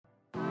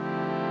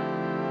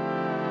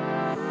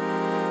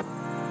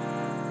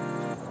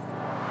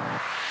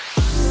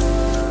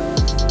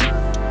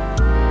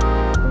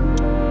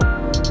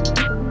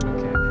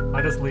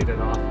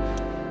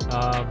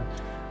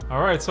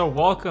right, so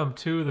welcome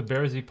to the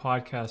Bearsy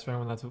podcast for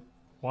anyone that's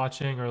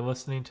watching or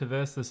listening to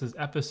this. This is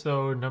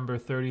episode number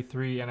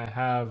 33, and I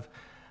have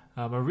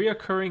a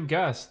reoccurring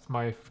guest,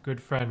 my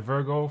good friend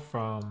Vergo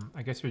from,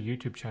 I guess your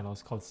YouTube channel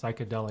is called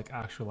Psychedelic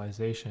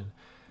Actualization.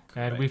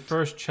 And we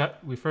first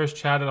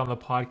chatted on the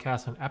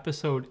podcast on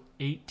episode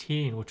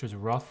 18, which was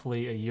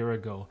roughly a year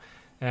ago.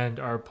 And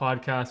our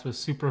podcast was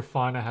super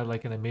fun. I had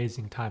like an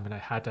amazing time, and I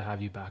had to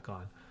have you back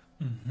on.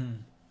 Mm-hmm.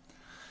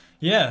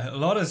 Yeah, a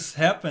lot has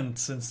happened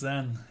since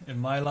then in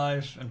my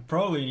life and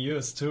probably in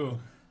yours too.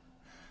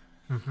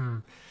 Mm-hmm.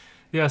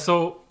 Yeah,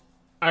 so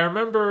I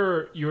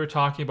remember you were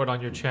talking about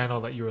on your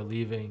channel that you were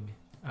leaving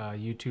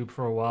YouTube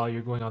for a while.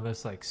 You're going on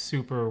this like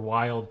super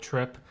wild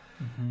trip.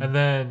 Mm-hmm. And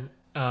then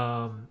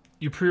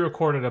you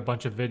pre-recorded a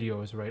bunch of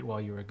videos, right, while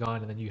you were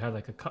gone. And then you had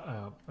like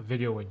a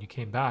video when you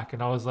came back.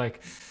 And I was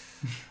like,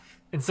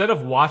 instead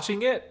of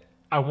watching it,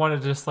 I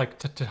wanted just like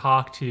to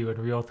talk to you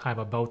in real time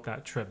about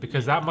that trip,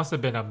 because that must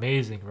have been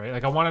amazing, right?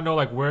 Like I want to know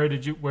like where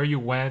you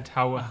went,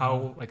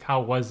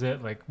 how was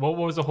it? Like what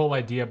was the whole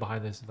idea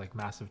behind this like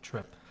massive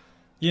trip?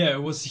 Yeah,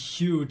 it was a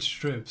huge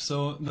trip.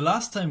 So the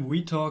last time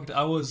we talked,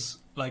 I was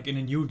like in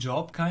a new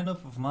job kind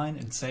of mine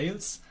in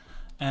sales,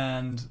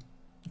 and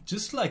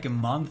just like a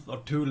month or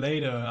two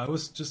later, I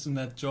was just in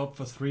that job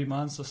for 3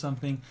 months or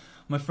something.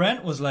 My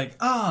friend was like,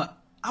 I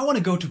want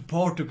to go to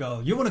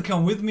Portugal. You want to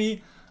come with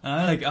me? And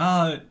I'm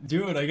like,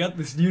 dude, I got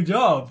this new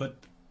job, but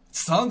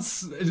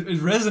it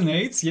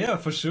resonates. Yeah,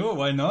 for sure.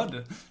 Why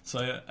not?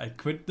 So I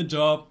quit the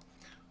job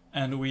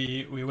and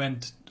we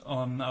went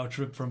on our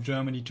trip from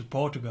Germany to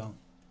Portugal.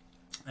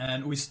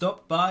 And we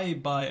stopped by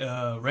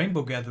a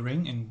rainbow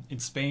gathering in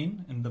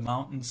Spain, in the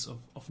mountains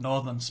of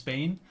northern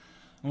Spain.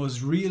 It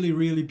was really,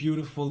 really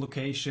beautiful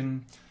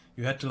location.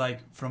 You had to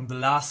like, from the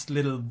last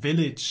little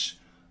village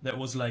that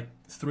was like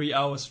 3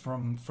 hours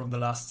from the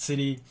last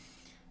city,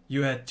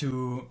 you had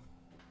to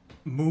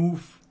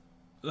move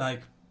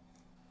like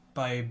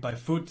by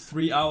foot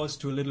 3 hours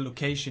to a little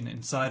location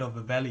inside of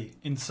a valley,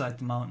 inside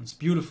the mountains.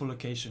 Beautiful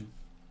location.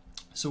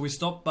 So we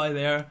stopped by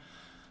there,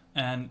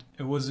 and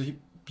it was a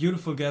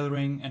beautiful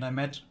gathering, and I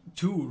met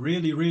two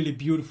really, really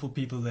beautiful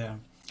people there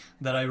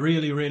that I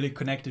really, really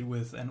connected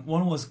with. And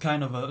one was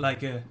kind of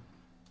a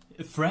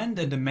friend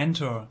and a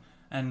mentor.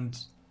 And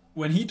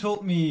when he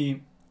told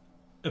me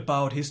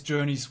about his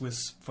journeys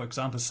with, for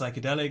example,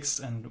 psychedelics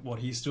and what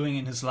he's doing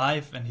in his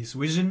life and his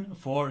vision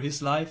for his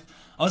life,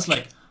 I was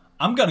like,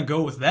 I'm gonna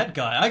go with that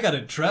guy. I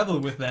gotta travel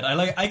with that.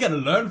 I gotta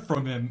learn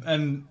from him.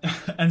 And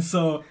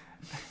so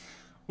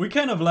we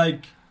kind of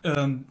like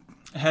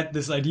had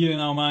this idea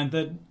in our mind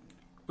that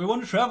we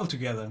want to travel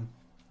together.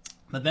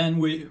 But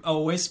then our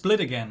ways split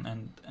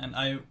again, and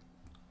I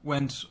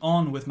went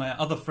on with my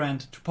other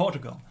friend to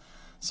Portugal.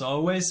 So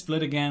our ways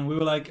split again. We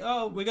were like,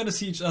 we're gonna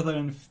see each other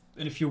in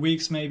a few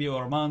weeks maybe,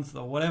 or a month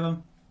or whatever.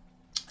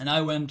 And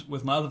I went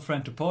with my other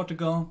friend to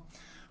Portugal.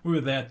 We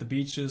were there at the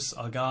beaches,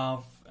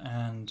 Algarve,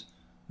 and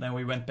then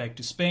we went back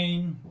to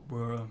Spain. We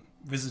were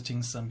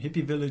visiting some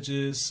hippie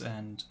villages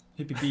and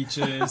hippie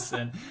beaches,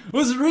 and it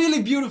was a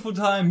really beautiful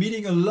time,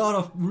 meeting a lot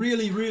of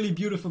really, really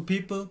beautiful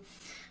people.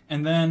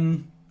 And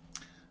then,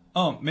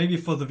 maybe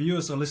for the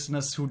viewers or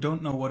listeners who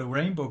don't know what a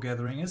rainbow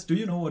gathering is, do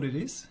you know what it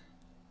is?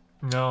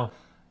 No.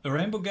 A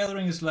rainbow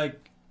gathering is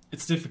like,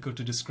 it's difficult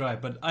to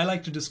describe, but I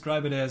like to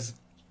describe it as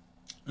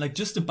like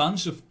just a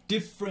bunch of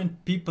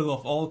different people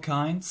of all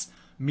kinds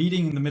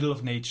meeting in the middle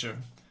of nature.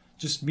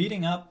 Just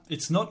meeting up.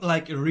 It's not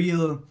like a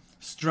real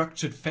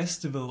structured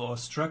festival or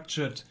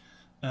structured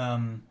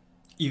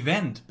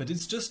event, but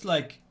it's just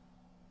like,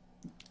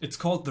 it's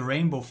called the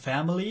Rainbow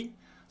Family.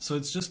 So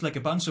it's just like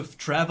a bunch of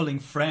traveling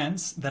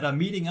friends that are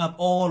meeting up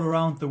all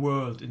around the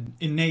world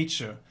in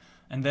nature.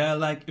 And there are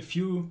like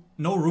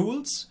no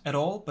rules at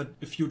all, but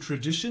a few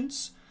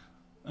traditions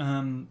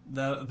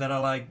that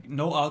are like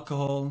no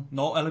alcohol,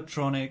 no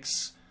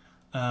electronics,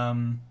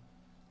 no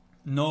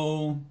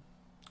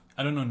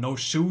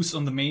shoes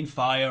on the main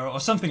fire or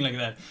something like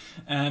that.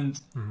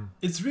 And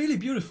It's really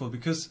beautiful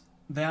because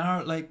there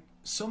are like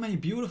so many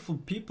beautiful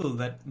people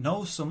that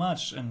know so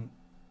much, and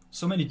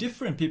so many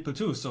different people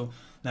too. So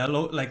there are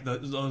like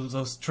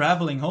those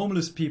traveling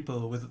homeless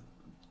people with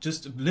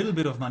just a little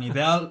bit of money.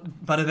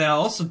 But there are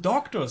also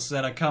doctors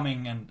that are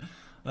coming and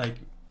like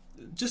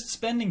just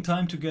spending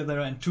time together,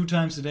 and 2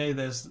 times a day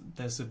there's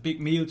a big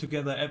meal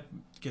together,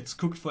 gets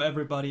cooked for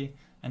everybody,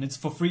 and it's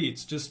for free.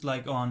 It's just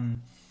like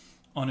on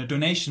a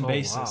donation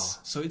basis. Wow.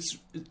 So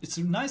it's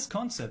a nice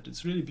concept.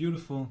 It's really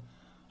beautiful.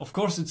 Of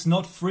course, it's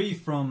not free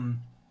from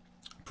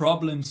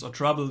problems or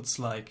troubles,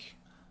 like,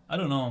 I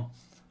don't know,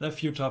 there are a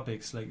few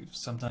topics, like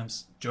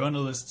sometimes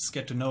journalists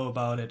get to know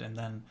about it, and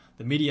then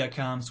the media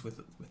comes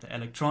with the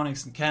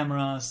electronics and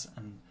cameras,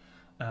 and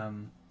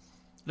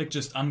like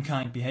just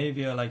unkind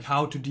behavior, like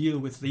how to deal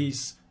with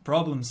these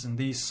problems in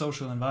these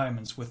social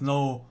environments with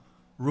no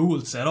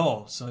rules at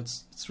all. So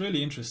it's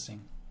really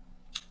interesting.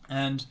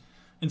 And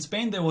in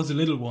Spain there was a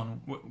little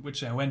one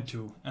which I went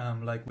to,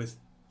 like with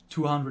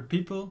 200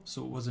 people,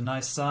 so it was a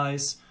nice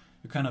size.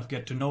 You kind of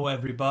get to know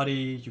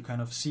everybody, you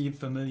kind of see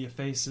familiar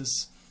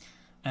faces.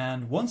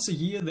 And once a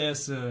year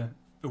there's a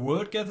a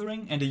world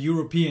gathering and a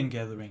European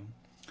gathering.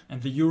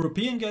 And the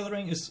European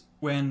gathering is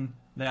when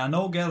there are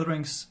no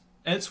gatherings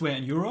elsewhere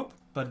in Europe,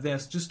 but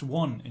there's just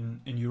one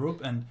in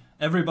Europe, and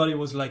everybody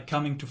was like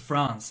coming to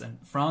France, and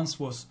France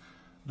was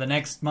the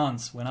next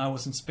month. When I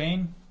was in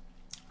Spain,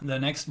 the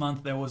next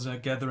month there was a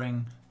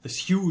gathering,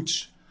 this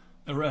huge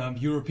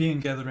European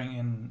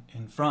gathering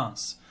in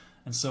France.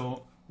 And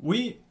so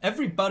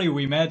everybody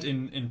we met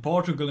in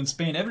Portugal and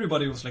Spain,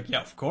 everybody was like,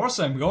 yeah, of course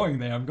I'm going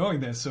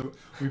there. So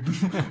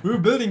we were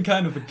building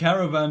kind of a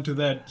caravan to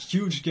that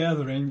huge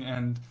gathering,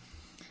 and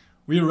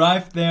we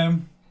arrived there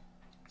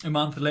a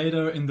month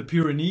later in the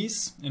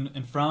Pyrenees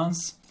in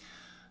France,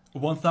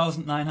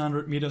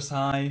 1,900 meters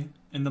high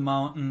in the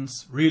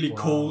mountains, really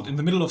cold, in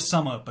the middle of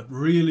summer, but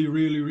really,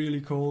 really, really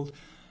cold.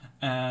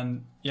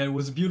 And yeah, it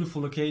was a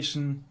beautiful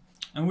location.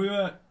 And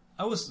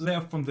I was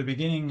there from the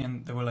beginning,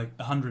 and there were like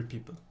 100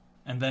 people.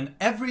 And then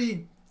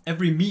every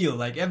meal,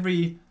 like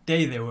every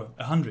day, there were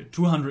 100,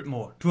 200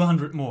 more,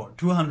 200 more,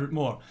 200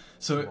 more.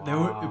 So there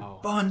were a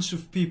bunch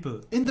of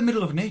people in the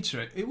middle of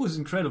nature. It was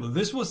incredible.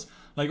 This was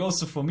like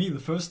also for me the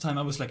first time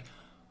I was like,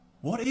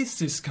 what is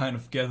this kind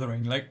of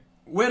gathering? Like,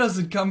 where does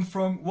it come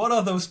from? What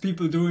are those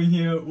people doing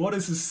here? What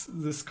is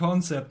this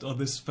concept or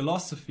this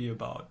philosophy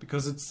about?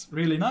 Because it's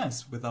really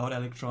nice without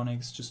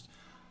electronics, just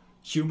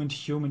human to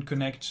human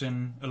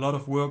connection, a lot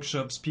of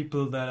workshops,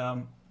 people that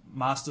are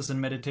masters in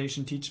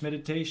meditation teach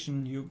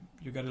meditation. You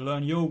got to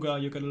learn yoga,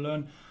 you got to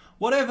learn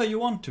whatever you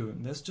want to.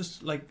 And there's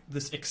just like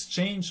this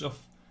exchange of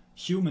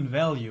human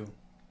value,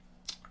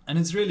 and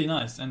it's really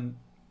nice. And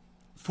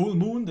full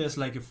moon, there's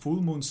like a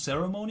full moon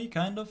ceremony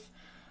kind of,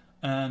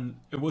 and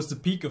it was the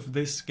peak of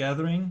this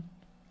gathering,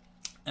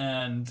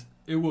 and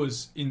it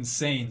was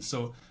insane.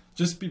 So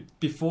just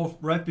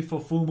right before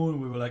full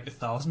moon, we were like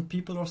 1,000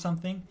 people or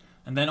something,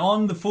 and then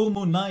on the full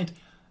moon night,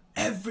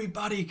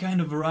 everybody kind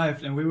of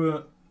arrived, and we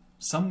were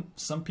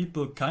some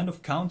people kind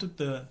of counted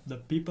the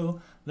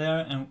people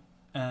there,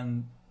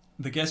 and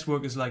the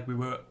guesswork is like we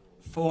were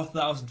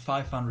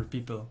 4,500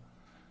 people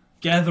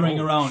gathering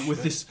around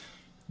with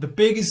the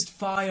biggest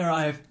fire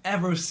I've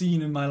ever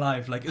seen in my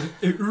life, like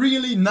a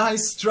really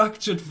nice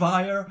structured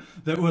fire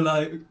that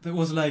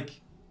was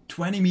like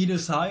 20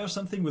 meters high or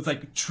something, with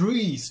like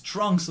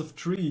trunks of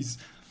trees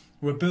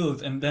were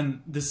built, and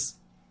then this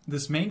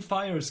main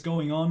fire is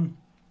going on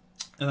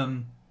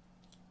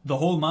the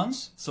whole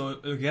month. So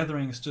a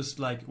gathering is just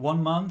like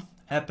 1 month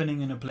happening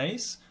in a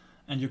place,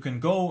 and you can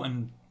go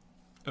and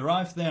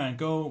arrive there and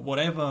go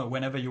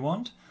whenever you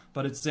want,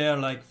 but it's there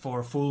like for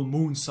a full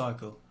moon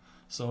cycle.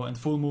 So, and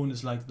full moon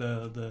is like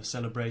the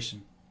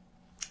celebration.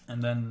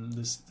 And then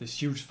this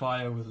huge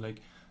fire with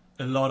like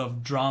a lot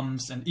of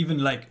drums, and even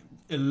like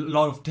a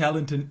lot of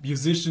talented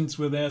musicians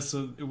were there.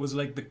 So it was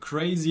like the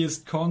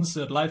craziest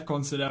live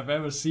concert I've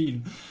ever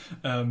seen,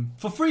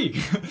 for free.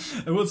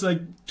 It was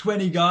like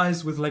 20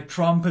 guys with like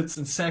trumpets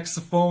and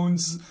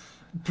saxophones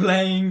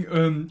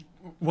playing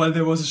while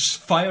there was a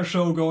fire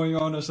show going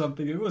on or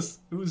something. It was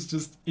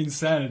just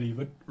insanity,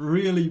 but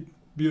really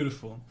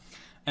beautiful.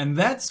 And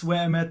that's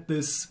where I met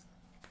this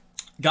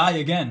guy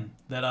again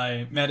that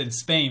I met in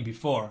Spain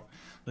before.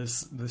 The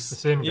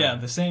same guy. Yeah,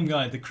 the same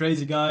guy, the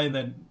crazy guy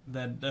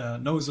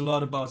that knows a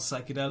lot about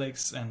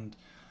psychedelics, and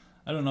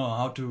I don't know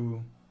how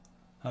to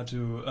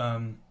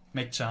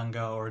make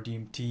changa or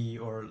DMT,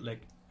 or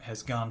like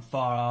has gone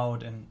far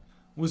out and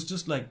was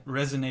just like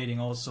resonating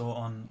also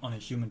on a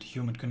human to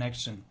human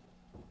connection.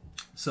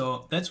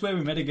 So that's where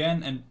we met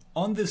again, and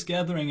on this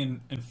gathering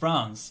in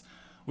France,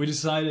 we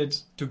decided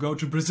to go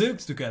to Brazil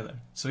together.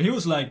 So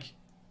he's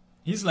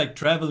like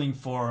traveling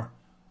for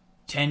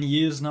 10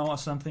 years now or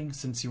something.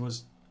 Since he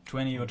was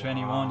 20 or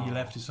 21, he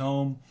left his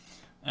home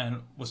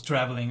and was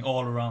traveling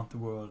all around the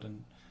world.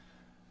 And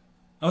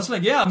I was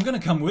like, yeah, I'm gonna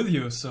come with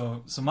you.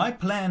 So my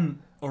plan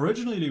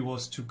originally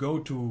was to go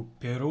to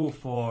Peru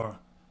for,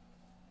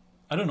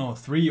 I don't know,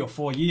 3 or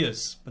 4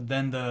 years. But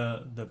then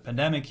the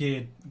pandemic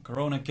hit,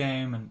 Corona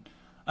came, and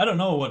I don't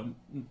know what,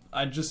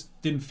 I just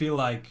didn't feel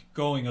like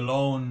going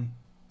alone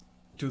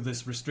to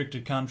this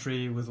restricted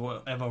country with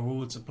whatever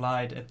rules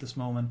applied at this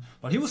moment.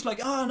 But he was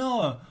like, oh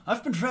no,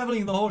 I've been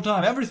traveling the whole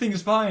time, everything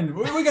is fine,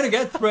 we're gonna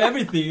get through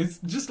everything, it's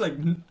just like,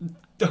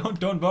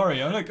 don't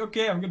worry. I'm like,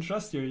 okay, I'm gonna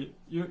trust you,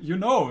 you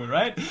know,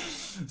 right?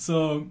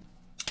 So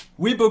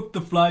we booked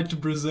the flight to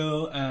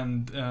Brazil,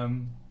 and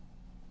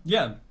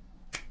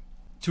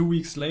 2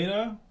 weeks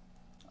later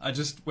I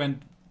just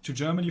went to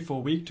Germany for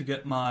a week to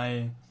get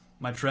my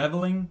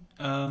traveling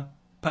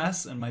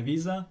pass and my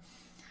visa.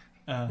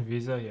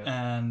 Visa, yeah.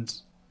 And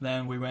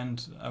then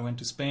I went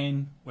to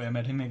Spain, where I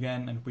met him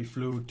again, and we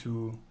flew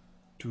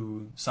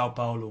to Sao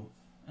Paulo,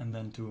 and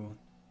then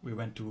we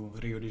went to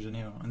Rio de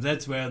Janeiro, and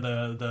that's where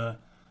the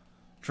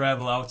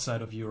travel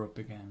outside of Europe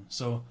began.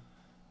 So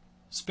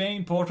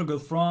Spain, Portugal,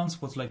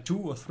 France was like 2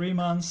 or 3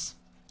 months,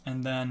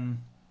 and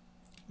then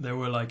there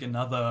were like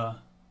another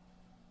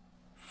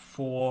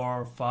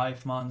 4 or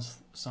 5 months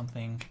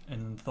something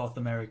in South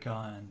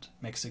America and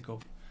Mexico.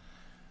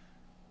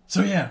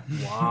 So yeah.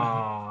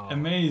 Wow.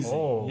 Amazing.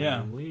 Holy.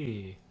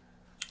 Yeah.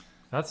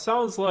 That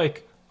sounds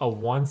like a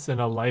once in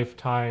a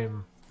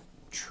lifetime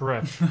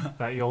trip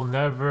that you'll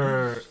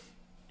never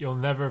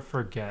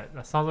forget.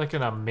 That sounds like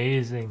an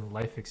amazing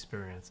life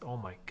experience. Oh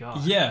my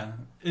god. Yeah,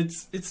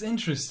 it's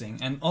interesting,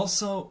 and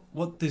also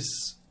what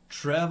this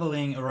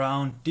traveling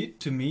around did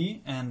to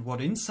me and what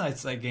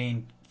insights I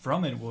gained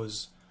from it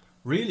was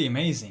really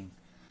amazing.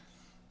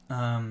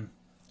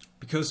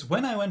 Because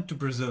when I went to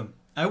Brazil,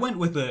 I went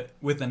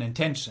with an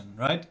intention,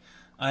 right?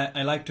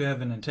 I like to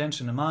have an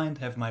intention in mind,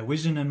 have my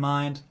vision in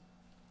mind,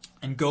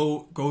 and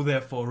go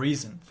there for a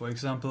reason. For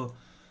example,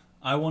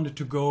 I wanted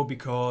to go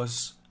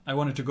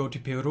to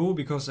Peru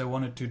because I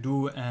wanted to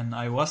do an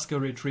ayahuasca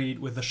retreat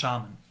with a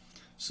shaman.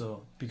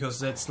 So because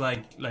that's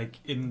like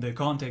in the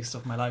context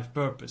of my life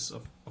purpose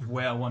of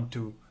where I want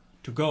to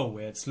go,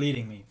 where it's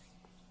leading me.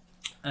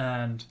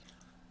 And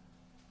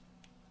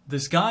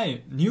this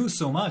guy knew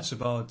so much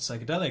about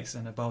psychedelics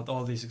and about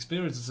all these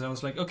experiences. I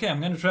was like, okay, I'm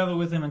going to travel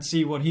with him and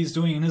see what he's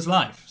doing in his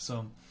life.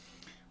 So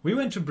we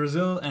went to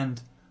Brazil,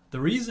 and the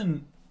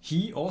reason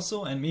he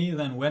also and me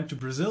then went to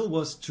Brazil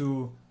was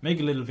to make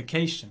a little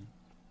vacation.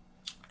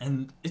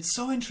 And it's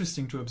so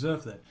interesting to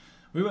observe that.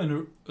 We were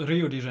in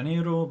Rio de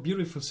Janeiro,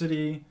 beautiful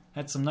city,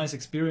 had some nice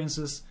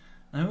experiences,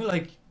 and we were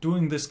like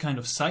doing this kind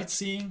of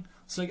sightseeing.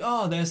 It's like,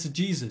 oh, there's a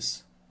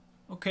Jesus.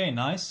 Okay,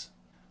 nice.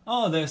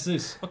 Oh, there's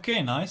this.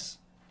 Okay, nice.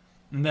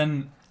 And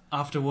then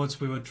afterwards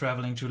we were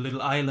traveling to a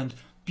little island,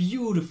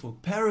 beautiful,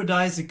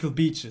 paradisical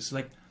beaches,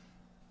 like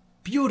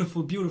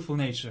beautiful, beautiful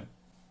nature.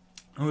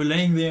 And we're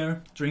laying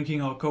there,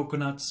 drinking our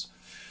coconuts.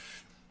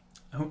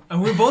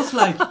 And we're both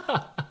like,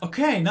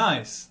 okay,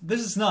 nice. This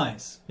is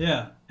nice.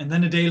 Yeah. And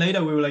then a day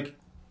later we were like,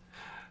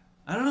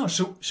 I don't know,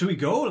 should we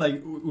go?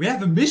 Like, we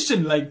have a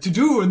mission like to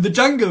do in the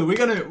jungle.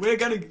 We're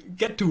gonna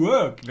get to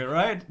work,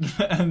 right?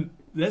 And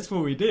that's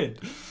what we did.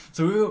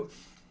 So we were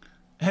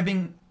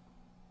having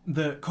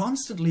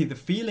constantly the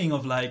feeling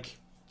of like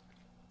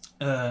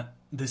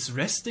this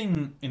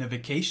resting in a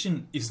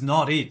vacation is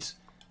not it.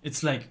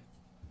 It's like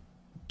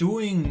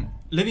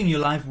living your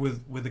life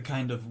with a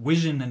kind of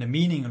vision and a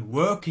meaning and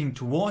working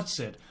towards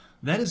it.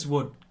 That is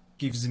what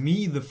gives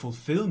me the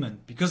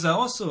fulfillment, because I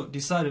also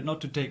decided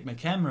not to take my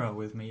camera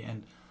with me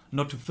and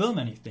not to film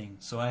anything.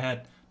 So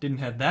I didn't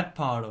have that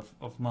part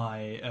of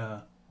my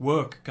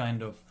work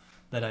kind of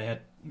that I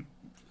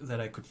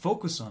could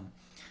focus on.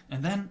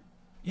 And then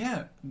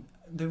yeah,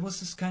 there was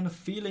this kind of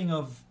feeling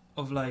of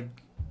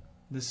like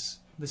this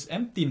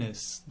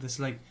emptiness, this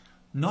like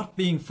not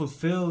being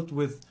fulfilled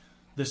with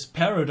this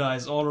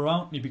paradise all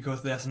around me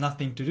because there's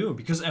nothing to do.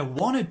 Because I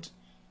wanted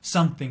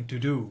something to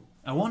do.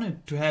 I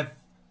wanted to have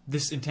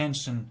this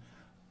intention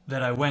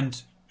that I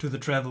went to the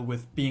travel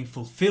with being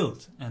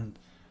fulfilled and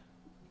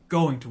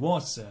going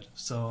towards that.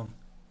 So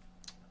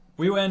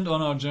we went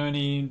on our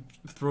journey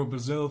through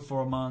Brazil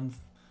for a month.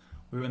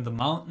 We were in the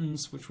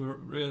mountains, which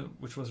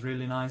was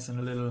really nice, in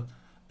a little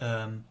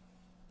kind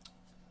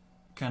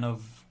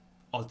of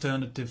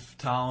alternative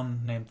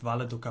town named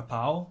Vale do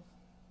Capão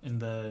in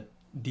the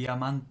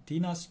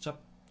Diamantinas,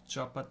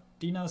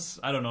 Chapatinas,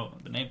 I don't know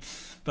the name,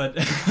 but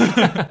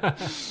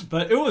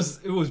but it was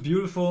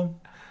beautiful.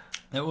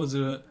 That was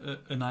a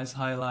nice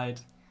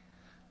highlight.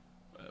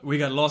 We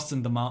got lost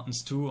in the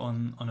mountains too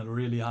on a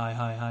really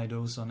high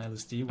dose on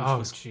LSD, which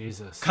was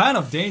Jesus, kind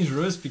of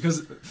dangerous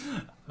because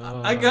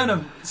I kind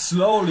of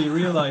slowly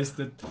realized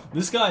that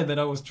this guy that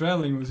I was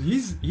traveling with,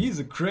 he's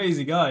a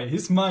crazy guy.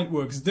 His mind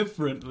works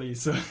differently,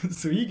 so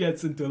he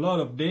gets into a lot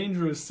of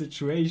dangerous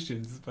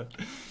situations. But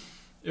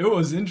it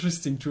was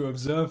interesting to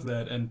observe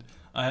that, and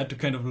I had to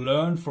kind of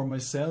learn for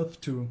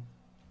myself to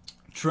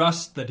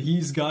trust that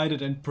he's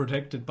guided and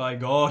protected by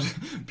God,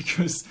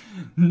 because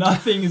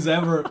nothing is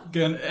ever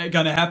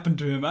gonna happen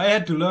to him. I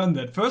had to learn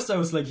that. First I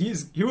was like,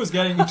 he was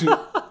getting into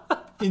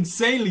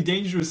insanely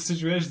dangerous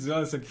situations. I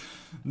was like,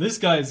 this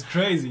guy is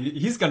crazy.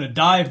 He's gonna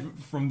die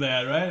from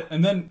that, right?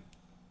 And then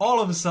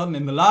all of a sudden,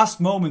 in the last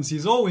moments,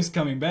 he's always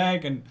coming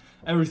back and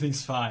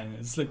everything's fine.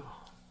 It's like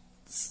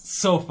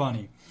so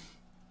funny.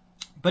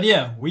 But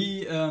yeah,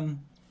 we wanted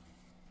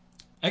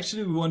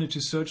to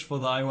search for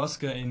the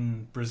ayahuasca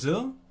in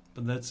Brazil,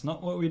 but that's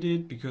not what we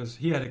did, because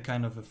he had a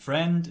kind of a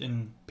friend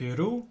in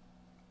Peru,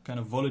 kind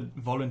of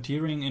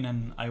volunteering in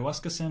an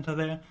ayahuasca center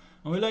there.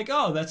 And we're like,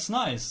 oh, that's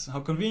nice. How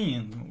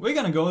convenient. We're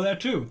gonna go there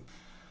too.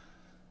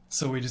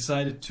 So we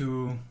decided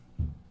to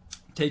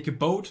take a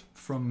boat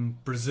from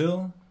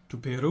Brazil to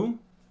Peru,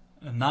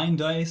 9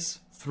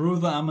 days through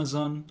the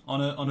Amazon on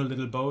a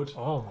little boat.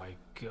 Oh my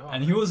god.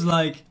 And he was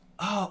like,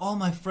 oh, all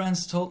my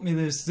friends told me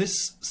this.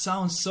 This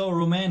sounds so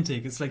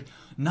romantic. It's like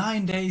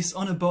 9 days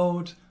on a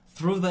boat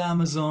through the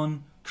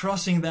Amazon,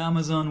 crossing the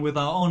Amazon with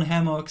our own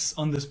hammocks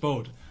on this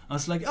boat. I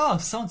was like, oh,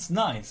 sounds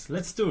nice.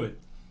 Let's do it.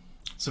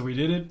 So we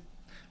did it.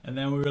 And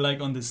then we were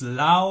like on this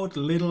loud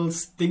little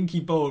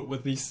stinky boat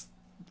with these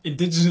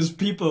indigenous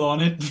people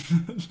on it.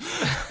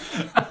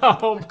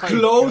 Oh my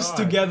close God.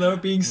 together,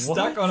 being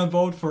stuck What? on a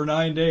boat for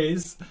 9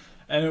 days.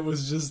 And it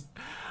was just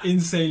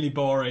insanely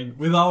boring,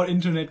 without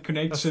internet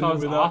connection.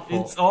 That sounds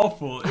awful. It's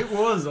awful. It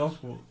was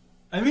awful.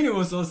 I mean, it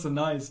was also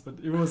nice, but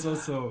it was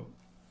also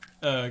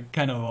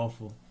kind of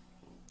awful.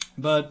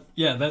 But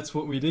yeah, that's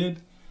what we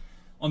did.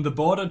 on the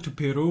border to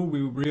Peru,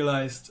 we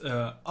realized,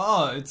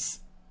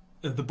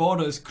 the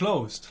border is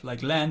closed.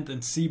 Like land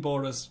and sea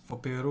borders for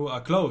Peru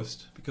are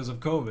closed because of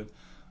COVID.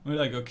 We're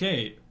like,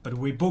 okay, but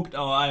we booked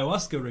our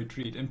ayahuasca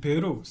retreat in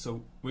Peru,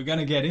 so we're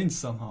gonna get in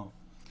somehow.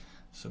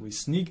 So we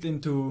sneaked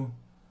into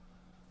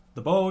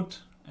the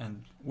boat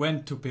and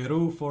went to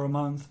Peru for a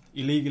month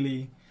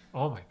illegally.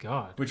 Oh my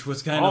god! Which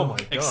was kind of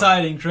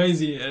exciting,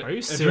 crazy, Are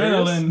you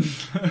adrenaline.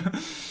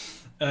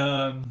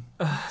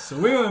 So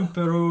we were in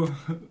Peru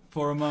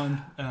for a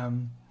month,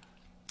 in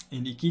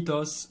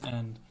Iquitos,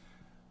 and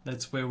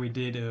that's where we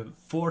did a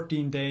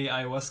 14-day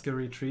ayahuasca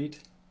retreat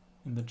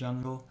in the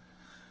jungle,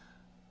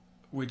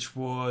 which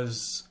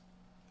was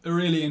a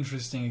really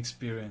interesting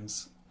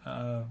experience.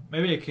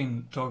 Maybe I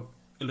can talk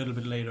a little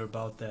bit later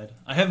about that.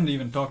 I haven't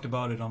even talked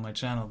about it on my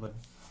channel, but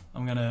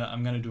I'm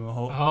gonna do a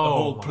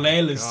whole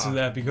playlist to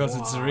that because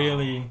it's a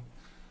really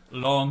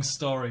long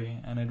story,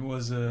 and it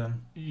was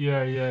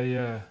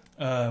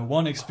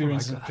one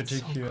experience in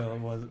particular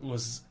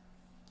was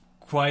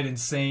quite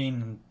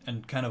insane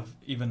and kind of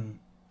even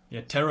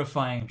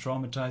terrifying and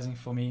traumatizing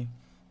for me.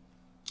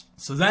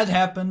 So that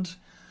happened.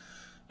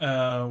 We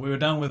were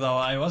done with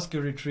our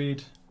ayahuasca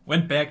retreat,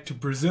 went back to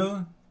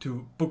Brazil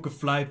to book a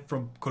flight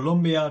from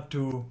Colombia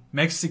to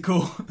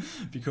Mexico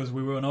because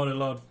we were not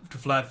allowed to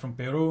fly from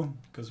Peru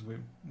because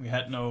we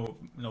had no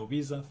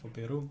visa for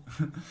Peru.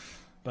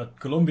 But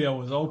Colombia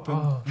was open.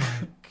 Oh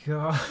my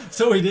god.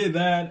 So we did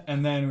that,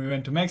 and then we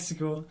went to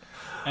Mexico.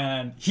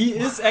 And he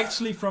is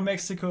actually from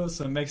Mexico,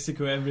 so in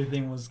Mexico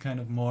everything was kind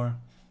of more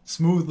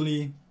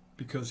smoothly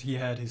because he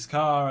had his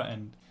car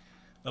and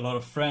a lot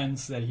of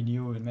friends that he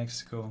knew in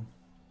Mexico.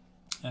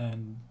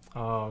 And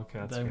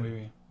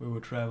then we were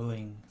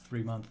traveling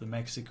 3 months in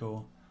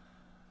Mexico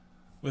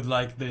with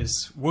like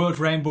this World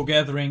Rainbow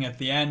Gathering at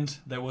the end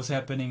that was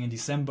happening in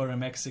December in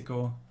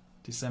Mexico,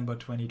 December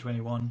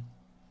 2021.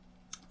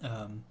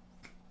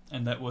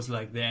 And that was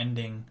like the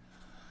ending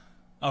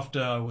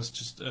after I was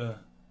just a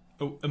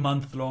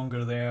month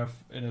longer there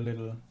in a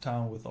little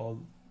town with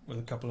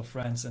a couple of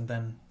friends, and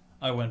then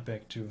I went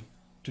back to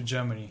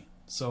Germany.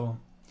 So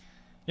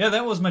yeah,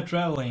 that was my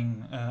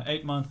traveling,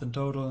 8 months in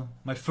total.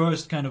 My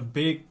first kind of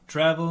big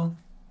travel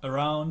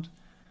around.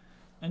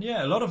 And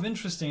yeah, a lot of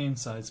interesting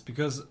insights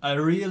because I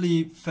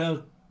really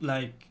felt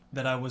like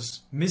that I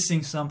was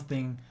missing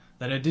something,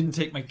 that I didn't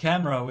take my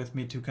camera with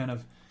me to kind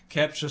of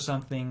capture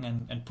something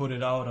and put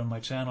it out on my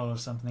channel or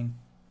something.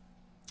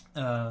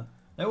 That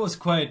was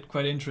quite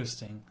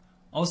interesting.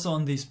 Also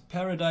on these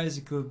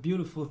paradisical,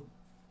 beautiful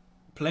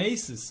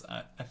places,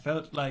 I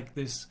felt like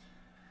this,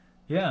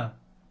 it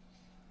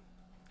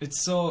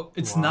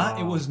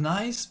was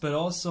nice, but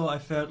also I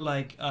felt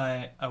like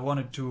I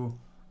wanted to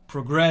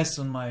progress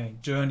on my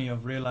journey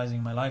of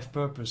realizing my life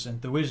purpose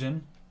and the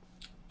vision,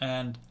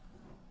 and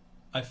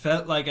I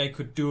felt like I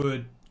could do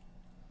it,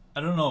 I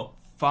don't know,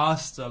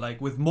 faster,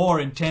 like with more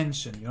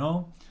intention, you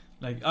know?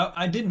 Like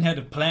I didn't have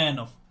a plan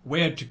of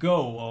where to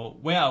go or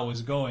where I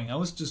was going. I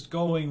was just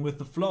going with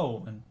the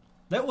flow, and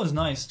that was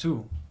nice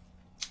too.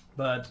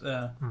 But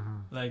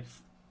like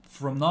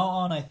from now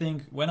on, I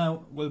think when I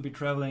will be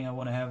traveling, I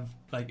want to have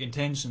like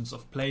intentions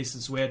of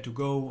places where to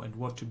go and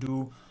what to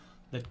do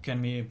that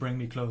can bring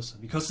me closer.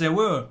 Because there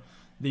were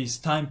these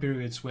time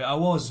periods where I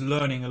was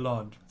learning a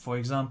lot. For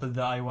example,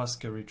 the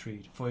ayahuasca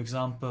retreat. For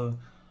example,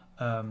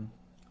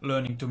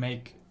 learning to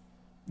make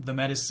the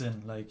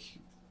medicine. Like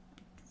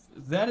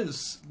that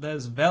is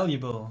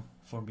valuable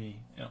for me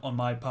on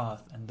my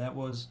path, and that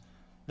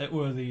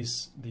were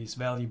these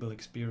valuable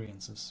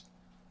experiences.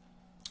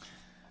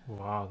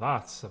 Wow,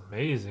 that's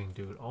amazing,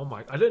 dude. Oh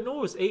my, I didn't know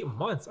it was 8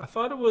 months. I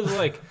thought it was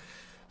like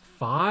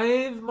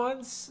 5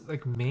 months,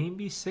 like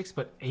maybe 6,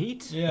 but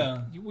 8? Yeah.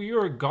 Like, you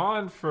were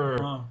gone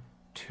for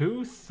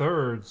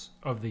 2/3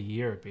 of the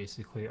year,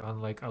 basically,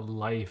 on like a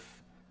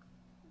life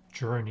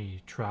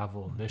journey,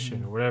 travel,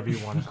 mission, or whatever you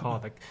want to call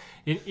it. Like,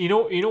 you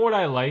know what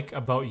I like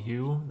about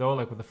you, though,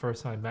 like with the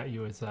first time I met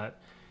you, is that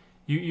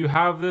you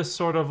have this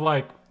sort of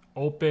like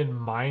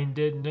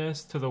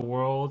open-mindedness to the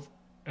world,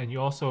 and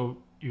you're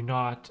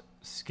not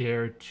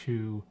scared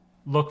to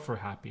look for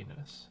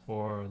happiness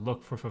or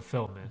look for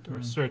fulfillment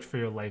or search for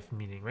your life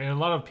meaning, right? And a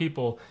lot of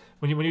people,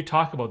 when you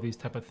talk about these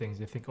type of things,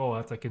 they think, oh,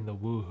 that's like in the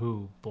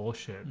woohoo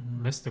bullshit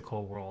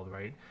mystical world,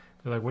 right?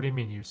 They're like, what do you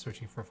mean you're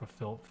searching for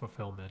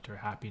fulfillment or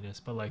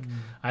happiness? But like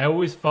I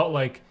always felt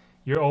like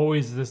you're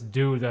always this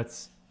dude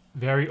that's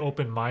very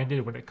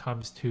open-minded when it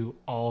comes to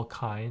all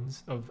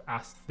kinds of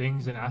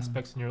things and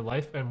aspects in your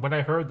life. And when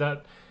I heard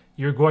that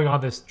you're going on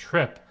this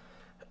trip,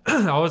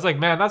 I was like,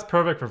 man, that's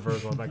perfect for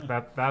Vergo. Like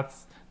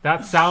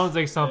that sounds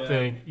like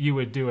something you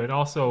would do. And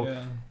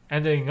also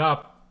ending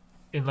up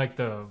in like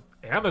the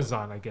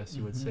Amazon, I guess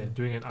you would say,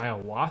 doing an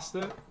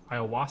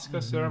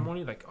ayahuasca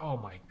ceremony. Like, oh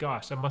my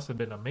gosh, that must have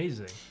been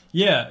amazing.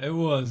 Yeah, it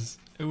was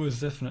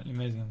definitely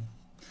amazing.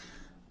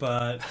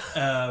 But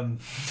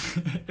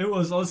it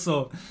was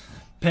also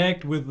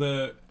packed with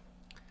a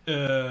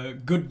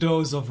good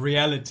dose of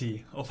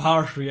reality, of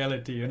harsh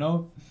reality, you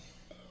know?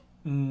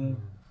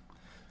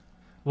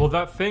 Well,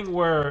 that thing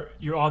where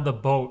you're on the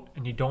boat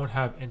and you don't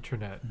have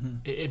internet,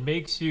 it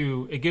makes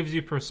you, it gives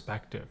you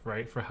perspective,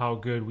 right? For how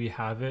good we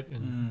have it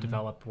in Mm.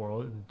 developed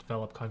world, in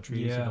developed countries.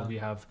 You know, Yeah, we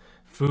have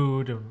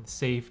food and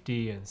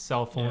safety and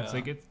cell phones. yeah.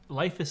 Like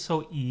life is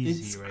so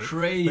easy, It's right? But it's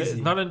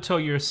crazy. not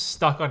until you're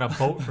stuck on a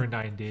boat for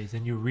 9 days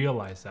and you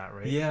realize that,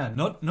 right? Yeah,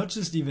 not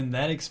just even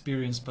that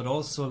experience, but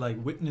also like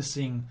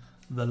witnessing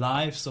the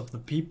lives of the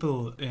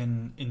people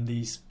in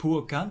these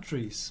poor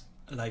countries,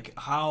 like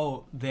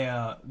how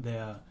their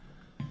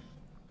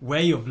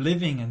way of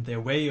living and their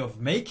way of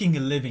making a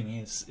living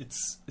is.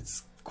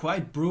 It's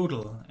quite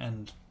brutal,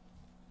 and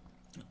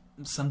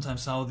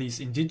sometimes how these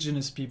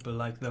indigenous people,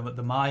 like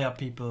the Maya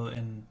people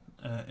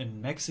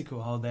in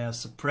Mexico, how they are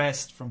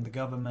suppressed from the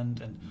government,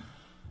 and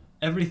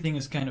everything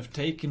is kind of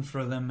taken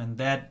from them, and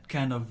that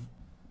kind of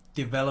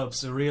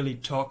develops a really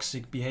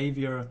toxic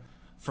behavior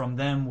from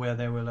them, where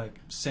they were like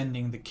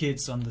sending the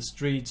kids on the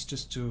streets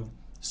just to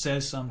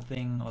sell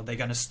something, or they're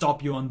gonna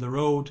stop you on the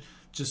road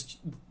just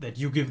that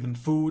you give them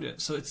food.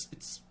 So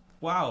it's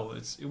wow,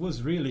 it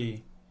was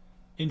really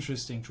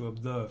interesting to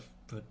observe,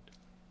 but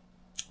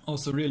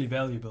also really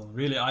valuable,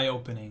 really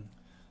eye-opening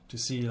to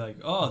see like,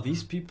 oh,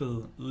 these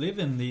people live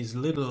in these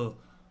little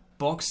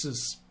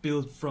boxes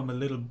built from a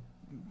little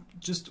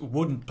just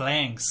wooden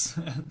planks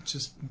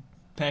just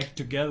packed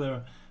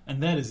together,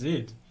 and that is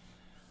it.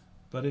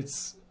 But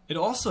it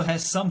also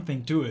has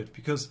something to it,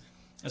 because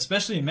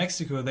especially in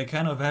Mexico they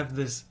kind of have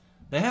this,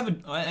 they have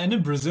a, and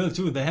in Brazil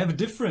too, they have a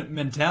different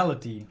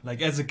mentality,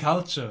 like as a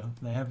culture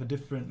they have a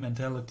different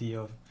mentality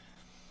of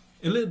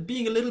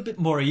being a little bit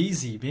more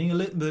easy, being a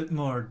little bit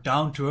more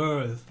down to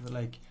earth,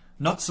 like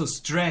not so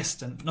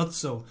stressed and not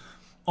so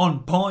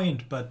on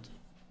point, but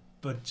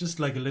just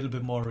like a little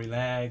bit more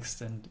relaxed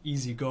and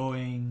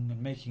easygoing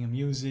and making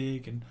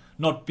music and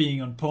not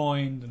being on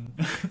point. And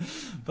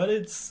but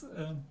it's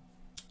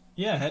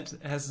yeah, it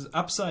has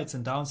upsides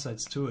and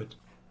downsides to it.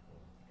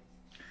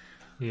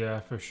 Yeah,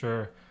 for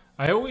sure.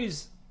 I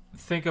always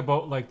think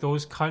about like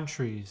those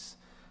countries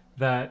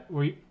that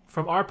we,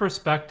 from our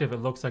perspective, it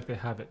looks like they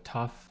have it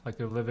tough. Like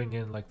they're living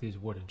in like these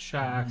wooden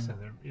shacks, Mm,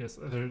 and they're, yes,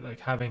 they're like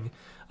having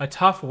a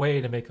tough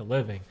way to make a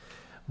living.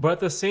 But at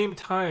the same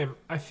time,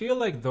 I feel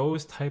like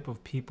those type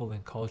of people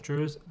and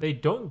cultures, they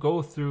don't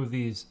go through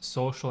these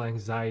social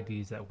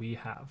anxieties that we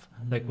have,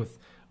 like mm, with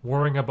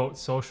worrying about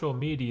social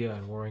media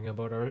and worrying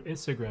about our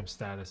Instagram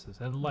statuses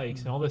and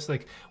likes and mm. all this.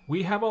 Like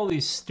we have all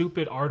these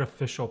stupid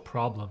artificial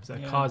problems that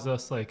Yeah. cause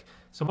us like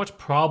so much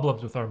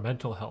problems with our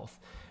mental health,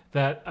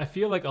 that I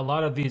feel like a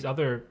lot of these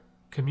other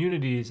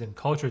communities and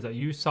cultures that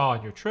you saw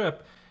on your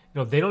trip,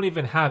 they don't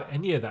even have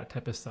any of that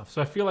type of stuff.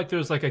 So I feel like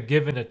there's like a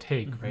give and a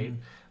take, right? Hmm.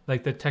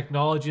 Like the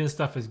technology and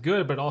stuff is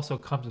good, but it also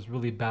comes with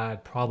really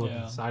bad problems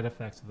and Yeah. side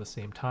effects at the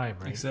same time,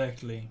 right?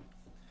 Exactly.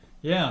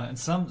 Yeah, and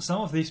some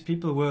of these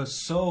people were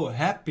so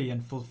happy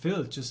and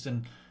fulfilled just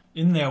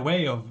in their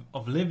way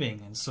of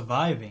living and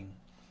surviving,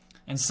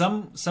 and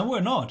some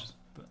were not.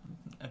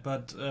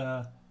 But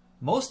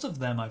most of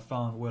them I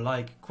found were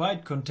like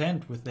quite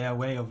content with their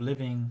way of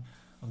living,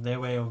 of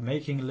their way of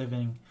making a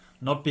living,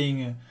 not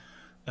being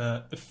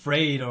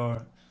afraid,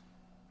 or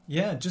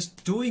yeah,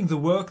 just doing the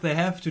work they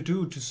have to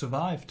do to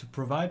survive, to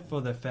provide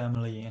for their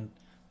family, and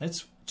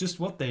that's just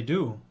what they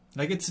do.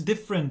 Like it's a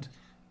different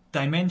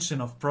dimension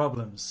of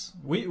problems.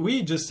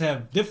 We just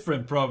have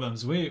different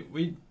problems.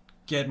 We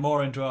get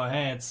more into our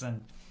heads,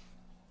 and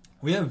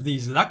we have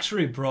these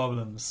luxury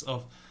problems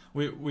of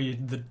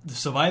the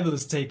survival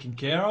is taken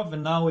care of,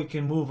 and now we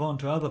can move on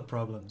to other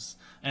problems.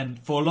 And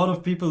for a lot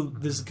of people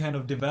this Hmm. kind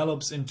of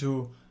develops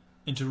into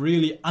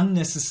really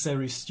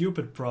unnecessary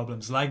stupid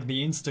problems, like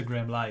the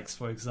Instagram likes,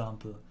 for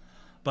example.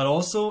 But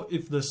also,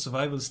 if the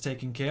survival is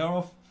taken care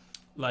of,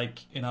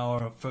 like in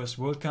our first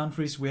world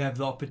countries, we have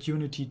the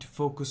opportunity to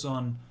focus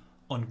on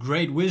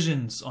great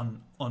visions,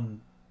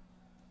 on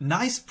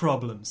nice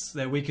problems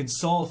that we can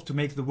solve to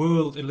make the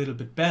world a little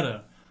bit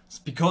better. It's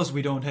because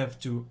we don't have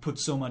to put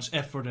so much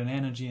effort and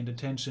energy and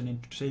attention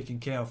into taking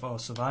care of our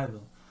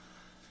survival.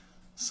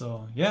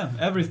 So yeah, Hmm.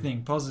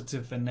 everything,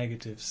 positive and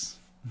negatives.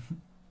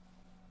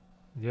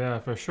 Yeah,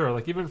 for sure.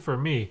 Like even for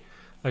me,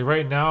 like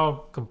right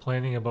now,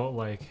 complaining about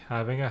like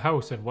having a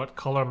house and what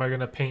color am I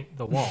gonna paint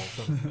the walls?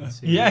 And let's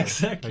see Yeah, here. Like we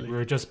exactly.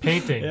 were just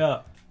painting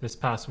Yeah. this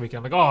past weekend.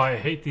 I'm like, oh, I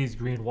hate these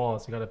green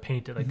walls. You gotta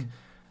paint it. Like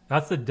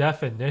that's the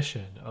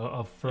definition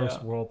of Yeah.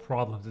 first world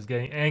problems, is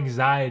getting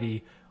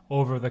anxiety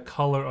over the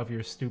color of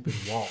your stupid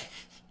wall,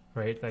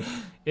 right? Like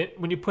it,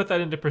 when you put that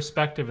into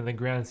perspective in the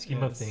grand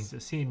scheme of things,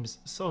 Yes. it seems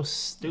so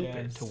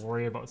stupid to Yes.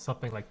 worry about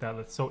something like that.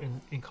 That's so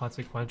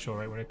inconsequential,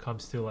 right? When it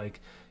comes to like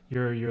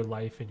your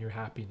life and your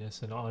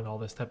happiness and all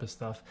this type of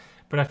stuff.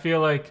 But I feel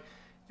like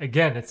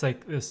again, it's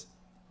like this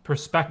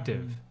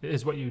perspective Hmm.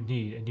 is what you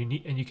need,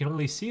 and you can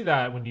only see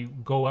that when you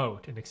go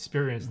out and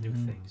experience new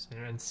Hmm. things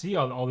and see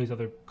all these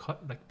other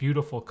like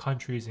beautiful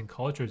countries and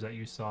cultures that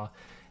you saw.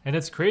 And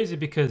it's crazy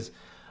because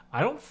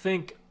I don't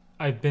think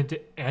I've been to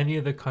any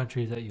of the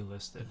countries that you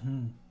listed,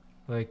 Hmm.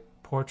 like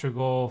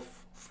Portugal,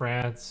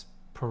 France,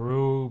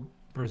 Peru,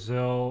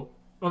 Brazil.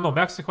 Oh no,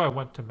 Mexico. I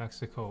went to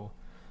Mexico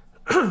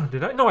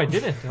Did I? No, I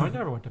didn't. No, I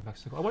never went to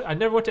Mexico. I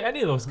never went to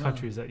any of those No.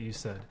 countries that you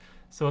said.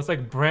 So it's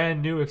like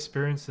brand new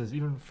experiences,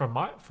 even from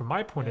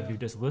my point of Yeah. view,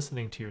 just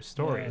listening to your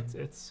story.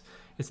 Yeah.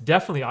 It's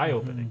definitely eye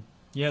opening.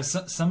 Yeah,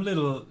 some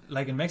little,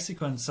 like in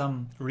Mexico and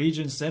some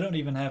regions, they don't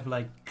even have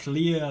like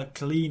clear,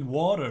 clean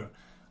water.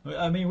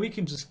 I mean, we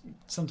can just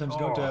sometimes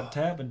go to a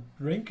tap and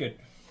drink it.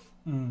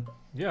 Mm.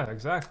 Yeah,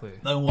 exactly.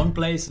 Like in one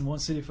place, in one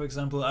city, for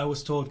example, I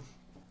was told,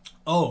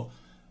 "Oh,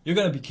 you're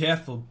gonna be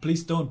careful.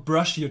 Please don't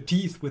brush your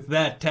teeth with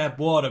that tap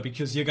water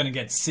because you're gonna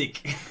get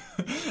sick."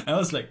 I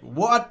was like,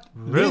 "What?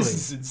 Really? This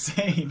is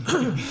insane."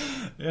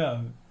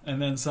 Yeah,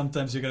 and then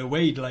sometimes you gotta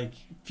wait like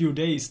a few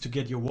days to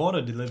get your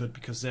water delivered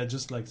because they're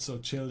just like so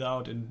chilled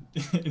out in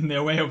in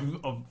their way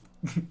of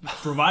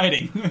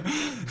providing.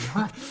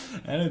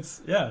 And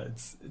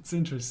it's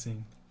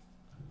interesting.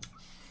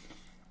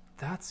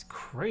 That's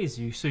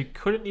crazy. So you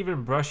couldn't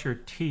even brush your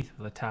teeth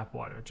with the tap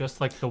water.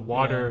 Just like the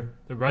water,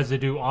 the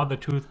residue on the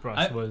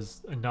toothbrush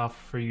was enough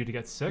for you to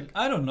get sick.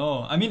 I don't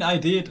know. I mean, I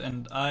did,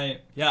 and I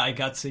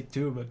got sick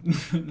too, but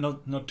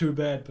not too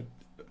bad. But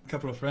a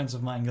couple of friends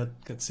of mine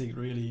got sick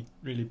really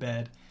really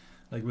bad,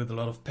 like with a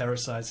lot of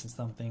parasites and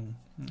something.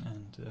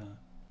 And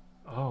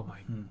Oh my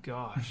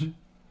gosh.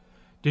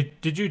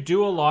 Did you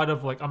do a lot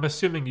of like? I'm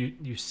assuming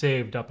you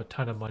saved up a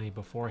ton of money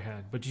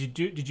beforehand, but did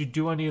you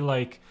do any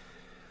like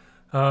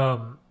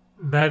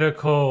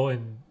medical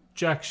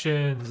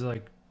injections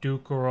like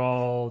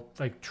Ducarol,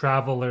 like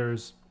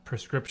travelers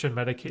prescription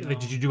medication? Like,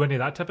 No. did you do any of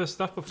that type of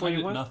stuff before I you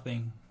did went?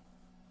 nothing.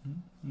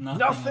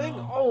 Nothing?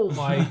 No. Oh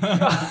my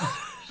god.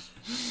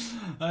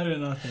 I did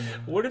nothing.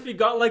 What if you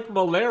got like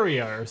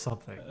malaria or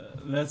something?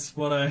 That's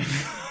what I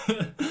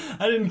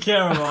I didn't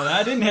care about.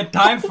 I didn't have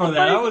time for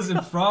that. I was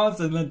in France,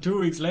 and then 2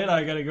 weeks later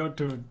I gotta go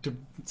to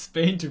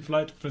Spain to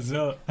fly to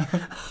Brazil.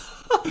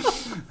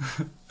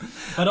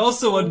 But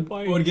also,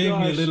 what gave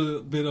me a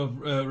little bit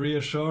of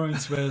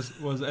reassurance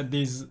was at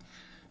these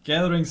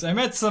gatherings, I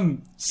met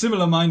some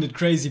similar-minded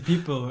crazy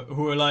people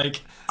who were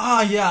like,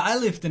 yeah, I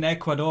lived in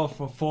Ecuador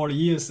for 4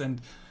 years, and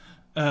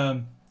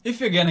if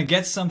you're gonna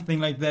get something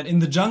like that in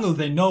the jungle,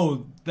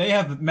 they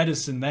have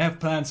medicine, they have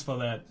plans for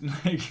that.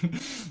 Like,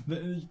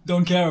 they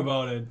don't care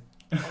about it.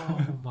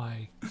 Oh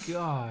my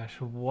gosh.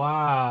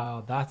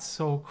 Wow. That's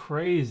so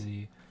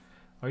crazy.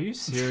 Are you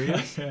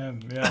serious? I am,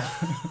 yeah.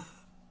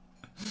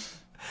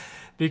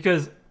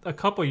 Because a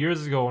couple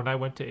years ago when I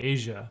went to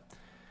Asia,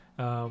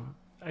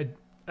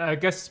 I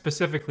guess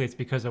specifically it's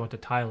because I went to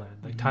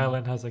Thailand. Like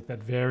Thailand has like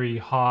that very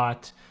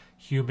hot,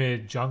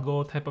 humid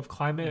jungle type of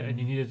climate, and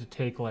you needed to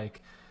take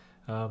like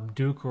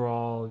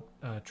Ducarol,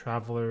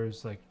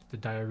 travelers, like the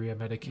diarrhea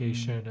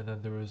medication, and then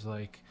there was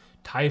like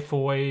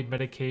typhoid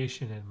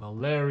medication and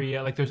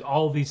malaria. Like there's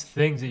all these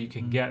things that you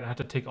can get. I had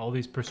to take all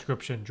these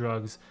prescription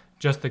drugs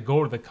just to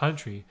go to the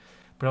country.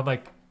 But I'm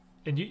like,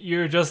 and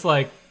you're just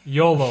like,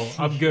 YOLO,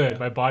 I'm good.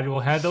 My body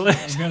will handle it.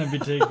 I'm gonna be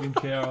taken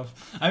care of.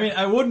 I mean,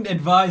 I wouldn't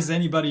advise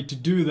anybody to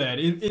do that.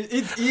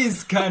 It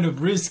is kind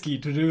of risky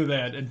to do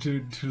that and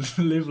to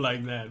live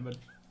like that. But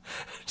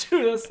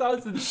Dude, that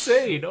sounds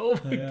insane. Oh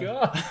my Yeah.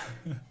 god.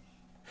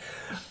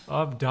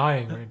 I'm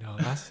dying right now.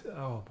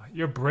 Oh my,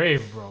 you're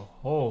brave, bro.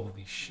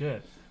 Holy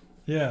shit.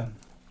 yeah,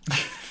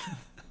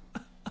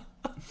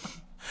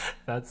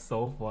 That's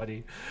so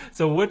funny.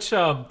 So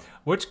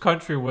which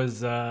country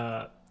was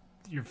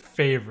your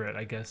favorite,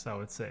 I guess I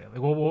would say?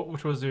 Like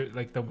which was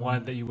like the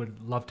one that you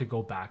would love to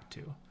go back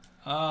to?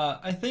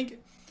 I think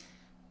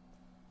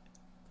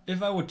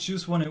if I would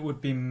choose one, it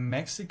would be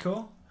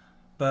Mexico.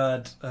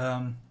 But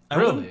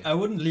Really? I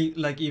wouldn't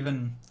like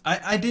even.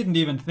 I didn't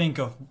even think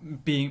of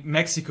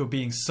Mexico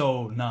being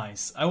so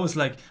nice. I was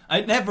like,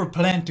 I never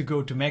planned to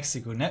go to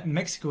Mexico.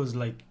 Mexico is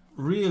like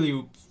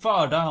really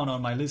far down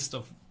on my list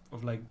of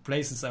like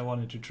places I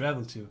wanted to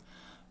travel to.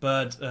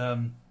 But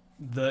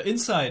the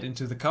insight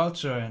into the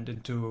culture and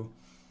into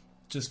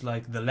just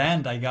like the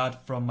land I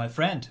got from my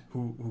friend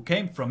who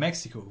came from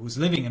Mexico, who's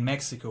living in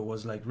Mexico,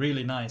 was like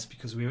really nice,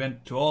 because we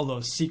went to all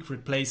those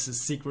secret places,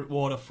 secret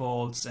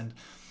waterfalls, and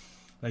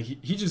like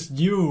he just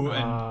knew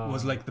and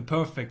was like the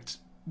perfect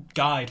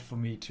guide for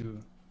me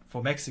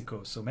for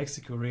Mexico. So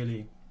Mexico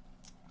really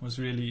was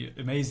really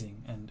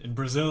amazing. And in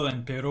Brazil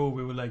and Peru,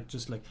 we were like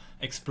just like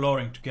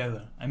exploring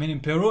together. I mean,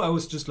 in Peru, I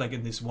was just like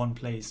in this one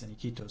place in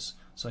Iquitos,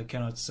 so I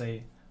cannot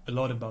say a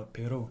lot about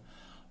Peru.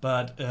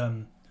 But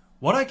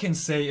what I can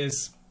say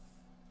is,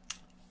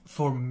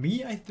 for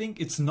me, I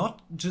think it's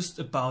not just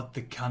about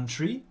the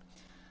country,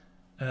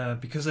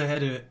 because I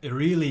had a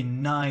really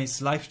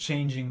nice,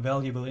 life-changing,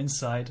 valuable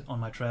insight on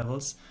my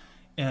travels,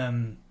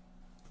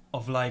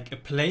 of like a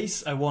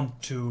place I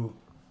want to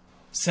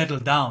settle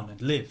down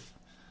and live.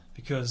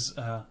 Because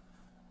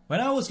when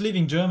I was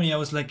leaving Germany, I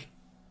was like,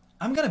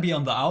 I'm gonna be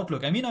on the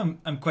outlook. I mean,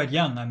 I'm quite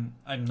young.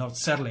 I'm not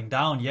settling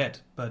down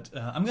yet, but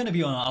I'm gonna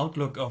be on an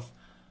outlook of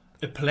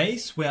a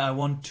place where I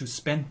want to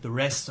spend the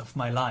rest of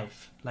my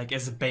life, like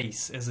as a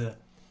base, as a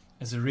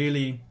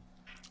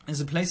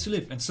place to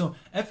live. And so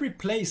every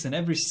place and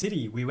every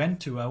city we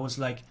went to, I was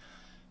like,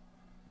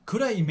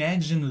 could I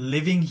imagine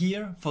living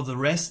here for the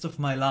rest of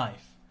my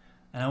life?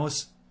 And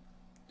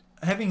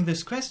having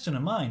this question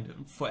in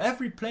mind for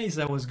every place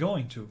I was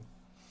going to.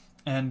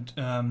 And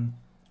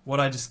what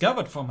I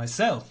discovered for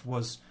myself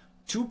was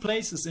two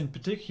places in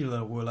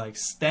particular were like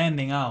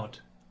standing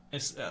out,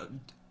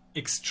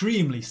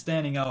 extremely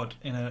standing out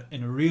in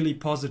a really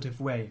positive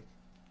way.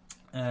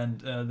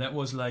 And that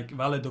was like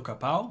Vale do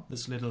Capão,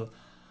 this little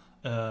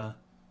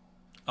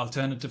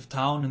alternative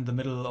town in the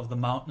middle of the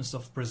mountains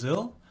of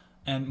Brazil,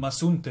 and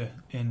Mazunte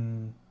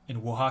in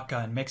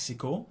Oaxaca in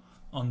Mexico,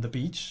 on the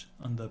beach,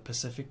 on the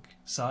Pacific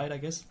side, I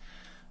guess.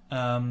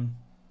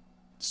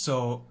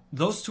 So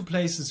those two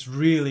places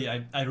really,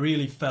 I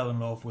really fell in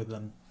love with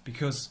them,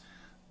 because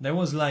there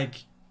was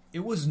like,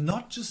 it was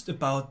not just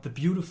about the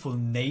beautiful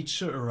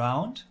nature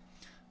around,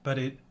 but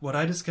what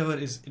I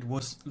discovered is it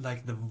was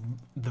like the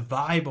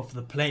vibe of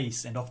the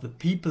place and of the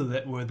people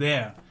that were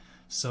there.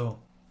 So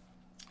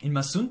in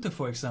Mazunte,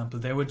 for example,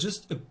 there were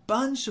just a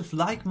bunch of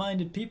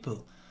like-minded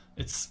people.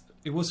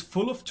 It was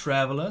full of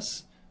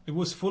travelers. It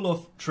was full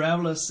of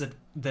travelers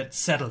that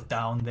settled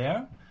down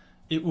there.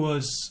 It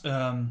was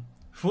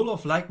full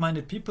of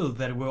like-minded people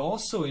that were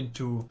also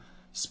into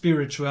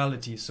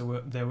spirituality.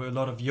 So there were a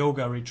lot of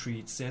yoga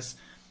retreats. There's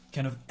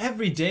kind of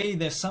every day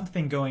there's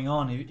something going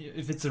on.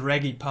 If it's a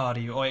reggae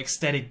party or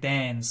ecstatic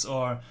dance,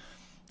 or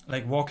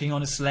like walking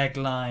on a slack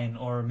line,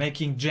 or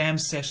making jam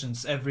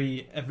sessions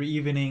every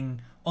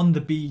evening on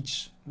the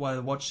beach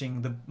while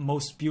watching the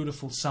most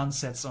beautiful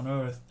sunsets on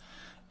Earth,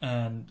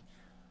 and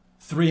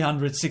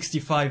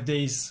 365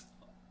 days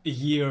a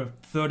year,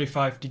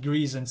 35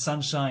 degrees and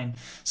sunshine.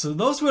 So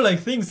those were like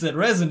things that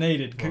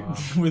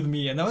resonated with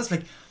me. And I was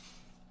like,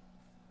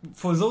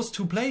 for those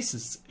two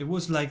places, it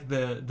was like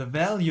the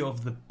value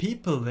of the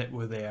people that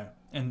were there,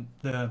 and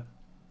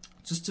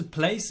just the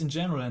place in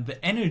general, and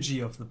the energy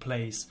of the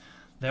place.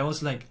 There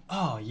was like,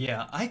 oh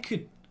yeah, I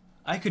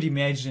could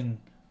imagine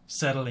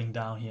settling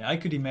down here. I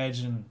could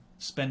imagine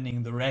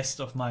spending the rest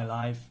of my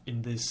life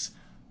in this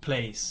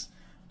place.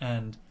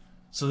 And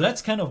so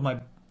that's kind of my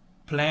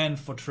plan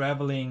for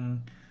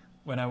traveling.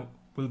 When I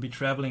will be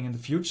traveling in the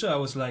future, I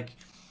was like,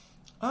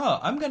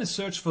 I'm gonna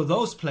search for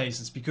those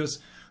places, because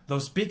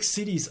those big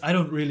cities, I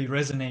don't really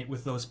resonate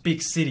with those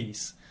big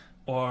cities.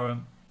 Or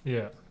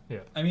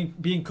I mean,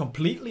 being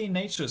completely in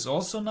nature is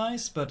also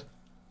nice, but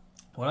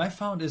what I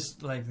found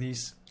is like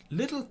these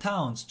little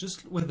towns,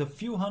 just with a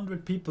few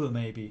hundred people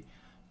maybe,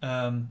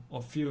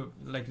 or few,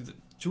 like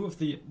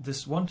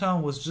this one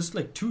town was just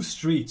like 2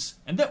 streets,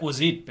 and that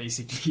was it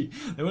basically.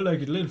 There were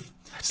like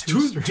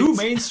two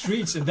main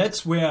streets, and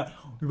that's where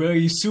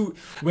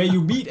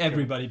you meet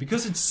everybody,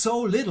 because it's so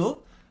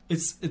little.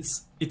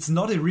 It's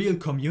not a real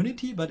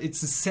community, but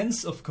it's a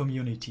sense of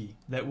community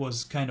that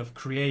was kind of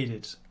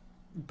created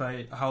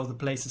by how the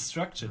place is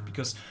structured.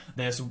 Because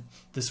there's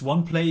this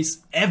one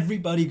place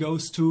everybody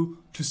goes to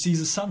see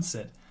the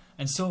sunset,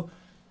 and so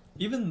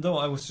even though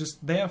I was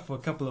just there for a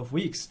couple of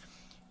weeks,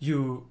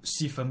 you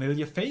see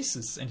familiar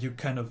faces, and you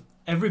kind of,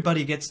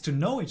 everybody gets to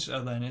know each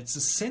other, and it's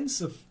a sense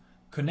of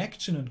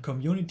connection and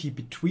community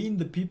between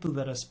the people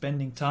that are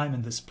spending time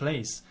in this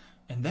place.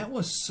 And that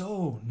was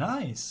so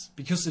nice,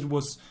 because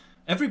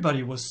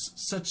everybody was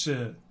such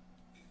a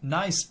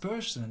nice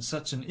person, and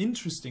such an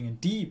interesting and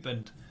deep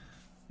and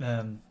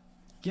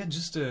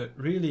just a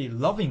really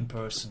loving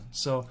person.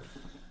 So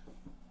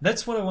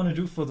that's what I want to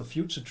do for the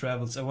future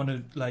travels. I want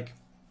to like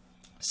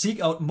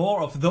seek out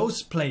more of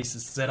those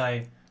places that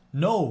I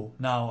know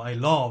now I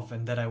love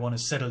and that I want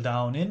to settle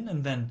down in,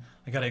 and then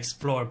I gotta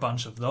explore a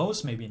bunch of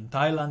those, maybe in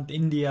Thailand,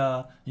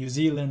 India, New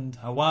Zealand,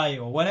 Hawaii,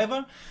 or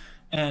whatever,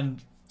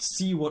 and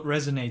see what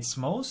resonates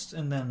most,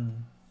 and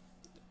then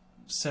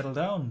settle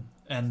down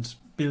and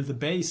build a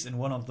base in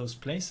one of those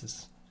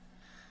places.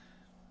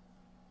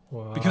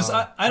 Wow, because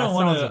I don't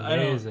want to.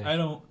 I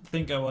don't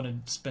think I want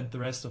to spend the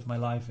rest of my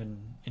life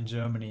in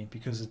Germany,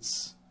 because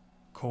it's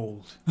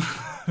cold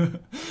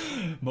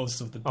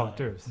most of the time. Oh,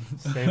 dude,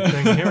 same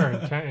thing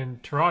here in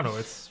Toronto.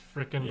 It's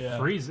freaking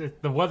freezing.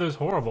 The weather's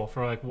horrible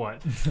for like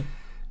what?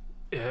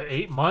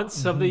 8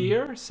 months of the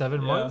year,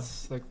 7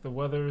 months. Like the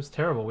weather is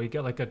terrible. We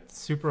get like a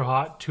super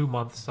hot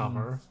 2-month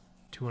summer,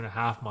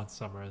 2.5 month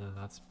summer, and then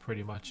that's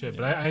pretty much it.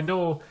 But I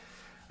know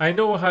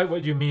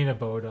what you mean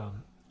about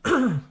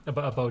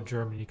about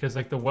Germany, because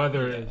like the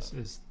weather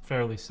is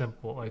fairly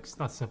simple. Like it's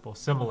not simple,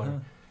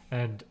 similar.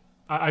 And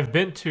I've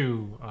been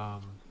to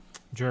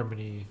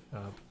Germany a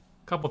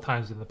couple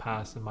times in the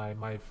past, and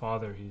my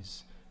father,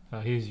 he's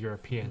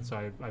European,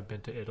 so I've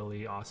been to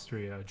Italy,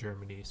 Austria,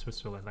 Germany,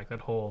 Switzerland, like that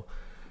whole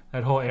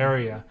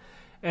area.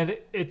 And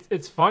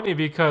it's funny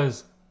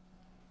because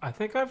I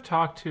think I've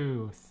talked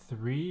to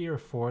 3 or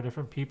 4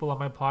 different people on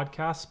my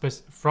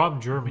podcast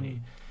from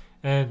Germany,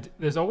 and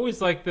there's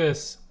always like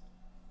this,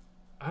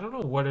 I don't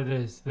know what it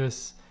is,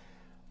 this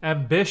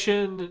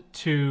ambition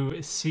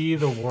to see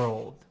the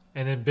world,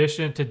 an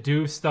ambition to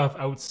do stuff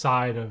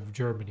outside of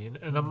Germany.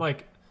 And I'm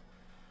like,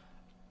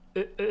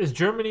 is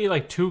Germany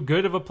like too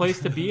good of a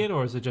place to be in,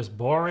 or is it just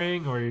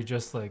boring, or you're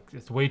just like,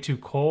 it's way too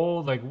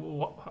cold? Like,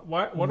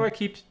 why do I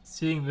keep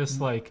seeing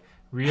this like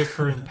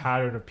reoccurring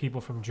pattern of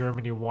people from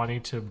Germany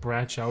wanting to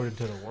branch out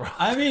into the world?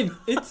 I mean,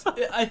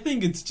 I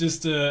think it's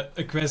just a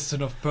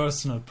question of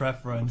personal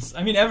preference.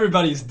 I mean,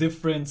 everybody's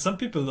different. Some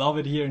people love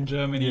it here in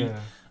Germany. Yeah.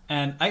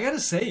 And I gotta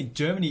say,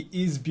 Germany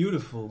is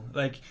beautiful.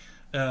 Like,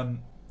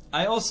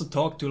 I also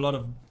talk to a lot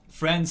of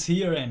friends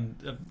here and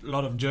a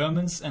lot of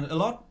Germans, and a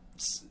lot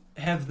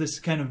have this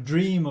kind of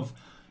dream of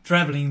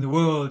traveling the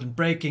world and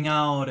breaking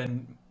out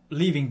and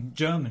leaving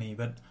Germany.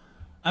 But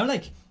I'm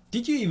like,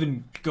 did you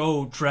even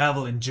go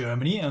travel in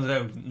Germany? I was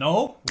like,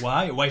 no.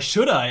 Why? Why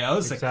should I? I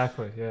was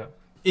Exactly, yeah.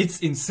 it's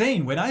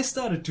insane. When I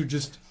started to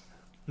just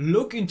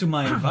look into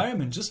my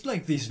environment, just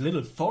like these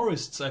little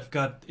forests I've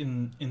got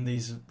in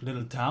these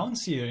little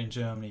towns here in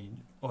Germany,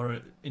 or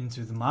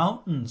into the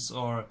mountains,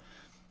 or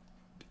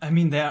I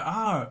mean, there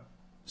are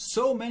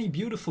so many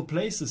beautiful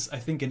places, I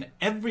think, in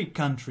every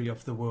country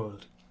of the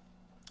world.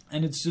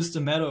 And it's just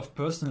a matter of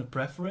personal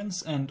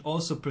preference and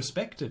also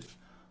perspective.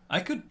 I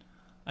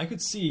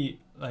could see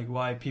like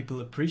why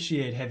people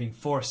appreciate having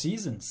 4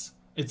 seasons.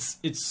 It's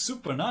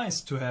super nice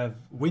to have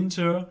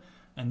winter,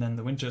 and then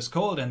the winter is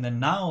cold, and then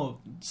now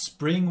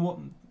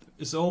spring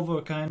is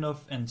over kind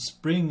of, and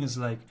spring is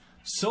like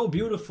so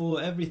beautiful.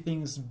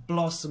 Everything is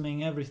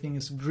blossoming, everything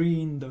is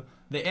green,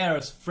 the air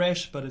is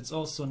fresh, but it's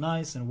also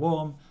nice and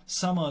warm.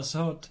 Summer is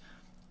hot,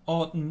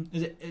 autumn,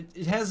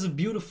 it has a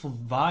beautiful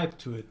vibe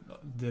to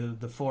it,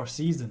 the 4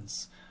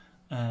 seasons,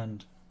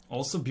 and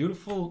also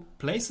beautiful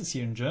places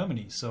here in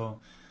Germany. So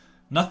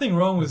nothing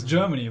wrong with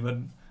Germany, but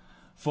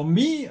for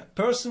me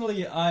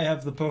personally, I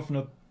have the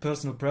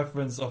personal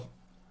preference of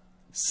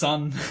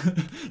sun,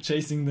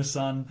 chasing the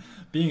sun,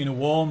 being in a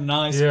warm,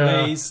 nice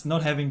place,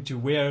 not having to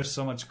wear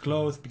so much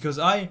clothes, because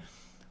I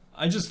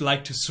just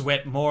like to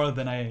sweat more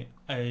than I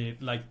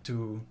like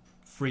to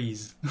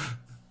freeze.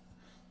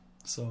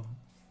 So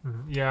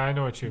yeah, I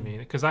know what you mean,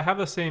 because I have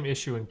the same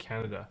issue in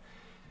Canada,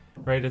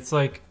 right? It's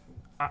like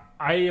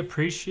I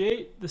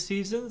appreciate the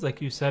seasons,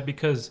 like you said,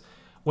 because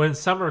when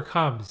summer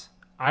comes,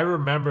 I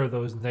remember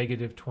those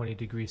negative 20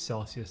 degrees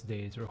Celsius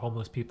days where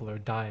homeless people are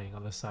dying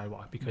on the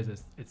sidewalk because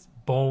it's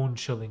bone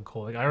chilling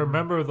cold. Like, I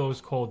remember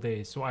those cold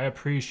days, so I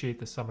appreciate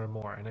the summer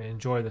more, and I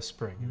enjoy the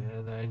spring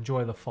and I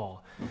enjoy the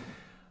fall.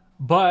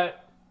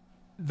 But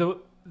the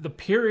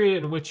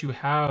period in which you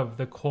have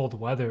the cold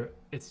weather,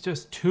 it's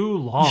just too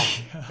long.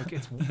 Like,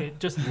 it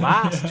just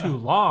lasts too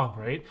long,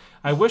 right?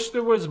 I wish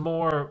there was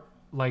more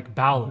like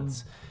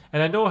balance.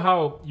 And I know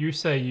how you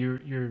say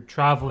you're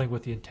traveling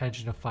with the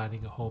intention of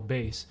finding a home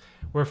base,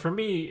 where for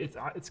me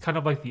it's kind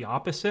of like the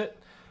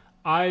opposite.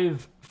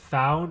 I've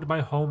found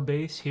my home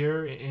base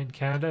here in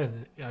Canada,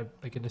 and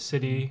like in the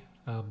city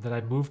that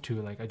I moved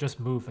to. Like, I just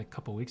moved like a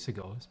couple weeks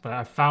ago, but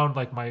I found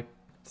like my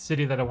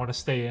city that I want to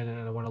stay in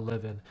and I want to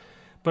live in.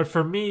 But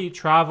for me,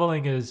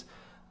 traveling is,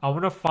 I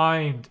want to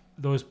find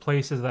those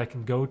places that I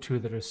can go to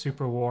that are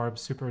super warm,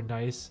 super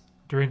nice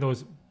during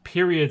those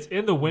periods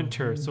in the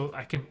winter, so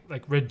I can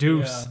like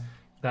reduce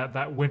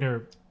that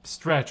winter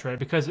stretch, right?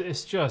 Because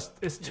it's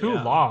too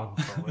long,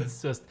 bro.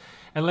 It's just,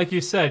 and like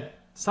you said,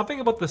 something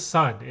about the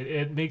sun,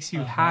 it makes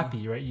you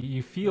happy, right?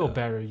 You feel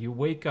better, you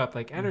wake up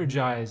like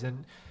energized,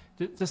 and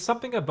there's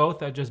something about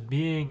that, just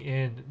being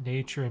in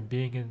nature and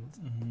being in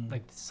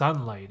like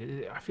sunlight.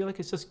 I feel like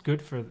it's just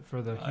good for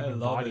the human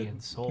body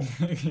and soul.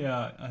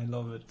 Yeah, I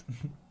love it.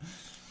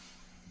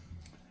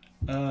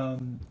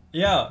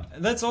 Yeah,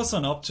 that's also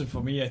an option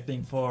for me, I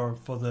think, for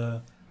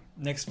the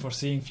next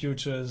foreseeing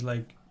future, is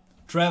like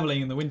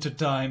traveling in the winter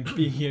time,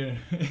 being here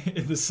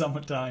in the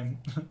summertime.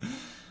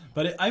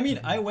 But I mean,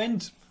 I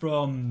went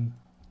from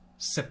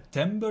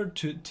September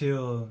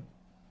till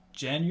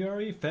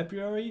January,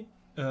 February,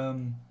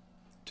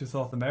 to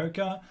South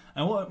America,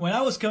 and when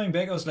I was coming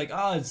back, I was like,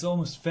 it's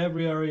almost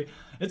February,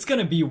 it's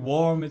gonna be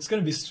warm, it's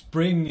gonna be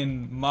spring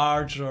in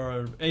March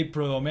or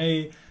April or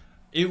May.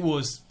 It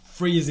was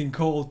freezing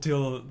cold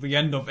till the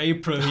end of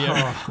April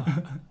here.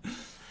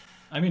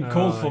 I mean,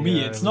 cold for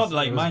me. It's not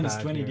like minus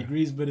 20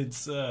 degrees, but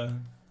it's I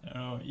don't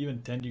know,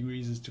 even 10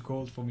 degrees is too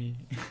cold for me.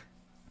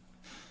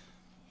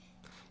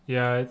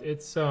 Yeah,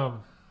 it's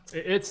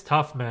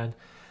tough, man.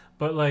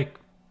 But like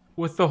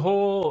with the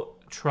whole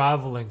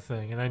traveling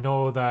thing, and I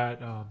know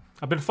that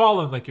I've been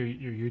following like your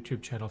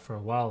YouTube channel for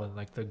a while, and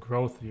like the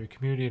growth of your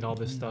community and all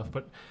this stuff.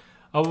 But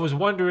I was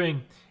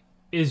wondering,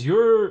 is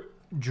your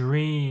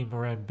dream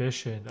or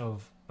ambition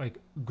of like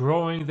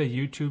growing the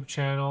YouTube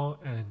channel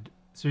and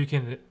so you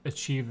can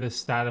achieve this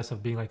status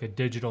of being like a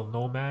digital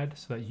nomad,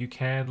 so that you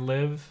can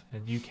live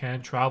and you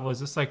can travel?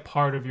 Is this like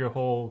part of your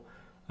whole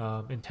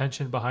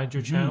intention behind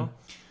your channel?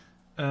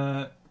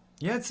 Yeah,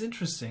 it's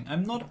interesting.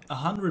 I'm not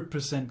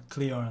 100%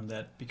 clear on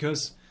that,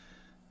 because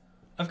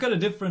I've got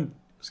a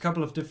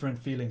couple of different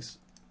feelings.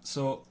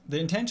 So the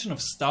intention of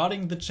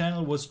starting the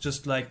channel was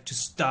just like to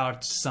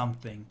start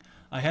something.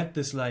 I had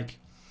this like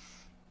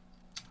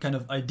kind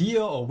of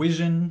idea or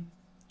vision,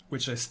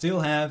 which I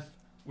still have,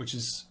 which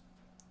is,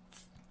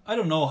 I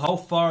don't know how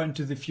far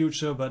into the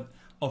future, but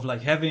of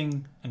like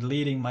having and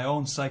leading my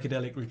own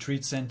psychedelic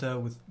retreat center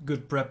with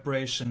good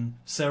preparation,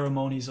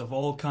 ceremonies of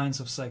all kinds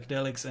of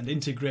psychedelics and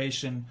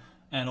integration,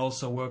 and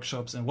also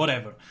workshops and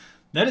whatever.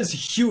 That is a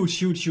huge,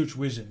 huge, huge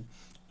vision.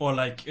 Or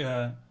like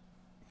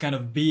kind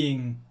of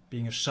being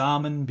a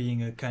shaman,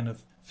 being a kind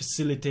of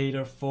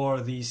facilitator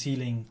for these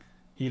healing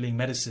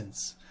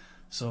medicines.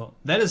 So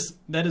that is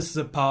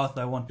the path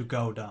I want to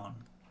go down.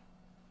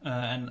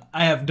 And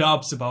I have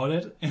doubts about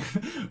it,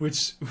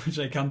 which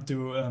I come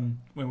to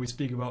when we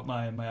speak about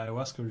my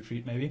ayahuasca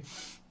retreat maybe.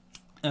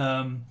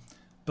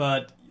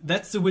 But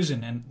that's the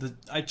vision, and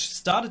I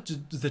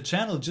started the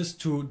channel just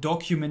to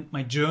document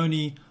my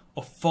journey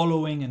of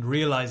following and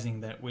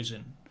realizing that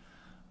vision.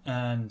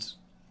 And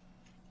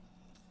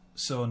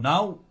so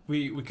now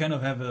we kind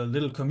of have a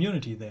little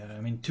community there.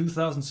 I mean,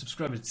 2,000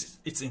 subscribers.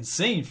 It's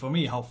insane for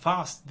me how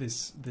fast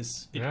this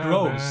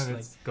grows. Man, like,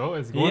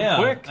 it's going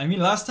quick. I mean,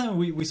 last time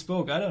we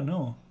spoke, I don't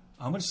know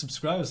how much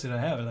subscribers did I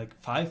have? Like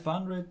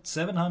 500,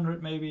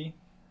 700 maybe.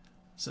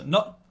 So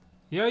not.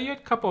 Yeah, you had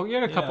a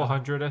couple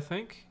hundred, I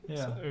think.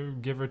 Yeah, so,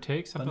 give or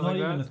take, something but like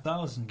that. not even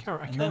 1,000.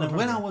 And then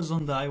when I was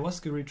on the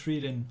ayahuasca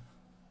retreat in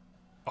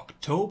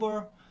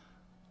October,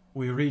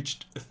 we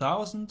reached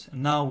 1,000,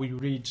 and now we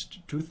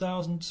reached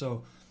 2,000.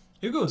 So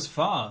it goes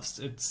fast.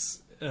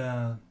 It's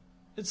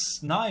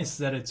nice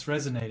that it's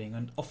resonating,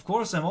 and of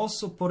course I'm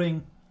also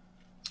putting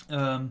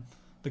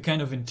the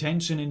kind of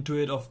intention into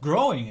it of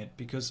growing it,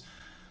 because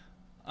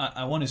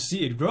I want to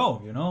see it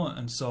grow, you know.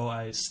 And so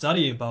I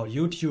study about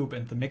YouTube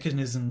and the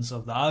mechanisms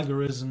of the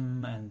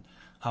algorithm and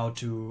how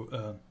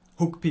to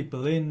hook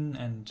people in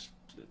and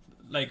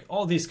like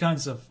all these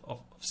kinds of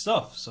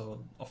stuff.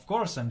 So of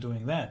course I'm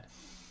doing that.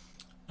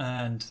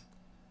 And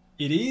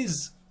it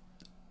is,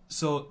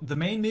 so the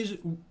main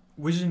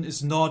vision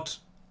is not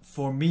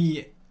for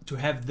me to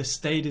have the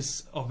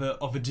status of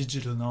a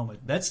digital nomad.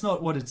 That's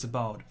not what it's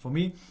about. For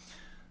me,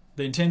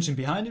 the intention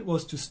behind it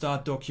was to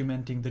start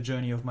documenting the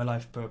journey of my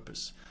life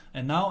purpose.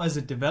 And now as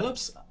it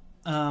develops,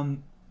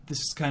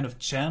 this kind of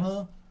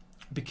channel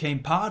became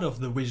part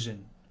of the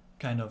vision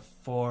kind of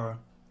for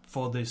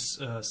this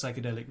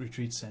psychedelic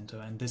retreat center,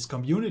 and this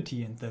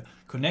community and the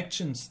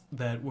connections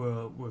that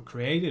were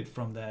created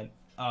from that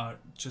are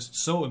just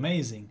so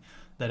amazing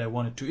that I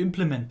wanted to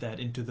implement that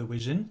into the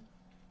vision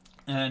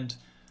and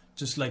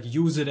just like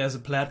use it as a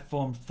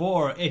platform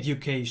for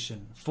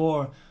education,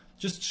 for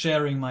just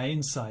sharing my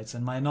insights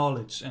and my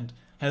knowledge and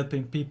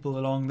helping people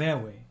along their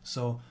way.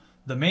 So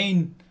the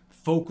main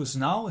focus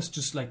now is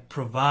just like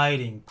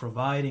providing,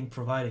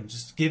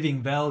 just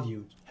giving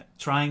value,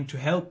 trying to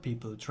help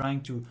people,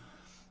 trying to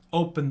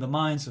open the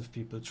minds of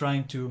people,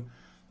 trying to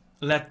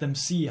let them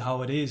see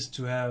how it is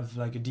to have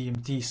like a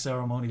DMT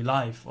ceremony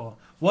life or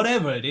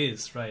whatever it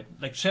is, right?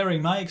 Like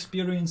sharing my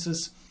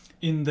experiences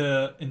in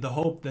the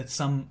hope that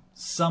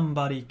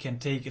somebody can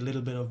take a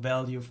little bit of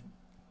value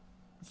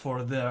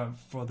for their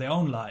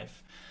own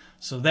life.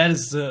 So that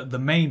is the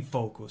main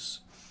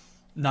focus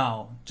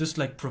now, just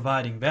like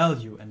providing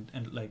value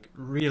and like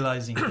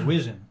realizing the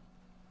vision,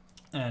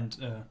 and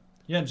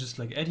just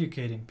like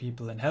educating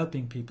people and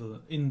helping people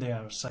in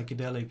their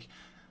psychedelic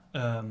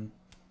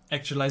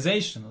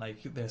actualization,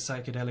 like their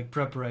psychedelic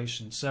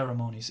preparation,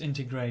 ceremonies,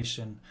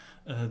 integration,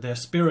 their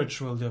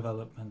spiritual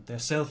development, their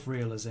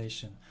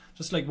self-realization.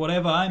 Just like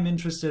whatever I'm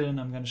interested in,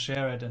 I'm going to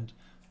share it, and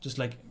just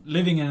like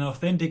living an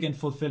authentic and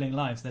fulfilling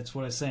life. That's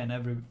what I say in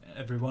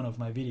every one of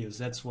my videos.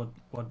 That's what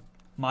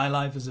my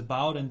life is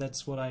about, and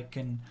that's what I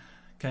can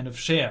kind of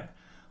share,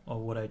 or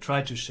what I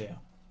try to share,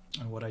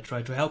 and what I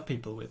try to help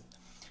people with.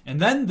 And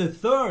then the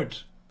third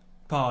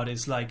part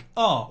is like,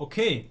 oh,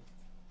 okay,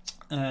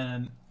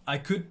 and I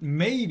could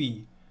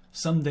maybe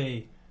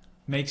someday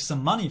make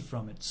some money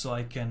from it, so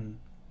I can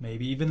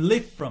maybe even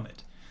live from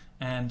it.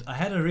 And I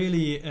had a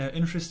really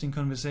interesting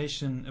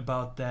conversation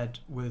about that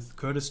with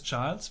Curtis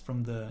Childs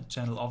from the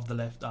channel Of the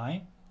Left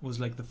Eye. It was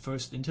like the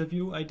first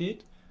interview I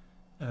did,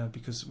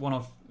 because one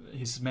of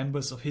his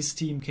members of his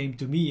team came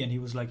to me and he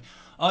was like,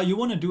 oh, you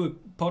want to do a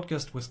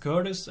podcast with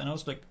Curtis? And I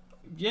was like,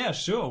 yeah,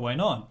 sure, why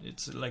not?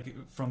 It's like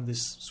from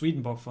this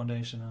Swedenborg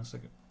Foundation. I was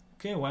like,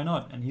 okay, why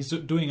not? And he's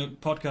doing a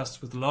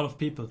podcast with a lot of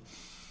people.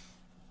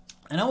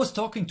 And I was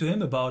talking to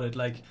him about it,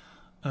 like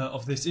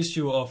of this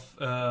issue of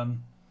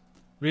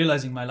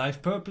realizing my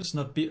life purpose,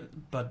 not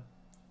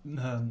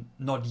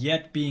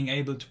yet being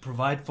able to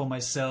provide for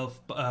myself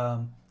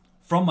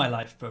from my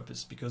life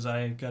purpose, because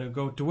I gotta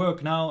go to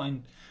work now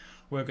and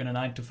work in a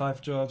 9-to-5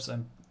 jobs.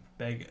 I'm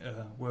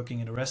working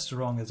in a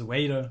restaurant as a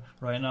waiter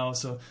right now,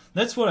 so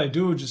that's what I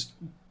do just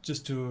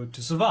to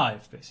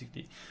survive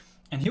basically.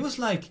 And he was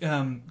like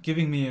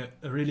giving me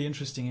a really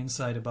interesting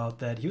insight about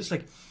that. He was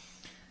like,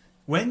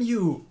 when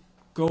you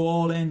go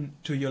all in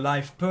to your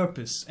life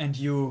purpose and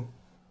you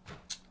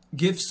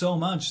give so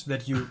much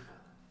that you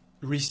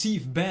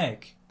receive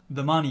back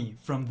the money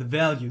from the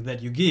value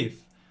that you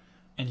give,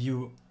 and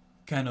you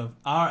kind of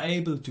are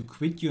able to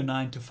quit your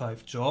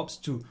 9-to-5 jobs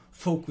to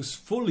focus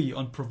fully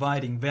on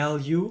providing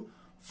value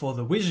for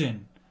the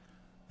vision,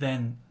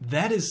 then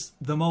that is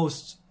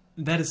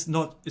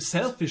not a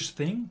selfish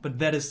thing, but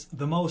that is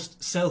the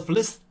most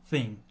selfless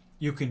thing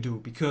you can do,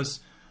 because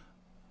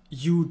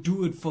you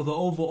do it for the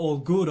overall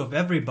good of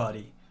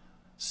everybody.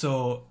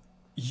 So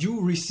you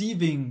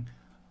receiving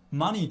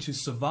money to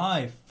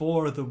survive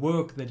for the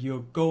work that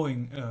you're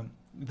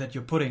that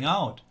you're putting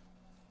out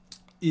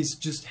is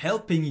just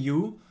helping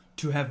you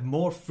to have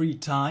more free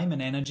time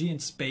and energy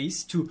and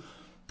space to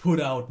put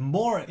out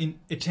more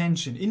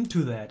attention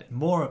into that,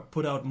 and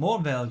put out more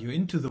value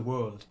into the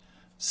world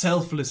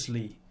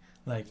selflessly,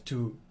 like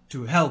to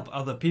help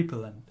other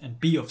people and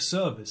be of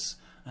service.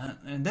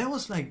 And that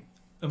was like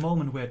a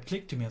moment where it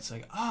clicked to me. It's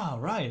like,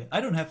 right,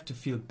 I don't have to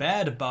feel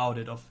bad about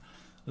it, of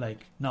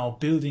like now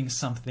building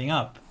something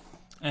up.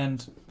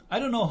 And I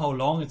don't know how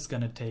long it's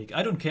gonna take.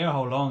 I don't care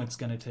how long it's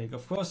gonna take.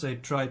 Of course, I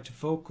try to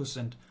focus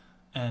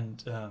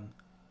and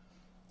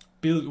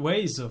build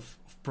ways of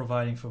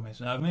providing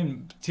information. I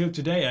mean, till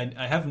today,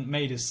 I haven't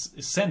made a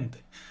cent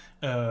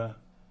or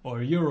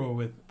a euro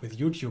with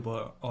YouTube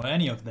or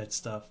any of that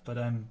stuff. But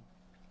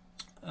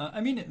I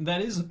mean,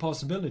 that is a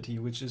possibility,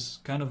 which is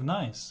kind of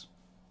nice,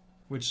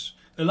 which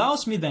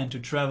allows me then to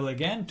travel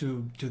again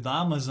to the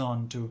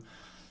Amazon, to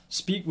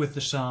speak with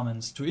the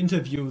shamans, to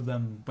interview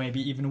them, maybe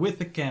even with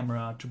the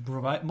camera, to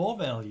provide more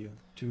value,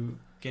 to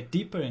get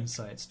deeper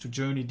insights, to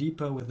journey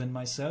deeper within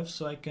myself,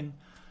 so I can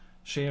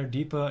share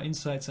deeper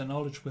insights and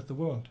knowledge with the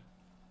world.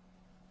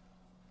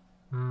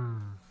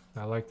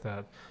 I like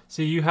that.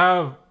 See, you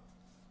have,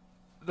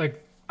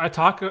 like, I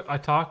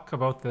talk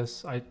about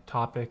this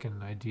topic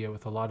and idea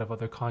with a lot of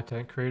other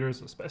content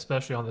creators,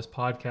 especially on this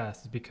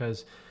podcast,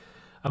 because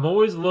I'm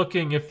always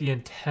looking if the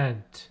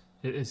intent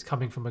is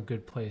coming from a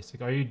good place.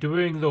 Like, are you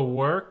doing the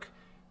work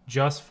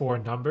just for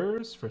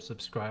numbers, for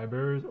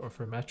subscribers, or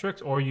for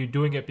metrics, or are you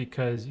doing it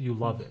because you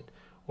love it,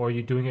 or are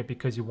you doing it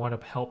because you want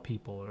to help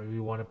people, or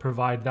you want to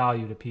provide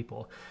value to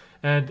people?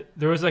 And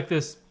there was like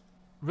this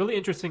really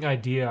interesting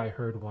idea I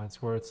heard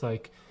once, where it's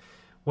like,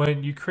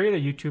 when you create a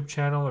YouTube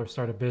channel or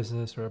start a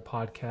business or a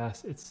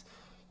podcast,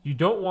 you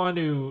don't want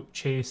to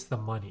chase the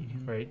money,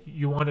 right?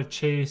 You want to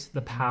chase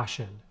the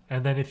passion.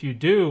 And then if you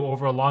do,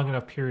 over a long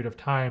enough period of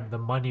time, the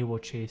money will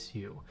chase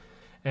you.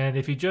 And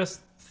if you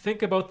just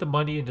think about the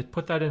money and just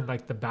put that in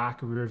like the back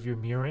rear of your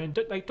mirror, and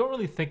like don't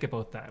really think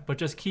about that, but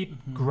just keep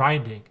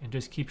grinding and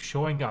just keep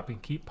showing up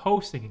and keep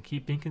posting and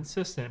keep being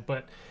consistent,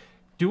 but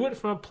do it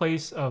from a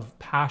place of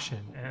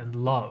passion and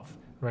love,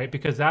 right?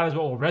 Because that is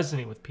what will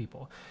resonate with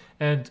people.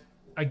 And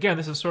again,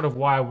 this is sort of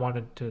why I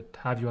wanted to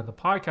have you on the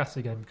podcast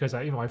again, because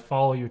I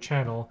follow your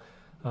channel.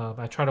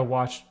 I try to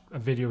watch a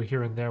video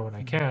here and there when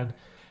I can.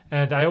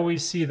 And I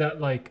always see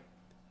that like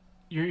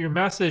your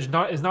message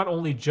is not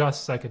only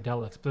just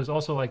psychedelics, but there's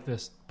also like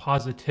this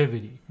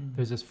positivity.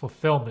 There's this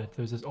fulfillment.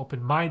 There's this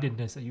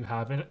open-mindedness that you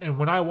have. And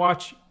when I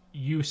watch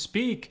you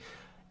speak,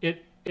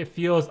 it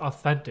feels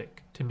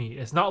authentic to me.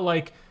 It's not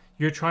like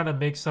you're trying to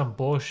make some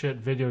bullshit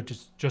video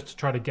just to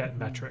try to get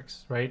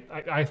metrics, right?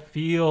 I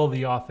feel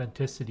the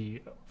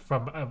authenticity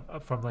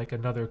from like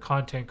another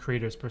content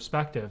creator's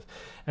perspective.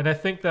 And I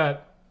think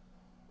that,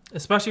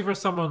 especially for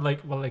someone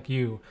like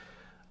you,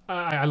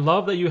 I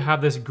love that you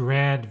have this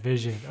grand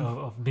vision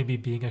of maybe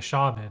being a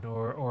shaman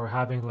or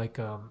having like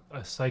a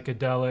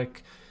psychedelic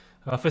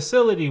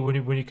facility when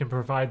you can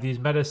provide these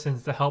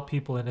medicines to help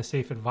people in a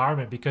safe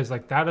environment, because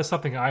like that is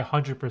something I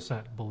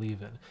 100%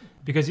 believe in.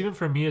 Because even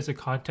for me as a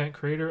content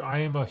creator, I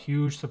am a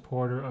huge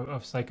supporter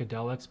of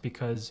psychedelics,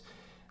 because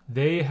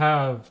they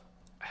have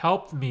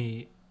helped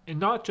me in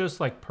not just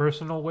like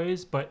personal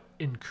ways, but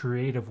in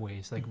creative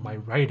ways, like my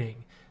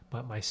writing,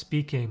 but my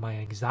speaking, my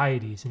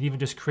anxieties, and even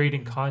just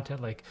creating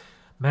content. Like,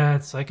 man,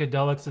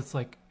 psychedelics,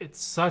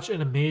 it's such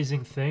an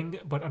amazing thing,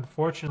 but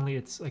unfortunately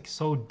it's like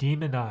so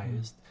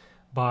demonized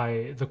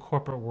by the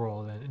corporate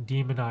world and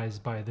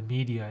demonized by the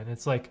media. And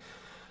it's like,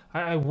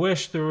 I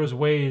wish there was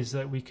ways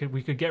that we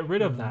could get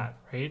rid of that,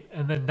 right?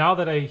 And then now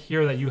that I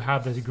hear that you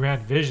have this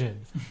grand vision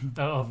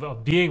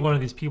of being one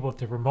of these people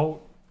to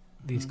promote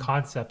these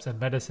concepts and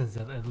medicines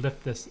and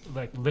lift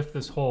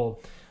this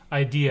whole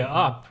idea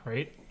up,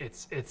 right?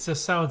 It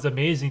just sounds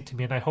amazing to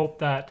me. And I hope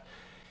that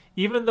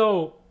even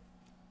though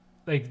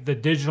like the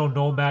digital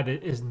nomad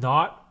is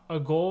not a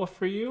goal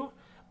for you,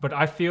 but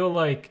I feel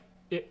like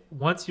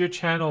once your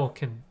channel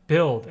can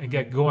build and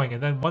get going,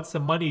 and then once the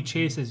money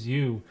chases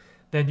you,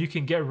 then you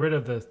can get rid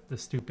of the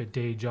stupid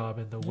day job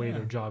and the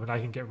waiter job, and I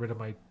can get rid of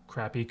my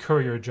crappy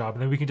courier job,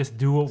 and then we can just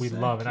do what we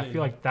love. And I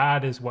feel like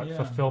that is what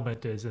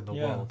fulfillment is in the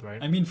world,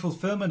 right? I mean,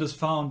 fulfillment is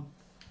found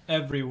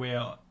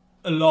everywhere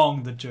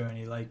along the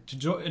journey. Like,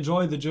 to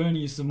enjoy the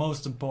journey is the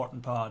most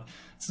important part.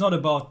 It's not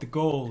about the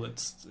goal.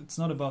 It's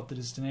not about the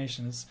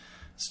destination. It's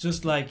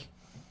just like,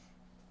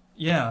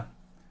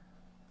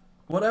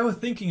 what I was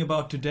thinking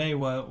about today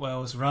while I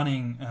was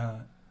running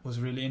was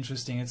really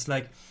interesting. It's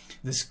like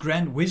this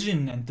grand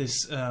vision and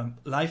this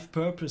life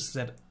purpose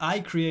that I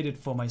created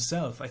for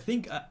myself. I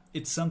think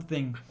it's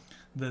something,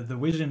 the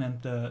vision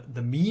and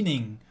the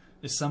meaning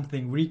is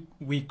something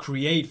we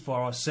create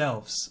for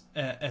ourselves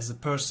as a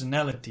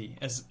personality,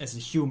 as a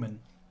human.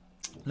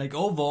 Like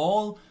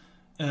overall,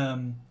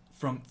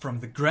 from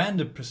the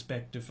grander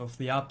perspective of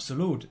the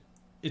absolute,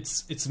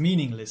 it's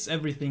meaningless.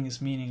 Everything is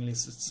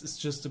meaningless. It's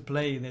just a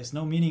play. There's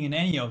no meaning in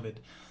any of it.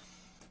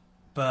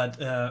 But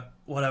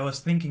what I was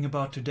thinking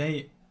about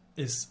today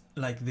is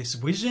like this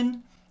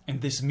vision And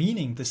this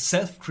meaning, the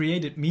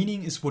self-created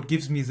meaning, is what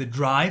gives me the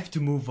drive to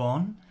move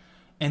on.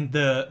 And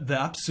the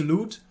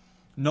absolute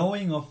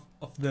knowing of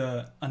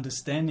the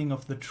understanding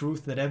of the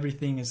truth that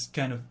everything is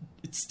kind of,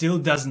 it still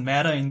doesn't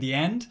matter in the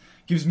end,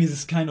 gives me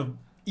this kind of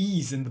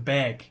ease in the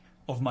bag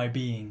of my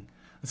being.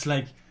 It's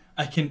like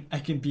I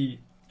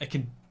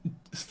can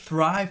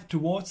thrive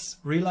towards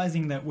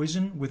realizing that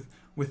vision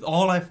with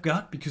all I've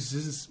got, because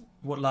this is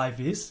what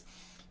life is,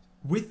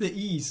 with the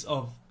ease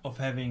of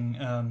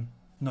having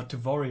not to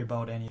worry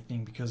about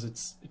anything, because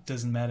it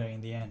doesn't matter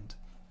in the end.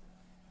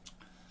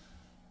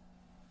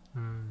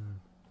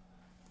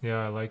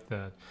 Yeah, I like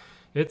that.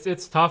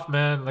 It's tough,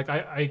 man. Like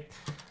I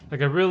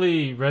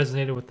really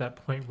resonated with that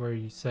point where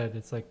you said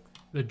it's like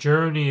the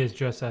journey is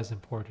just as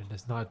important.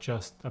 It's not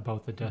just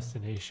about the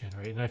destination,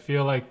 right? And I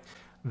feel like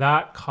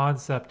that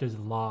concept is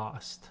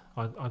lost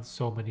on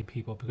so many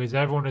people, because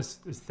everyone is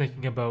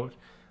thinking about,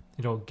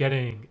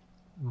 getting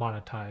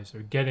monetized,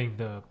 or getting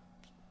the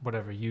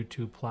whatever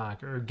YouTube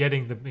plaque, or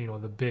getting the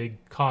the big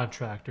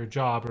contract or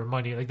job or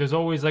money. Like there's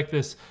always like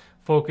this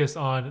focus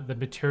on the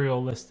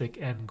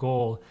materialistic end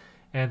goal,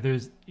 and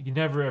you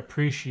never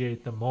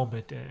appreciate the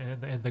moment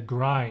and the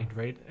grind,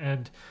 right?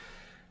 And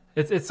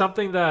it's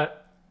something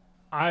that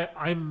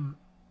I'm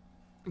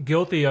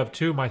guilty of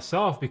too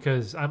myself,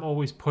 because I'm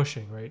always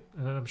pushing, right?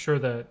 And I'm sure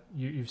that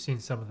you've seen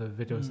some of the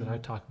videos that I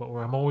talk about,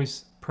 where I'm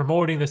always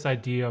promoting this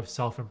idea of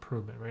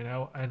self-improvement right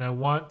now, and I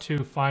want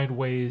to find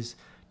ways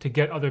to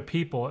get other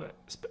people,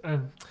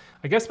 and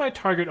I guess my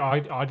target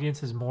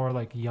audience is more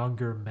like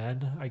younger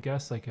men, I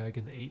guess, like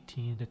in the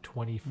 18 to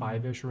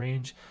 25-ish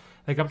range.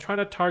 Like I'm trying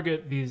to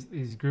target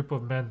these group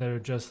of men that are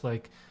just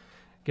like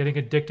getting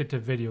addicted to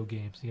video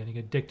games, getting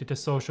addicted to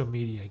social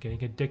media,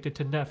 getting addicted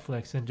to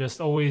Netflix, and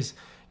just always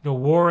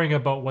worrying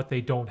about what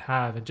they don't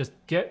have, and just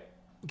get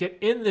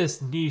in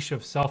this niche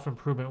of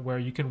self-improvement where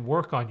you can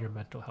work on your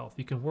mental health,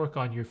 you can work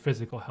on your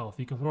physical health,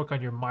 you can work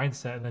on your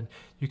mindset, and then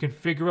you can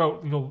figure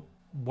out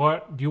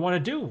what do you want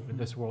to do in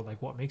this world,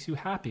 like what makes you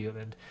happy,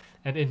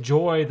 and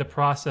enjoy the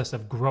process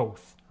of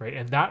growth, right?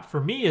 And that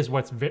for me is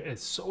what's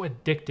so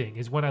addicting,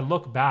 is when I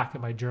look back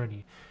at my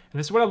journey. And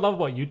this is what I love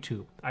about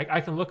YouTube.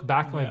 I can look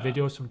back at my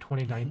videos from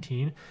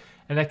 2019,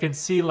 and I can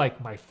see like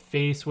my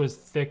face was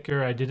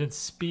thicker, I didn't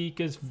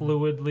speak as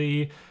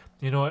fluidly,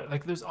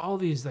 like there's all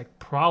these like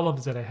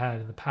problems that I had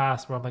in the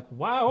past where I'm like,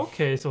 wow,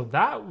 okay, so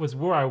that was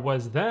where I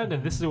was then,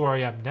 and this is where I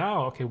am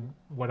now. Okay,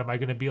 what am I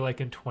going to be like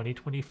in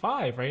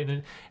 2025, right?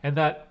 And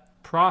that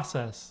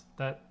process,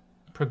 that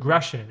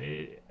progression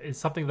is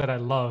something that I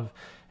love,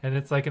 and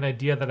it's like an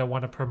idea that I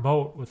want to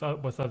promote with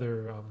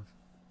other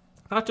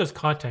not just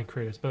content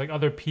creators, but like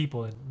other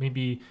people, and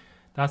maybe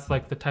that's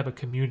like the type of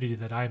community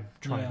that I'm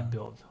trying to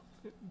build.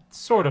 It's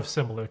sort of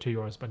similar to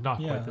yours, but not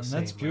quite the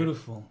same. That's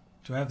beautiful,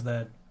 to have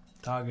that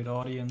target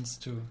audience,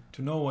 to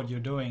know what you're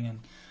doing. And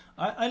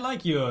I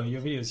like your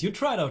videos. You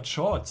tried out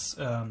shorts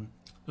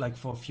like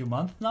for a few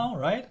months now,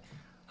 right?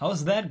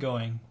 How's that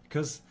going?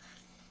 Because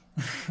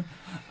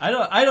I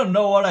don't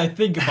know what I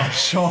think about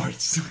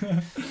shorts.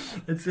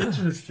 It's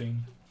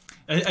interesting.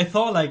 I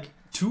thought like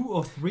 2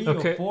 or 3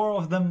 or 4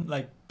 of them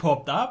like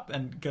popped up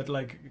and got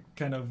like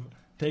kind of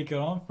taken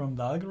on from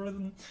the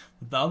algorithm.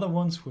 But the other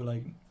ones were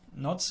like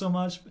not so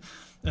much,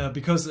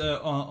 because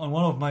on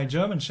one of my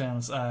German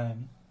channels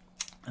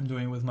I'm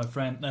doing with my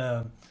friend,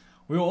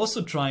 we were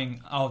also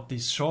trying out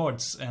these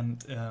shorts,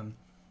 and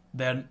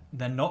they're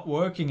not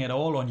working at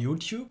all on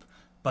YouTube.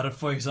 But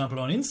for example,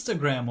 on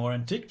Instagram or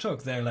on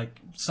TikTok, they're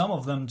like, some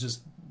of them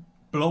just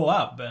blow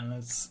up, and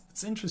it's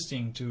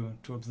interesting to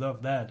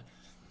observe that.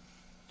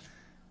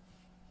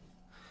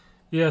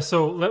 Yeah,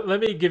 so let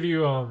me give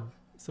you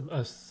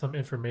some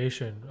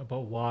information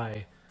about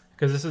why,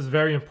 because this is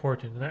very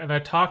important. And I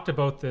talked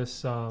about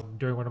this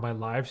during one of my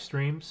live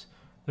streams.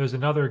 There's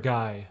another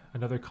guy,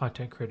 another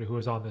content creator who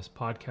was on this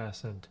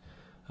podcast, and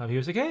he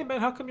was like, "Hey man,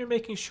 how come you're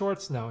making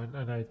shorts now?"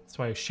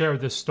 So I shared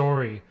this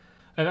story,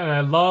 and I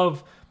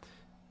love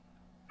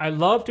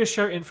to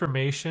share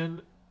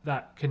information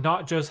that can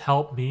not just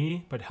help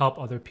me but help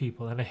other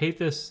people. And I hate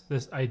this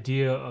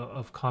idea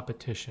of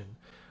competition,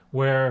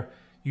 where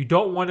you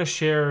don't want to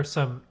share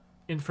some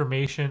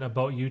information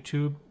about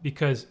YouTube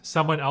because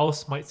someone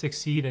else might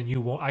succeed and you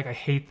won't. Like I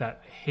hate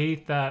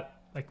that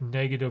like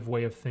negative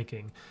way of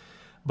thinking.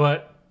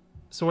 But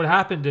so what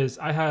happened is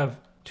I have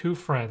 2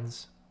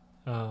 friends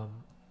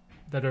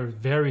that are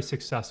very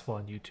successful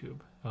on YouTube.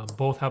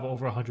 Both have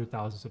over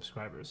 100,000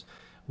 subscribers.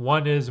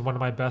 One is one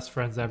of my best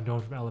friends I've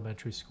known from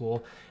elementary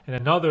school, and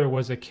another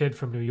was a kid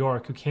from New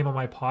York who came on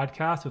my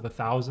podcast with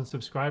 1,000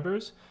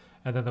 subscribers,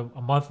 and then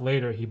a month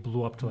later he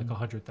blew up to like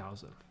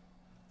 100,000.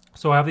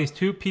 So I have these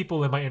 2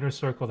 people in my inner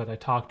circle that I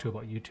talk to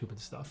about YouTube and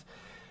stuff.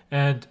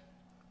 And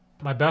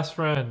my best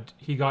friend,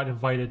 he got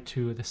invited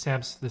to the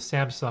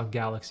Samsung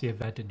Galaxy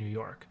event in New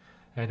York,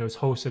 and it was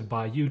hosted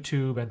by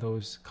YouTube and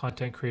those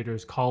content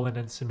creators Colin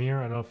and Samir.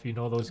 I don't know if you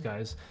know those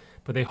guys,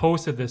 but they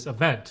hosted this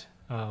event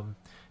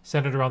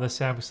centered around the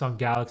Samsung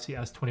Galaxy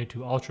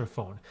S22 Ultra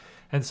phone.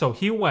 And so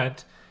he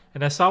went,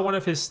 And I saw one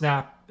of his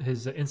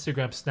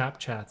Instagram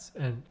Snapchats,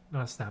 and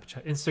not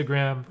Snapchat,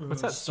 Instagram.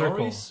 What's that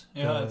Stories?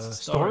 circle? Yeah, it's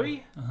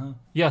story. Uh-huh.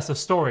 Yes, a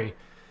story.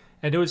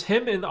 And it was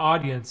him in the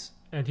audience,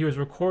 and he was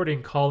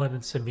recording Colin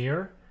and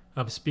Samir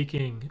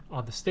speaking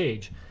on the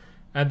stage.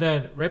 And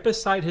then right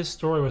beside his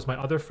story was my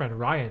other friend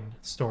Ryan's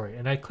story,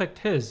 and I clicked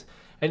his,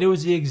 and it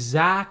was the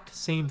exact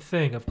same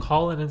thing of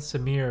Colin and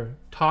Samir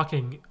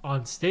talking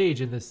on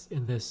stage in this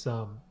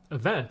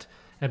event,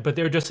 but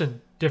they're just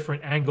in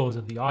different angles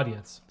in the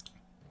audience.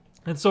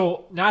 And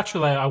so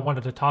naturally, I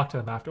wanted to talk to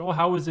them after. Oh,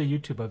 how was the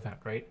YouTube event,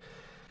 right?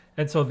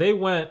 And so they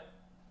went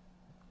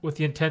with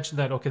the intention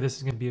that, okay, this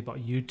is going to be about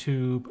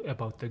YouTube,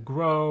 about the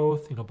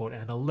growth, about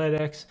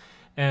analytics.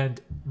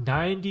 And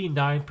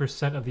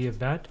 99% of the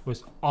event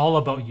was all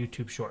about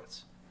YouTube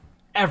Shorts.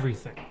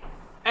 Everything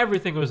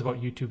was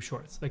about YouTube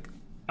Shorts. Like,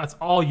 that's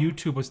all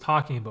YouTube was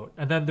talking about.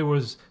 And then there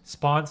was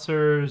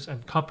sponsors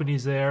and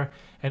companies there,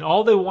 and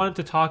all they wanted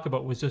to talk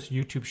about was just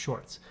YouTube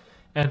Shorts.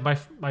 And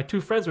my two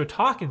friends were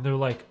talking. They're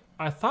like,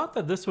 I thought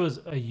that this was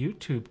a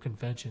YouTube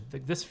convention.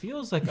 Like, this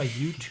feels like a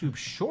YouTube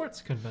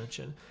Shorts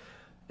convention.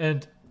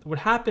 And what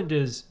happened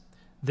is,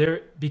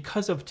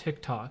 because of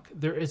TikTok,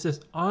 there is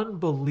this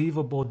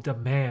unbelievable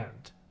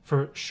demand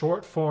for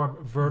short form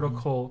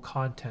vertical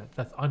content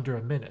that's under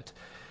a minute.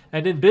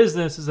 And in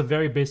business is a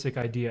very basic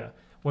idea.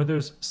 When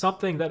there's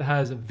something that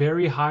has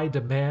very high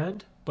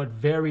demand but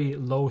very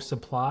low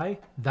supply,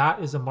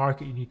 that is a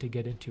market you need to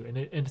get into. And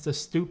it's a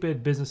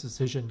stupid business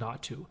decision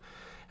not to.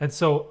 And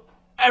so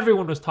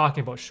everyone was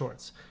talking about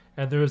shorts.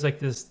 And there was like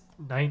this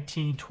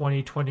 19,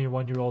 20,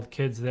 21-year-old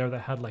kids there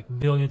that had like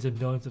millions and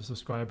millions of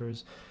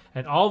subscribers.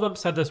 And all of them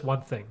said this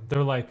one thing.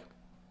 They're like,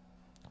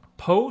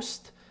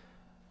 post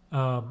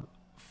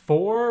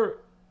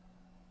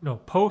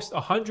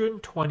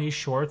 120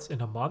 shorts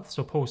in a month.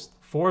 So post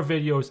 4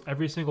 videos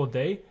every single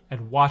day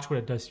and watch what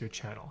it does to your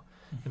channel.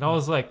 And I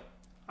was like,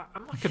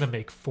 I'm not going to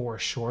make 4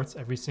 shorts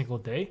every single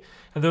day.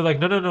 And they're like,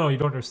 no, you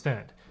don't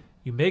understand.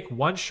 You make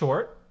one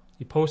short,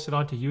 you post it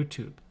onto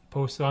YouTube, you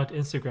post it onto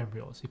Instagram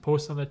Reels, you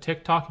post it on the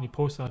TikTok, and you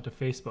post it onto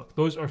Facebook.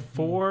 Those are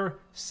 4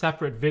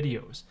 separate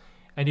videos.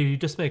 And you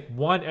just make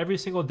one every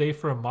single day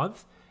for a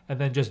month, and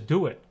then just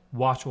do it.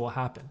 Watch what will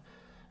happen.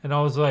 And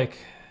I was like,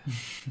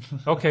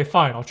 okay,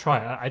 fine, I'll try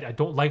it. I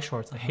don't like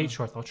shorts. I hate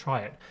shorts. I'll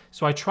try it.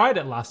 So I tried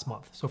it last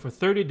month. So for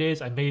 30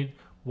 days, I made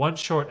one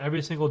short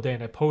every single day,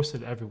 and I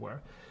posted it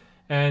everywhere.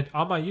 And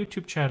on my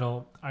YouTube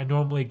channel, I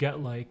normally get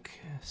like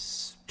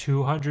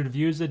 200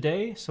 views a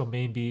day. So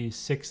maybe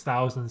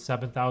 6,000,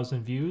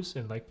 7,000 views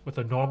and like with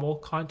a normal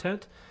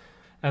content.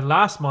 And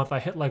last month I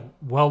hit like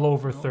well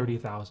over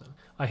 30,000.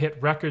 I hit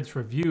records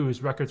for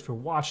views, records for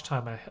watch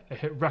time. I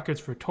hit records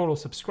for total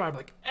subscribe,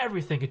 like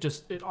everything.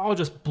 It all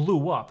just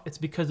blew up. It's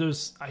because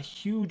there's a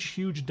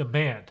huge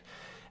demand.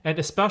 And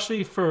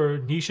especially for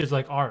niches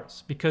like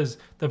ours, because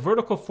the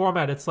vertical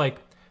format, it's like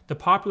the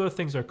popular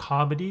things are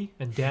comedy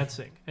and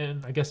dancing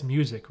and I guess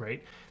music,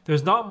 right?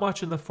 There's not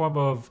much in the form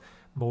of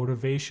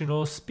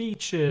motivational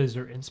speeches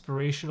or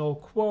inspirational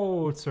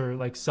quotes or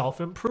like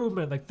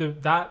self-improvement. Like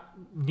that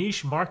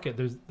niche market,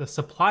 the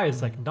supply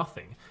is like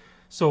nothing.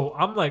 So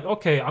I'm like,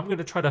 okay, I'm going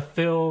to try to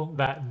fill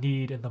that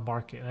need in the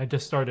market. And I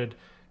just started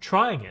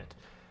trying it.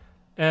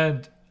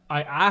 And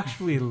I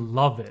actually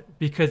love it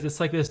because it's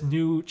like this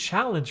new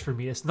challenge for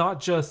me. It's not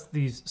just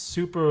these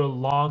super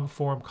long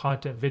form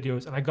content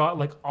videos. And I got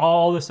like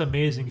all this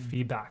amazing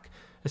feedback,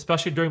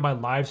 especially during my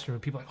live stream.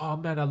 People are like, oh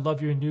man, I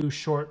love your new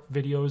short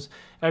videos.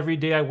 Every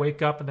day I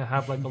wake up and I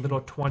have like a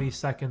little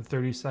 20-second,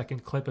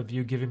 30-second clip of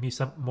you giving me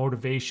some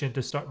motivation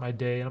to start my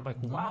day. And I'm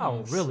like,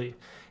 wow, really?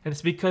 And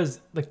it's because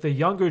like the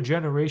younger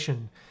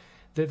generation,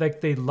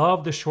 they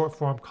love the short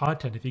form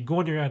content. If you go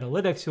into your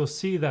analytics, you'll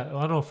see that, I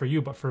don't know for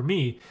you, but for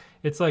me,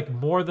 it's like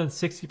more than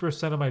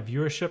 60% of my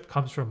viewership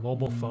comes from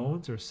mobile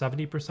phones, or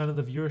 70% of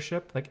the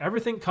viewership. Like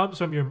everything comes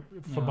from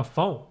a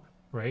phone,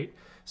 right?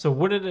 So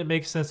wouldn't it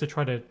make sense to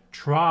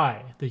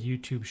try the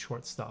YouTube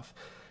short stuff?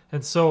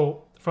 And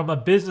so from a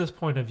business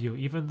point of view,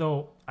 even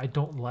though I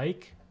don't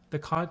like the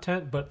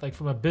content, but like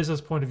from a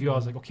business point of view, I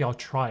was like, okay, I'll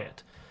try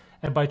it.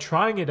 And by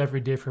trying it every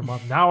day for a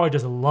month, now I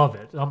just love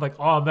it. And I'm like,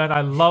 oh man,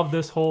 I love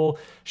this whole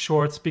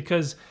shorts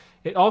because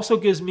it also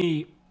kind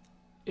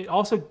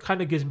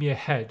of gives me a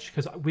hedge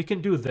because we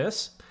can do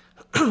this,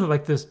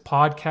 like this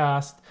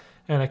podcast,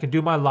 and I can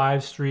do my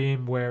live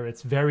stream where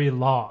it's very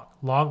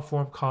long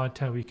form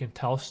content. We can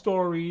tell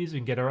stories, we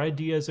can get our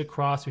ideas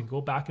across, we can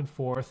go back and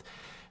forth.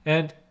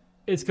 And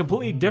it's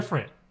completely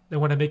different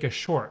than when I make a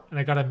short and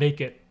I got to make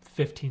it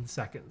 15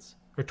 seconds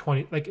or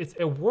 20. Like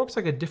it works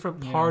like a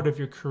different part of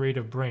your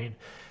creative brain.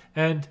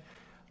 And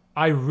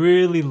I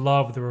really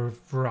love the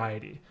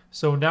variety.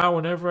 So now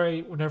whenever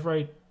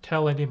I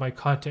tell any of my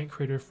content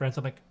creator friends,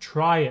 I'm like,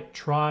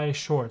 try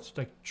shorts,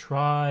 like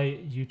try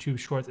YouTube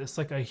shorts. It's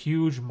like a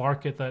huge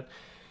market that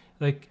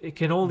like it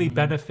can only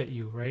benefit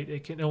you, right?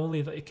 It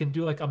can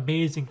do like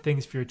amazing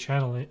things for your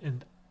channel,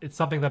 and it's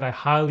something that I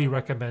highly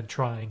recommend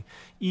trying,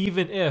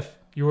 even if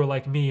you were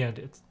like me and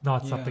it's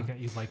not something that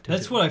you'd like to do.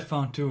 That's what I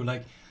found too.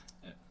 Like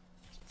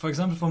for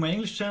example, for my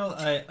English channel,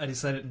 I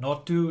decided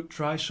not to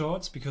try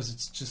shorts because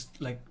it's just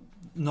like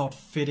not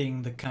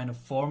fitting the kind of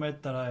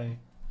format that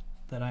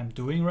I'm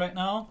doing right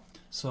now.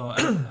 So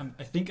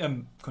I think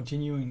I'm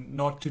continuing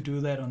not to do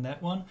that on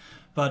that one.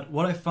 But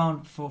what I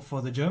found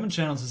for the German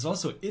channels is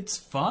also it's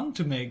fun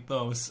to make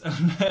those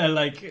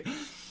like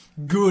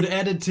good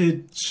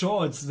edited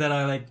shorts that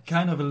are like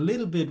kind of a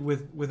little bit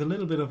with a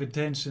little bit of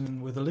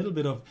attention, with a little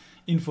bit of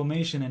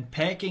information, and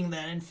packing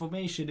that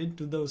information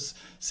into those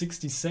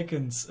 60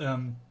 seconds.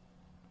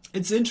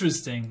 It's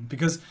interesting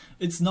because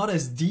it's not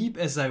as deep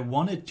as I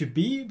want it to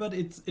be, but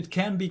it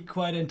can be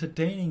quite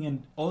entertaining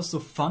and also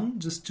fun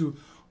just to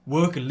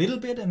work a little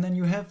bit, and then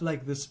you have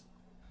like this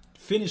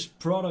finished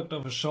product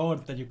of a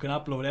short that you can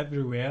upload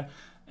everywhere,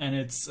 and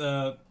it's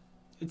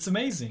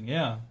amazing.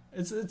 Yeah,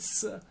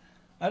 it's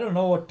I don't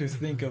know what to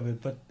think of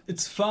it, but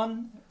it's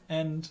fun,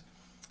 and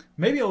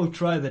maybe I'll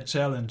try the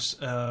challenge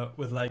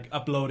with like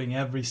uploading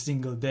every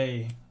single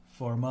day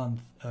for a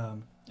month,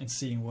 and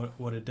seeing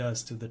what it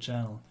does to the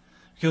channel.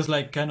 Because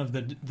like kind of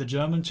the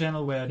German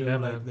channel where I do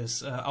like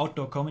this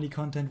outdoor comedy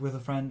content with a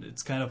friend,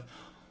 it's kind of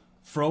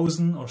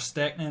frozen or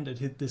stagnant. It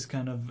hit this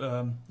kind of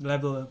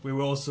level. We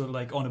were also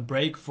like on a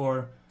break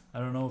for, I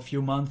don't know, a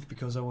few months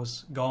because I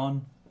was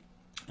gone,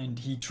 and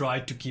he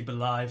tried to keep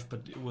alive,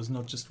 but it was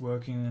not just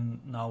working, and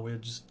now we're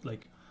just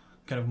like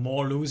kind of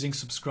more losing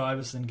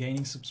subscribers than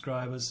gaining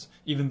subscribers,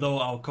 even though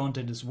our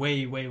content is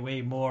way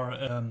more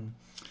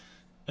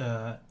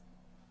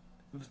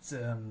what's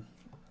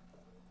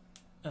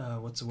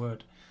the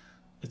word?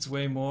 It's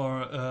way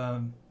more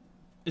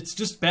it's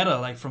just better,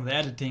 like from the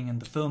editing and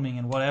the filming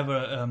and whatever,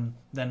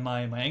 than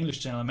my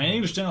English channel. My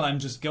English channel, I'm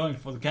just going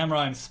for the camera,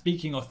 I'm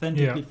speaking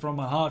authentically from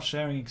my heart,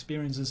 sharing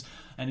experiences,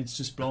 and it's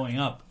just blowing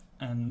up.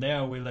 And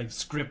there we're like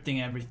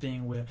scripting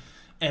everything, we're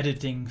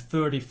editing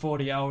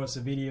 30-40 hours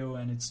of video,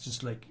 and it's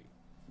just like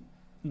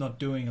not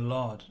doing a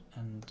lot.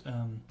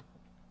 And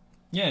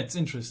yeah, it's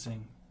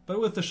interesting. But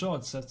with the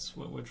shorts, that's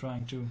what we're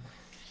trying to.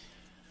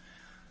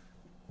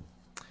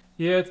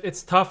 Yeah,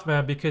 it's tough,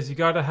 man, because you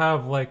gotta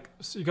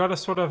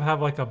sort of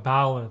have like a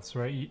balance,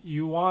 right?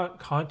 You want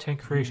content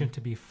creation to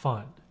be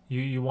fun.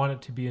 You want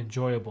it to be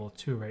enjoyable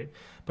too, right?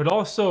 But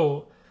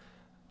also,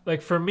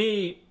 like for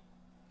me,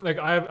 like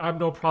I have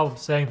no problem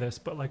saying this,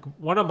 but like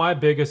one of my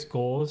biggest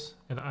goals,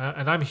 and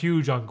I'm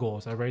huge on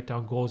goals. I write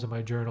down goals in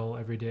my journal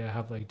every day. I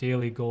have like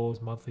daily goals,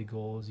 monthly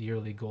goals,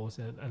 yearly goals,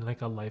 and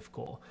like a life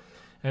goal.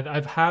 And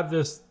I've had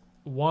this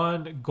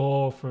one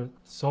goal for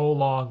so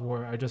long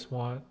where I just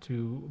want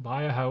to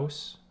buy a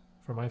house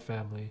for my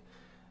family,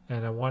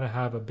 and I want to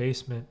have a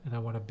basement, and I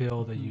want to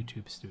build a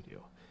YouTube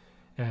studio.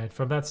 And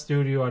from that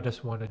studio, I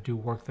just want to do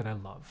work that I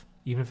love.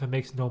 Even if it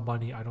makes no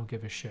money, I don't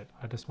give a shit.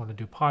 I just want to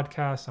do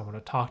podcasts. I want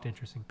to talk to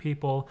interesting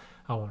people.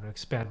 I want to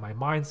expand my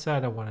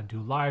mindset. I want to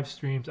do live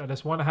streams. I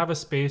just want to have a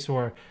space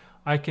where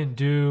I can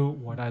do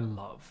what I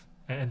love,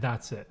 and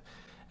that's it.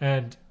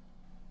 And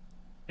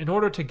in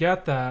order to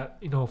get that,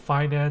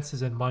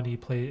 finances and money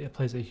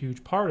plays a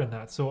huge part in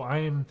that. So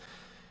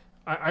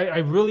I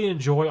really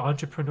enjoy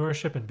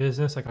entrepreneurship and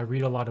business. Like I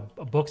read a lot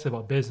of books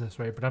about business,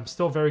 right? But I'm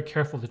still very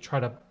careful to try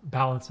to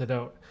balance it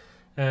out.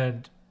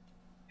 And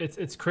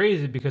it's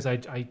crazy because I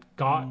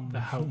got the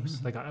house.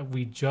 Like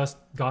we just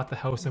got the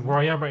house, and where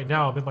I am right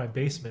now, I'm in my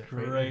basement,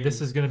 right?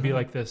 This is gonna be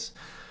like this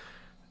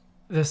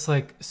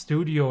like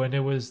studio, and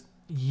it was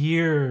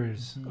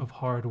years of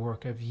hard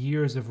work, of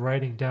years of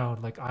writing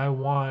down. Like I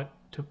want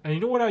to, and you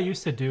know what I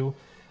used to do?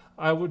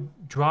 I would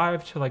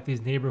drive to like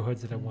these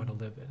neighborhoods that I want to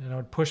live in, and I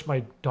would push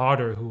my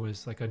daughter, who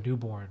was like a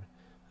newborn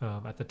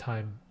at the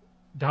time,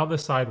 down the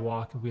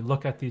sidewalk, and we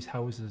look at these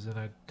houses, and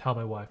I'd tell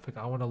my wife, like,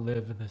 I want to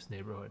live in this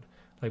neighborhood.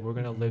 Like we're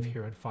gonna live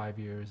here in 5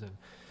 years.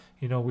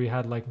 And we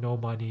had like no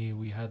money.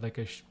 We had like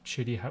a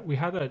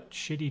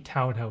shitty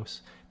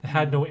townhouse that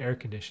had no air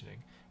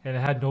conditioning, and it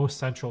had no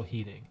central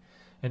heating,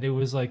 and it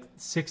was like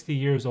 60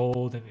 years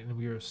old, and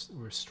we were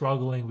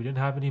struggling. We didn't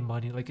have any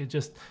money. Like it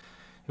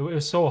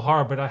was so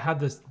hard. But I had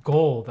this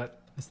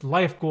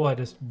life goal. I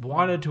just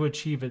wanted to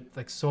achieve it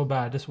like so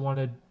bad. I just want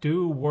to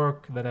do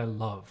work that I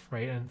love,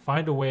 right? And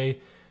find a way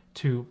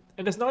to,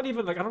 and it's not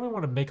even like, I don't even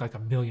want to make like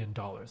 $1 million.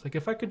 Like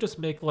if I could just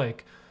make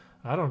like,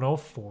 I don't know,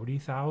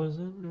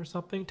 40,000 or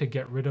something to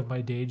get rid of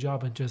my day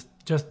job and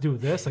just do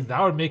this, like that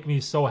would make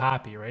me so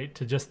happy, right?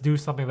 To just do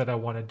something that I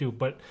want to do.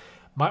 But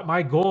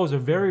my goals are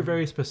very,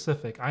 very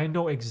specific. I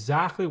know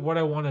exactly what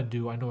I want to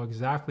do. I know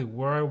exactly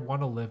where I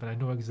want to live, and I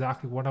know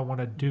exactly what I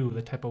want to do,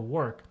 the type of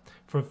work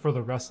for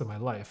the rest of my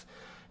life.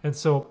 And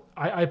so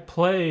I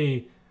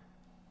play,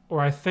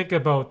 or I think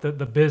about the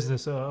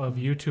business of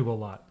YouTube a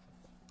lot.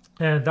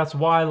 And that's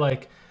why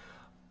like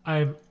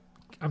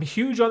I'm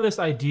huge on this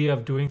idea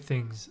of doing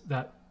things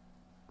that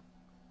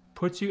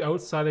puts you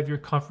outside of your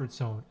comfort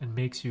zone and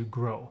makes you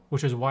grow,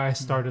 which is why I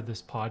started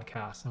this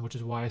podcast, and which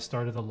is why I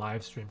started the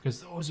live stream,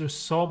 because those are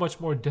so much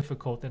more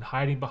difficult than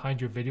hiding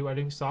behind your video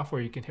editing software.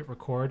 You can hit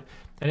record,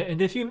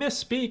 and if you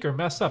misspeak or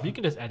mess up, you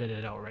can just edit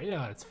it out, right?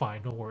 Yeah, it's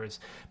fine, no worries.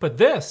 But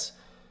this,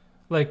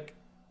 like,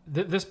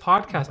 this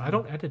podcast, I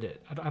don't edit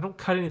it. I don't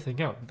cut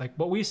anything out. Like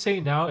what we say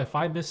now, if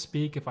I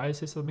misspeak, if I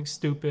say something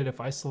stupid, if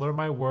I slur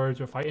my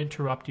words, or if I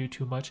interrupt you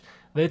too much,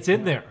 it's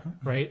in there,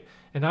 right?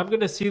 And I'm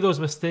gonna see those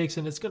mistakes,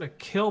 and it's gonna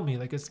kill me.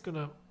 Like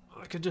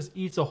it just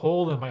eats a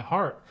hole in my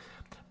heart.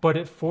 But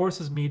it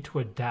forces me to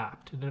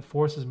adapt, and it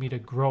forces me to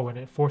grow, and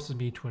it forces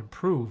me to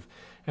improve.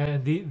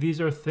 And these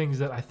are things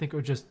that I think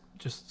are just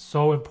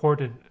so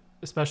important,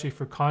 especially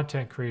for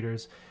content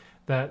creators.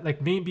 That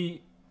like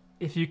maybe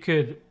if you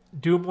could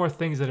do more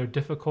things that are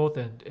difficult,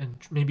 and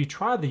maybe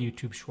try the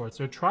YouTube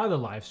shorts, or try the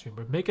live stream,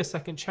 or make a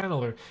second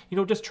channel, or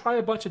just try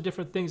a bunch of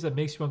different things that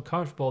makes you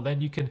uncomfortable, then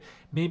you can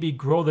maybe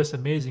grow this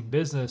amazing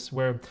business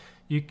where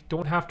you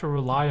don't have to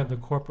rely on the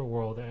corporate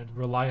world and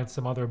rely on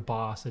some other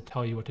boss to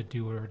tell you what to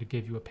do or to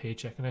give you a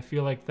paycheck. And I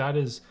feel like that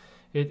is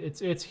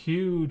it's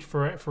huge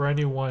for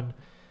anyone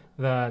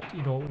that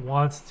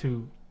wants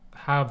to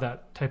have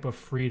that type of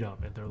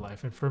freedom in their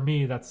life. And for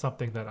me, that's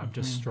something that I'm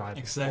just striving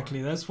exactly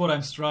for. That's what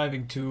I'm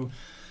striving to.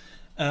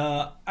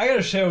 I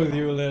gotta share with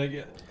you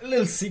a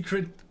little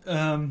secret.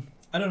 I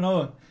don't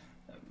know,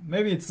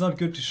 maybe it's not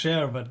good to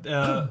share, but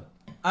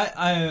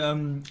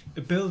I'm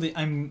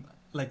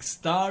like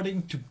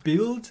starting to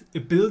build a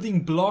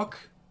building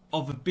block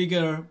of a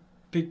bigger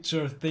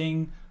picture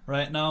thing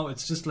right now.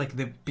 It's just like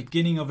the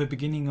beginning of a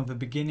beginning of a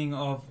beginning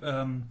of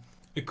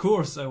a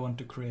course I want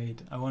to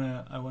create. I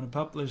wanna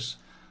publish.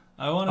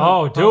 Do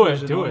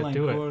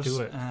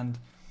it. And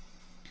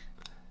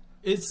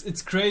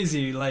it's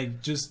crazy.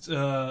 Like just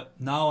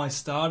now I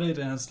started,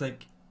 and it's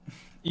like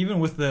even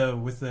with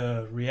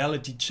the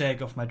reality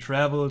check of my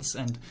travels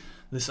and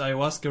this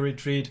ayahuasca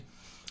retreat,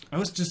 I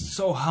was just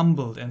so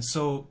humbled, and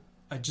so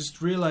I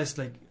just realized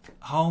like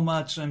how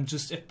much I'm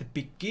just at the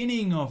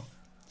beginning of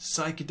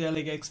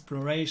psychedelic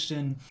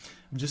exploration.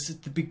 I'm just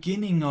at the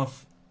beginning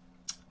of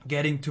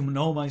getting to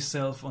know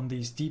myself on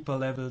these deeper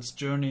levels,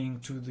 journeying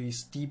to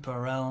these deeper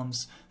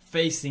realms,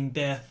 facing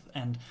death,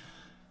 and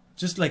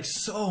just like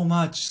so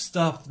much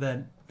stuff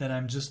that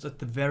I'm just at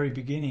the very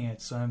beginning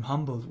at. So I'm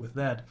humbled with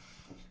that.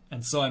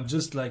 And so I'm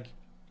just like,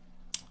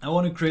 I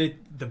want to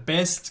create the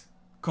best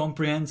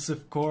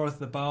comprehensive course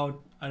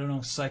about, I don't know,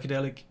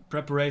 psychedelic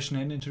preparation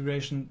and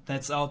integration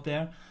that's out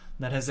there,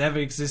 that has ever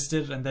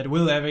existed and that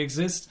will ever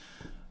exist.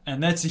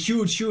 And that's a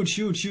huge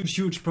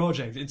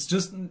project.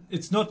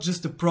 It's not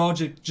just a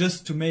project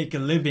just to make a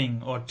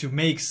living or to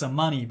make some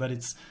money, but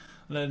it's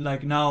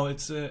like now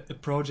it's a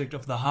project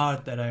of the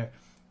heart that I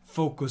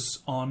focus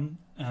on.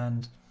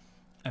 And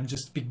I'm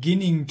just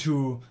beginning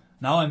to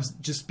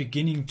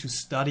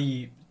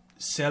study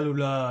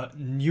cellular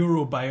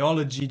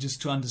neurobiology just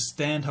to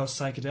understand how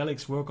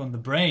psychedelics work on the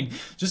brain.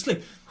 Just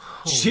like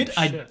shit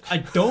I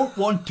don't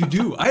want to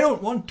do. I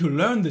don't want to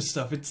learn this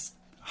stuff. It's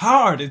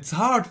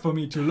hard for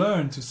me to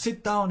learn, to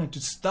sit down and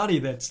to study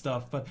that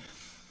stuff, but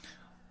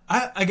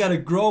I gotta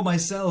grow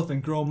myself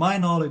and grow my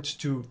knowledge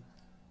to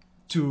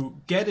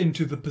get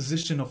into the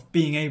position of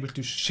being able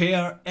to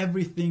share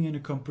everything in a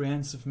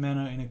comprehensive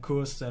manner in a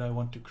course that I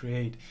want to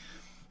create.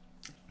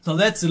 So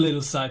that's a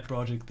little side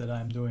project that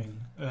I'm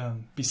doing,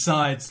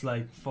 besides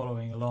like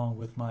following along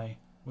with my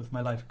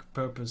life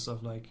purpose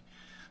of like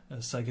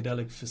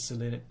psychedelic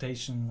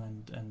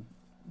facilitation and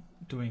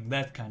doing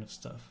that kind of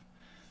stuff.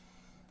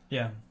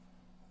 Yeah.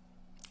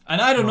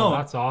 And I don't know.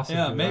 That's awesome.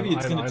 Yeah, dude. maybe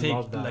it's going to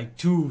take like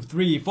 2,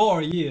 3,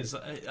 4 years.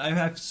 I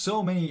have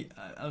so many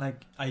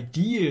like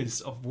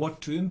ideas of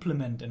what to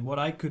implement and what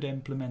I could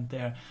implement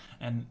there.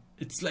 And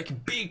it's like a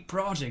big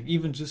project,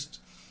 even just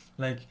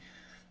like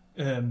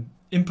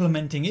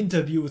implementing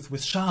interviews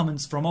with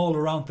shamans from all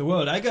around the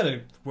world. I got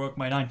to work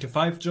my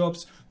 9-to-5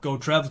 jobs, go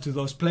travel to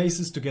those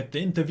places to get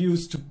the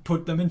interviews, to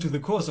put them into the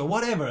course or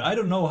whatever. I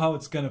don't know how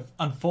it's going to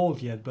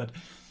unfold yet, but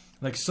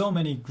like so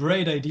many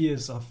great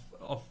ideas of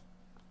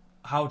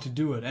how to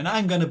do it. And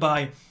I'm gonna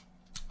buy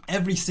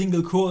every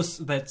single course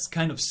that's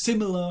kind of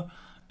similar.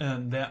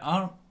 There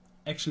aren't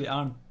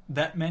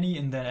that many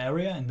in that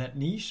area, in that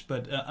niche,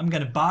 but I'm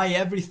gonna buy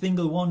every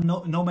single one,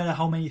 no matter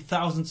how many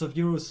thousands of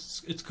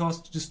euros it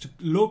costs, just to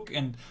look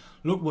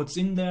what's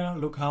in there,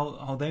 look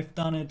how they've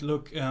done it,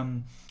 look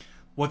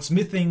what's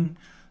missing,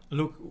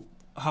 look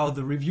how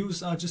the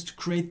reviews are, just to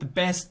create the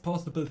best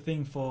possible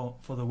thing for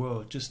the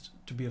world, just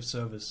to be of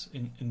service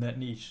in that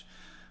niche.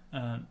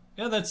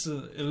 Yeah, that's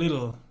a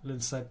little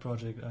side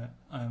project.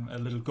 I'm a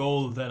little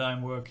goal that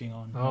I'm working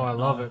on. Oh, I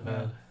love it,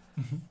 man.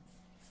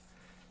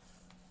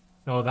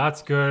 No,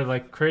 that's good.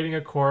 Like creating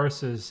a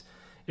course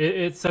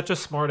it's such a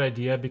smart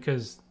idea,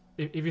 because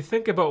if you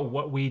think about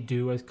what we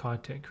do as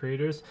content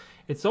creators,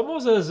 it's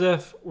almost as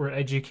if we're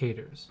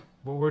educators,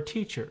 but we're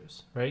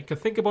teachers, right? You can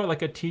think about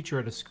like a teacher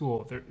at a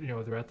school.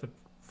 They're at the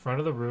front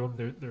of the room,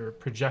 they're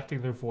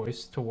projecting their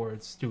voice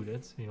towards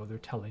students, they're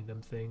telling them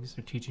things,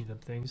 they're teaching them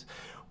things.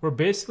 We're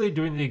basically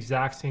doing the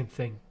exact same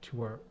thing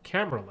to our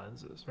camera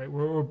lenses, right?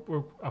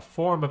 We're a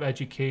form of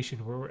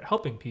education where we're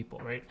helping people,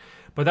 right?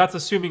 But that's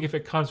assuming if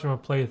it comes from a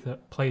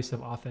place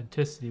of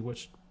authenticity,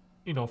 which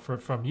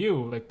from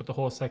you, like with the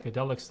whole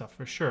psychedelic stuff,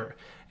 for sure.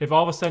 If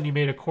all of a sudden you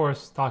made a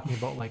course talking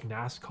about like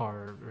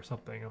NASCAR or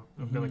something,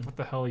 I'd be like, what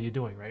the hell are you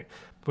doing, right?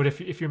 But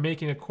if you're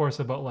making a course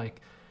about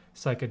like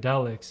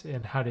psychedelics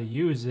and how to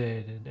use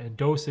it, and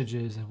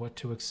dosages and what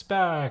to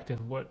expect,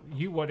 and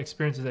what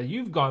experiences that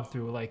you've gone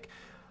through, like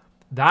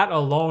that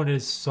alone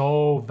is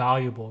so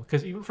valuable.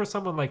 Because even for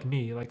someone like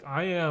me, like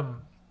I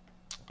am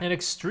an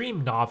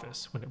extreme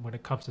novice when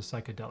it comes to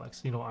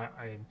psychedelics.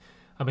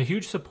 I'm a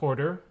huge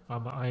supporter.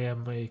 I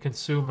am a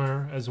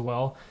consumer as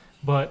well.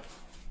 But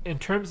in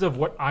terms of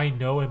what I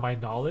know and my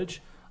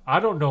knowledge, I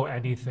don't know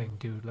anything,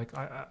 dude. Like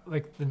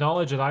like the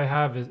knowledge that I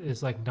have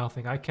is like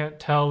nothing. I can't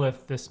tell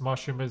if this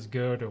mushroom is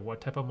good or what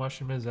type of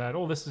mushroom is that.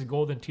 Oh, this is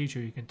golden teacher.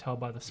 You can tell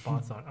by the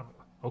spots on it.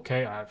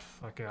 Okay,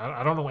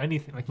 I don't know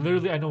anything. Like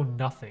literally, I know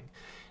nothing.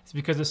 It's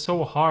because it's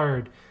so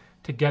hard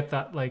to get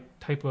that like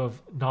type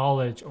of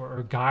knowledge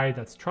or guide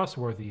that's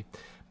trustworthy.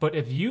 But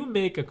if you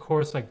make a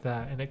course like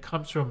that and it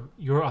comes from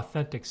your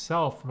authentic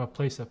self, from a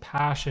place of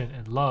passion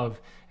and love,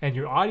 and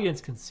your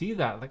audience can see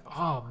that, like,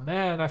 oh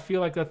man, I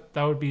feel like that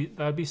would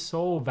be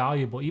so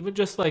valuable. Even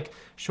just like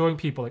showing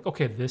people like,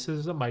 okay, this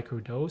is a micro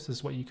dose, this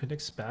is what you can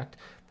expect.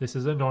 This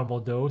is a normal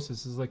dose,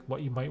 this is like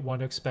what you might want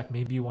to expect.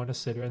 Maybe you want to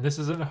sit here, and this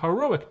is a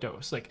heroic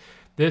dose. Like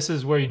this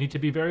is where you need to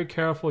be very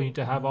careful. You need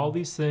to have all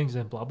these things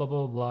and blah blah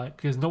blah blah,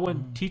 because no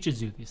one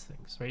teaches you these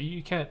things, right?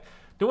 You can't.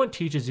 No one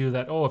teaches you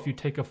that, oh, if you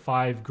take a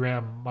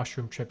 5-gram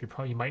mushroom trip,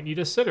 you might need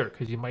a sitter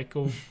because you might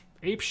go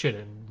ape shit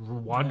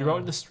and wander out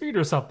in the street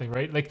or something,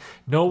 right? Like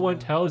no one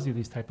tells you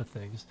these type of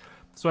things.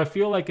 So I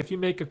feel like if you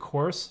make a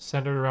course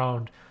centered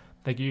around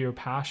like your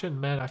passion,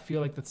 man, I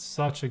feel like that's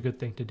such a good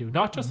thing to do.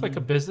 Not just like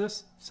a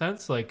business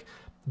sense, like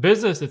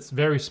business, it's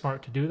very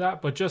smart to do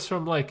that, but just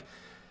from like,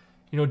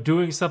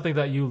 doing something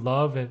that you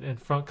love and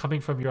from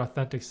coming from your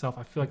authentic self,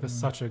 I feel like that's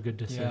such a good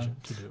decision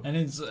to do. And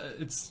it's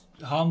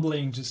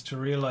humbling just to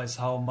realize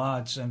how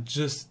much, and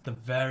just the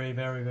very,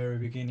 very, very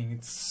beginning,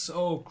 it's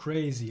so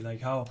crazy,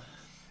 like how,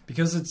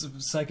 because it's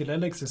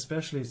psychedelics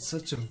especially, it's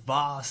such a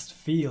vast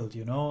field,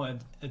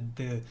 and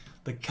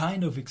the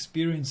kind of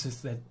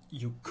experiences that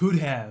you could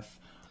have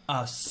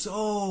are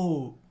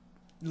so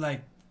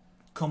like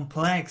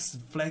complex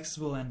and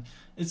flexible, and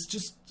it's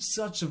just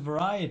such a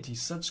variety,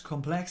 such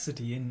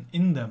complexity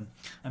in them.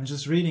 I'm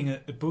just reading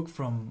a book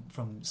from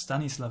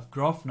Stanislav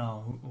Grof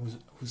now,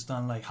 who's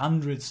done like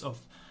hundreds of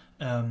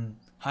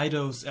high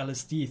dose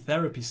LSD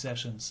therapy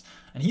sessions,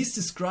 and he's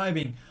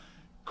describing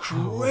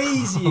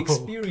crazy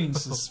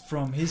experiences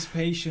from his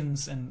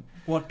patients and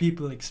what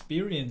people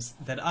experience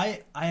that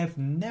I have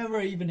never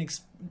even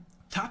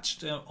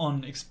touched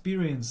on,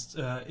 experienced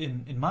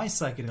in my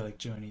psychedelic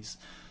journeys.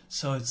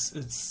 So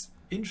it's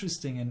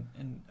interesting,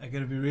 and I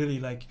gotta be really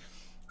like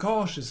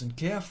cautious and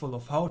careful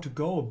of how to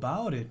go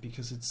about it,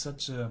 because it's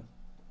such a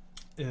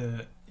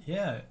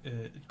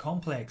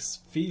complex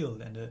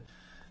field and a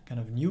kind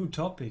of new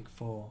topic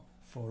for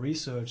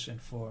research and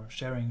for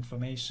sharing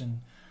information,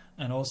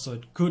 and also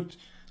it could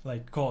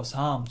like cause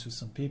harm to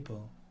some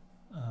people.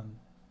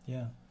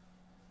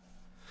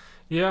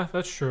 Yeah,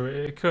 that's true.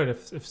 It could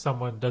if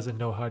someone doesn't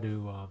know how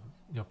to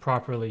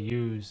properly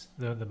use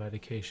the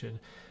medication.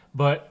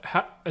 But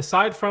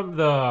aside from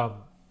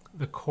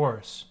the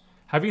course,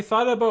 have you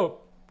thought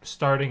about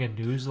starting a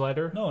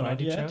newsletter? No, by not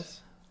any yet.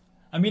 chance?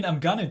 I mean, I'm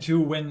gonna do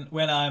when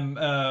I'm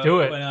Do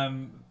it. when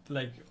I'm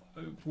like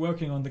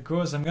working on the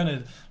course. I'm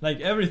gonna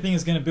like everything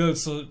is gonna build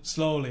so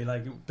slowly,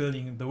 like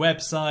building the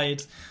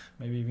website,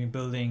 maybe even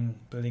building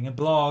a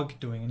blog,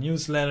 doing a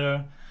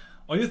newsletter.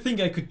 Or you think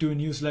I could do a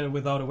newsletter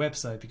without a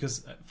website?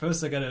 Because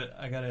first I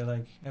gotta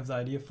like have the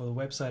idea for the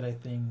website, I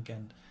think,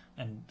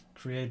 and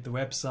create the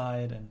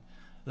website, and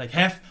like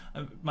have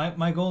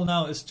my goal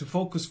now is to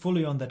focus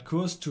fully on that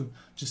course, to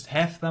just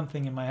have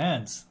something in my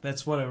hands.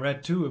 That's what I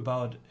read too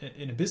about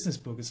in a business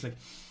book. It's like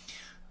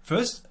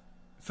first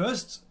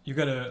you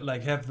gotta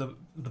like have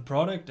the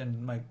product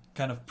and like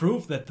kind of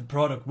prove that the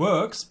product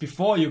works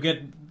before you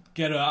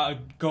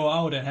go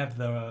out and have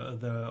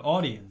the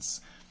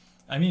audience.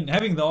 I mean,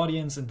 having the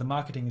audience and the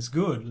marketing is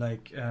good,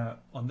 like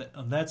on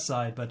that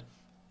side. But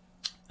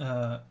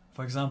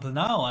for example,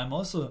 now I'm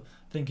also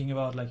thinking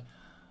about like,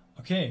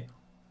 okay,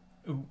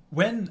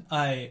 when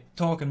I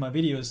talk in my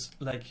videos,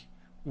 like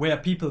where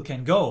people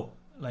can go,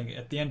 like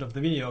at the end of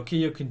the video, okay,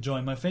 you can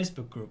join my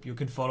Facebook group, you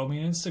can follow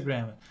me on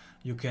Instagram,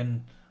 you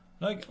can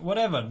like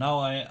whatever. Now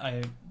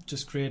I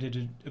just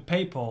created a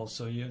PayPal,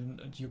 so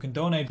you can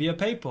donate via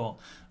PayPal.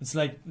 It's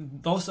like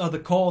those are the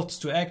calls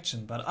to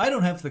action, but I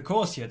don't have the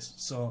course yet.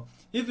 So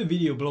if a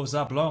video blows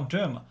up long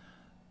term,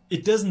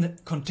 it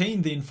doesn't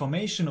contain the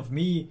information of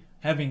me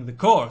having the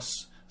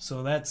course.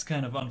 So that's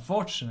kind of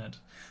unfortunate.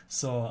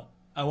 So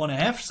I want to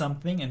have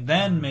something, and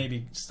then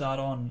maybe start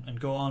on and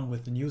go on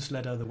with the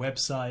newsletter, the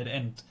website,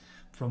 and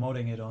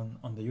promoting it on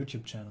the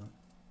YouTube channel.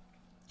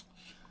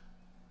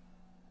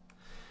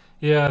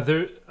 Yeah,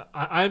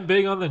 I'm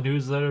big on the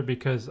newsletter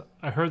because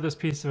I heard this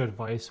piece of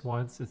advice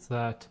once. It's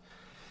that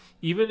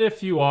even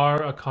if you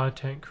are a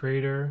content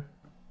creator,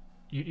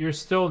 you're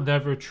still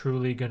never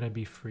truly going to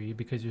be free,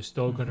 because you're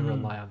still going to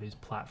rely on these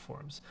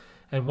platforms.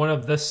 And one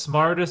of the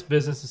smartest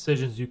business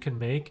decisions you can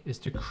make is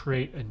to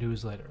create a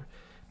newsletter.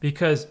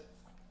 Because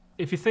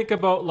if you think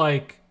about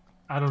like,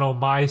 I don't know,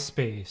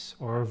 MySpace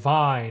or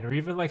Vine or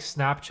even like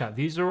Snapchat,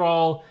 these are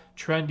all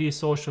trendy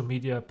social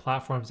media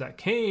platforms that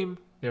came,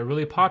 they're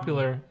really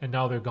popular, and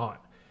now they're gone.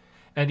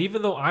 And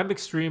even though I'm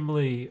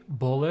extremely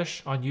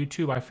bullish on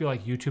YouTube, I feel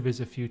like YouTube is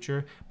the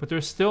future, but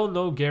there's still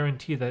no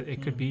guarantee that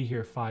it could be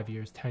here 5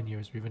 years, 10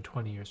 years, or even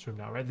 20 years from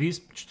now, right?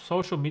 These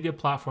social media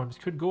platforms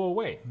could go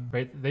away,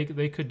 right?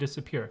 They could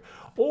disappear.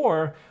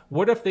 Or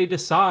what if they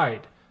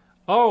decide,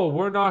 oh,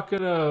 we're not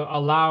going to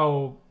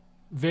allow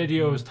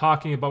videos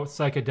talking about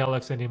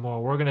psychedelics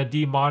anymore. We're going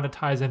to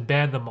demonetize and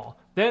ban them all.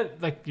 Then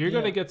like you're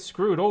going to get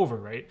screwed over,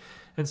 right?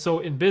 And so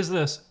in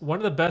business, one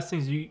of the best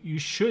things you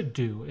should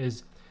do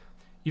is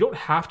you don't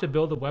have to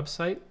build a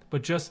website,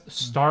 but just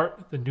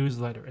start the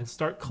newsletter and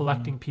start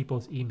collecting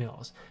people's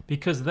emails,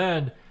 because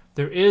then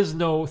there is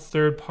no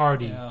third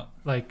party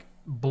like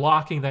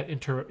blocking that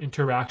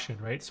interaction,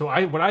 right? So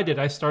what I did,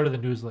 I started the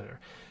newsletter,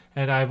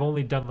 and I've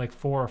only done like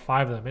 4 or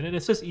 5 of them, and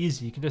it's just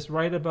easy. You can just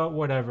write about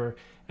whatever,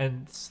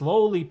 and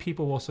slowly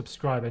people will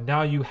subscribe. And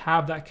now you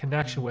have that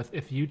connection with,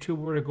 if YouTube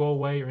were to go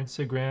away, or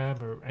Instagram,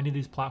 or any of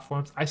these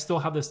platforms, I still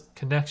have this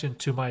connection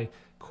to my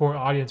core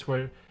audience,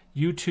 where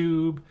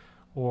YouTube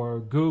or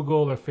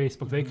Google or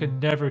Facebook, they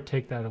could never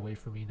take that away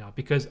from me now,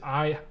 because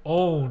I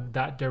own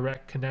that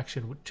direct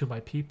connection to my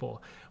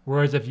people.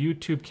 Whereas if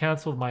YouTube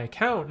canceled my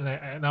account,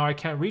 and now I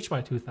can't reach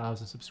my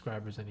 2,000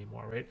 subscribers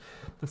anymore, right?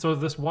 And so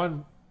this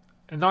one,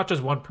 and not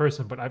just one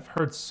person, but I've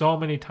heard so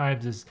many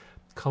times, is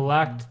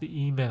collect the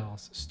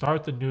emails,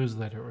 start the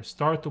newsletter, or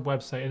start the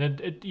website. And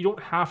then you don't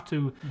have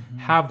to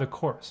have the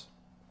course.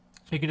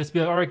 You can just be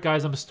like, all right,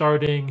 guys, I'm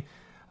starting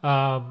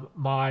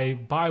my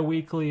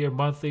bi-weekly or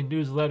monthly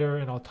newsletter,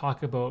 and I'll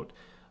talk about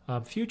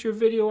future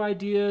video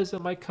ideas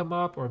that might come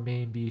up, or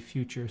maybe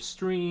future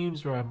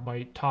streams, or I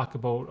might talk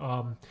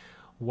about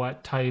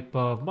what type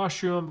of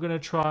mushroom I'm going to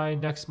try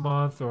next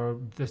month, or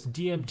this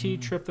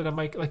DMT trip that I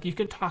might, like, you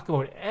can talk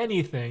about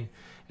anything.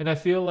 And I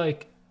feel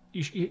like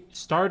you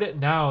start it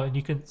now, and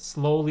you can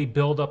slowly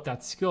build up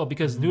that skill,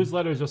 because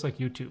newsletter is just like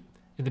YouTube.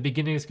 In the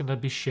beginning, it's going to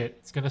be shit.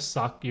 It's going to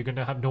suck. You're going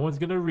to have, no one's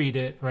going to read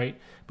it, right?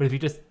 But if you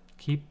just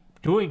keep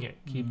doing it,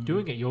 you're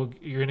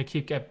going to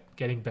keep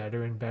getting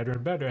better and better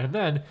and better. And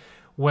then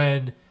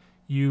when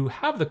you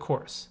have the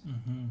course,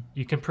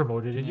 you can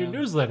promote it in your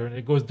newsletter, and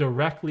it goes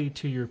directly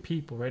to your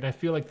people, right? I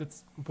feel like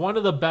that's one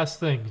of the best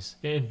things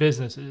in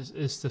business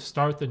is to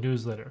start the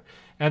newsletter.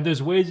 And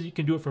there's ways that you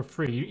can do it for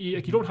free.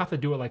 You don't have to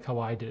do it like how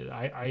I did it.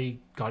 I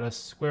got a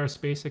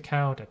Squarespace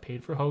account. I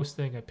paid for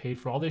hosting. I paid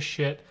for all this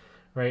shit,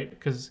 right?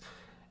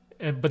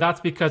 But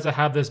that's because I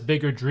have this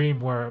bigger dream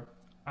where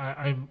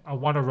I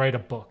want to write a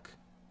book.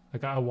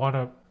 Like, I want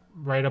to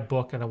write a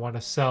book, and I want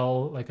to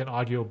sell like an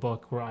audio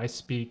book where I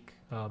speak,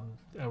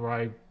 where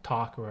I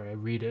talk, or I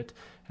read it.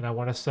 And I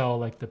want to sell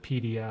like the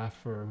PDF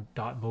or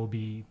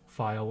 .mobi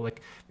file.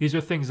 Like, these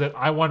are things that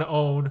I want to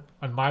own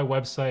on my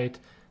website,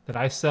 that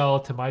I sell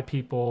to my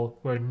people,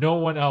 where no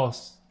one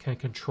else can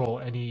control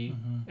any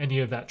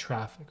of that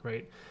traffic,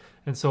 right?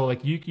 And so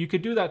like you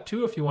could do that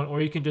too if you want, or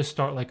you can just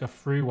start like a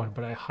free one.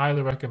 But I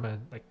highly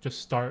recommend, like,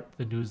 just start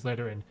the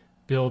newsletter and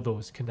build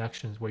those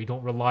connections where you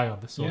don't rely on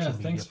the social media.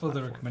 Yeah, thanks for platforms.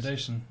 the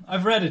recommendation.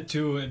 I've read it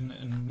too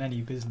in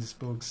many business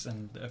books,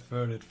 and I've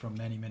heard it from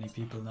many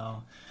people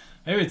now.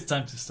 Maybe it's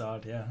time to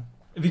start,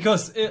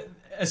 because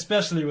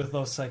especially with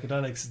those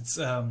psychedelics, it's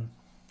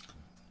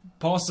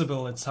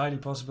possible, it's highly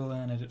possible,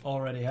 and it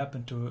already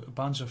happened to a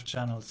bunch of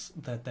channels,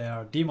 that they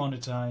are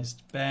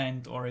demonetized,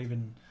 banned, or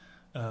even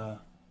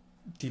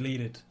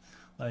deleted.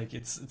 Like,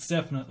 it's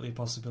definitely a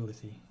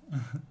possibility.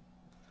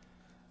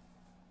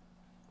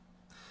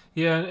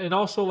 Yeah, and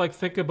also like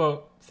think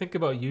about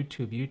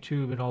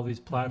YouTube and all these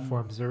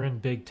platforms. They're in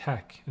big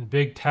tech, and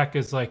big tech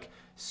is like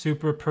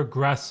super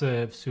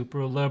progressive,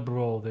 super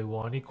liberal. They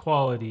want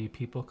equality.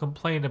 People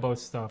complain about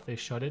stuff. They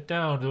shut it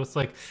down. So it's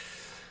like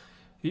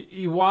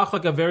you walk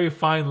like a very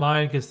fine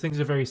line, because things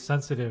are very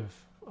sensitive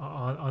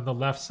on the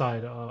left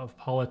side of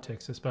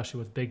politics, especially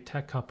with big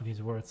tech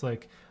companies, where it's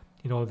like,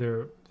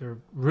 they're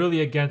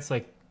really against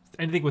like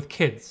anything with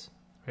kids,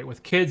 right?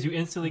 With kids, you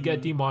instantly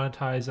get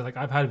demonetized. And like,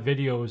 I've had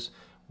videos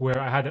where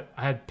I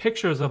had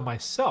pictures of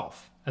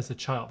myself as a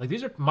child. Like,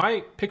 these are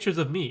my pictures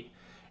of me,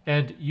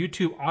 and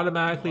YouTube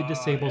automatically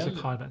disables the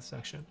comment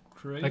section.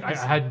 Crazy. Like, I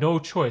had no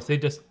choice. They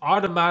just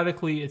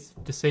automatically, it's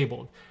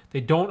disabled. They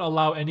don't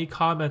allow any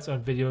comments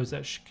on videos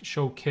that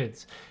show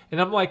kids. And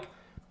I'm like,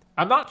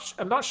 I'm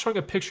not showing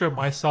a picture of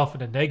myself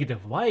in a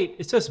negative light.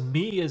 It's just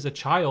me as a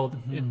child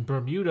in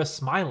Bermuda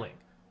smiling,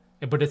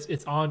 but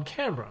it's on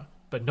camera.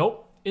 But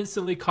nope.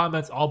 Instantly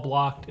comments all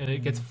blocked, and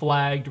it gets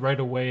flagged right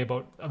away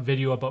about a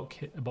video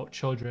about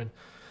children.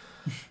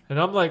 And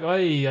I'm like,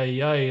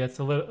 that's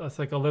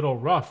like a little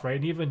rough, right?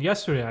 And even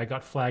yesterday I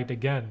got flagged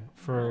again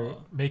for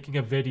making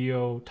a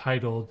video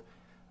titled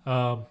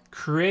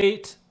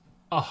create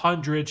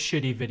 100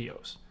 shitty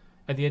videos.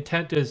 And the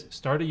intent is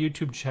start a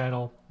YouTube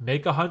channel,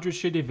 make 100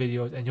 shitty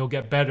videos, and you'll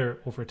get better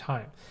over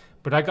time.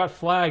 But I got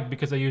flagged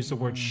because I used the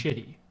word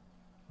shitty,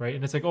 right?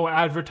 And it's like, oh,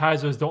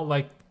 advertisers don't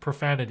like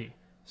profanity,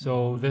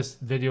 so this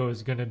video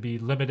is going to be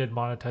limited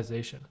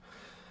monetization.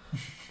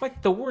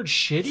 Like, the word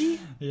shitty?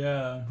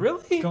 Yeah.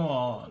 Really? Come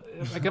on.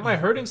 Like, am I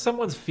hurting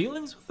someone's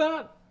feelings with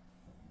that?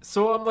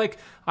 So I'm like,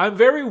 I'm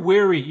very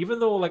wary, even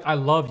though like I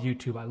love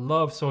YouTube, I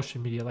love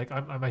social media, like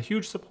I'm a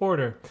huge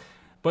supporter.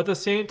 But at the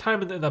same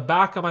time, in the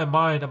back of my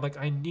mind, I'm like,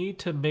 I need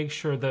to make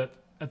sure that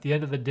at the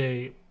end of the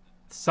day,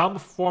 some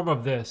form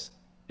of this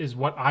is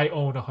what I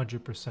own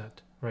 100%,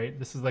 right?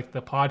 This is like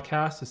the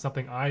podcast is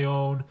something I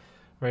own,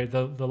 right?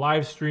 The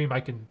live stream, I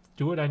can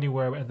do it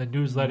anywhere, and the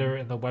newsletter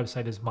and the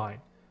website is mine.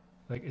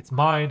 Like, it's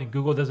mine, and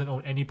Google doesn't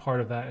own any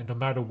part of that. And no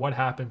matter what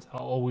happens,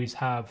 I'll always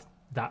have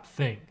that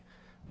thing,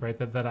 right?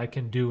 That I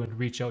can do and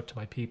reach out to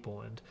my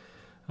people. And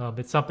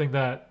it's something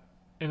that,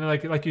 and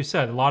like you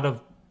said, a lot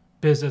of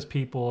business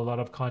people, a lot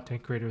of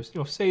content creators,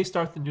 say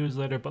start the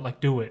newsletter, but like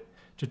do it.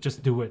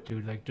 Just do it,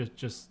 dude. Like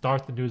just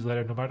start the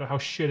newsletter, no matter how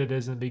shit it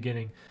is in the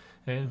beginning.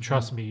 And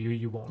trust me,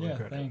 you won't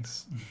regret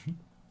thanks.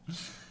 it.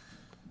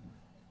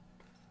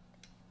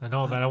 I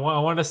know, man. I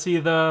want to see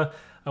the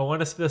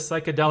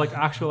psychedelic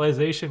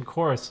actualization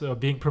course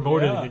being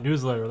promoted in your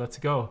newsletter. Let's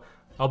go.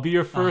 I'll be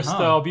your first.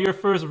 I'll be your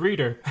first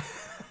reader.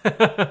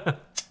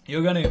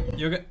 You're gonna.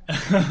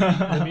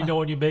 Let me know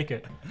when you make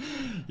it.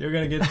 You're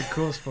gonna get the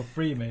course for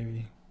free,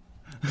 maybe.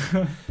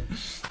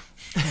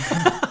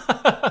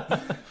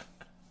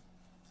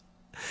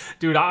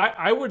 Dude,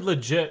 I would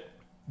legit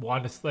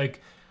want to,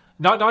 like,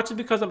 not just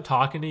because I'm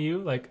talking to you.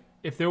 Like,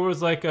 if there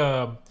was like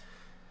a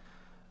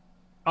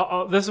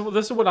this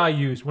is what I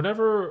use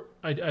whenever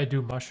I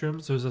do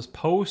mushrooms. There's this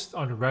post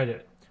on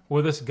Reddit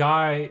where this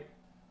guy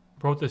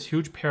wrote this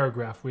huge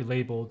paragraph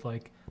relabeled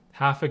like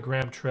 0.5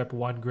 gram trip,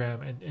 1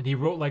 gram, and he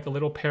wrote like a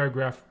little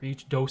paragraph for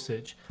each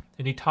dosage,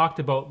 and he talked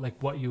about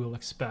like what you will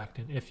expect,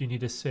 and if you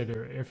need to sit,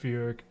 or if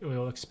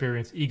you'll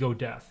experience ego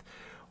death,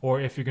 or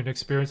if you're going to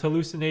experience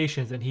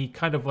hallucinations, and he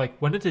kind of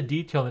like went into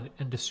detail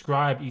and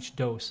described each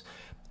dose.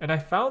 And I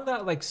found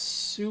that like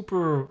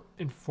super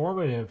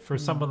informative for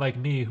someone like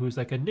me who's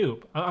like a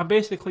noob. I'm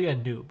basically a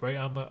noob, right?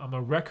 I'm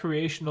a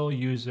recreational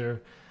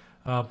user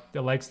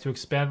that likes to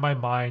expand my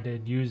mind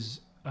and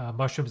use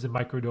mushrooms and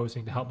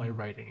microdosing to help my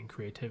writing and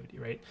creativity,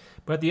 right?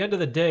 But at the end of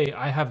the day,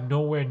 I have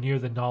nowhere near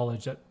the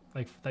knowledge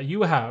that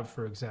you have,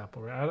 for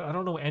example, right? I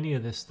don't know any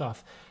of this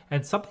stuff.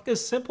 And something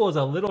as simple as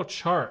a little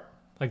chart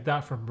like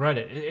that from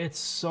Reddit, it's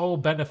so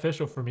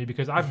beneficial for me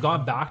because I've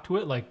gone back to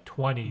it like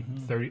 20,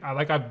 30. I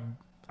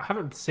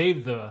haven't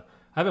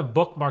I haven't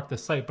bookmarked the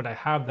site, but I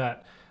have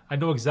that. I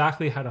know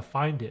exactly how to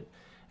find it.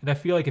 And I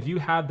feel like if you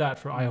had that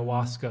for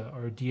ayahuasca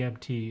or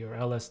DMT or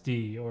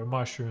LSD or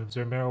mushrooms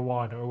or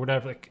marijuana or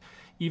whatever, like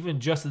even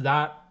just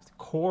that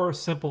core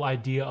simple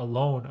idea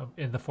alone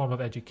in the form of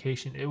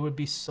education, it would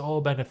be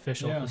so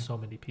beneficial to so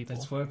many people.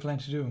 That's what I plan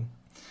to do.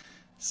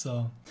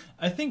 So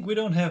I think we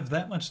don't have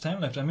that much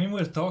time left. I mean,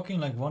 we're talking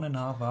like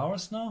 1.5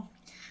 hours now.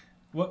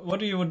 What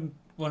do you want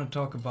to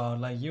talk about?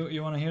 Like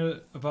you want to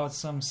hear about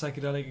some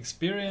psychedelic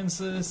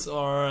experiences,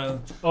 or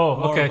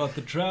more about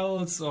the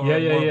travels, or more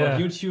about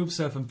YouTube,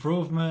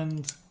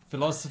 self-improvement,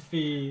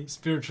 philosophy,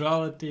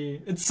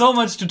 spirituality? It's so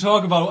much to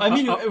talk about. I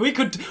mean, we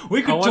could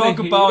talk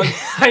about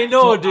I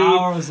know, for dude,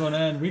 hours on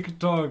end. We could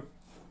talk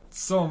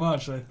so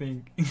much, I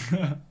think.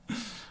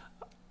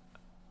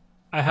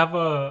 I have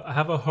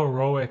a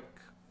heroic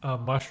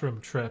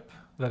mushroom trip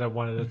that I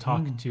wanted to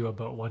talk to you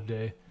about one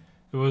day.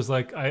 It was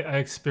like I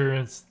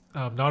experienced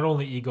not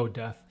only ego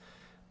death,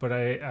 but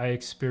I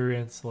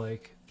experienced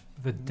like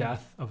the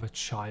death of a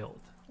child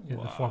in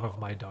the form of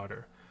my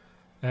daughter.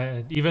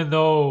 And even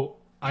though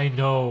I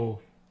know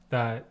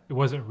that it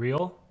wasn't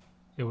real,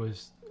 it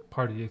was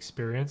part of the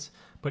experience.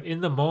 But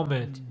in the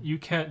moment, you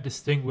can't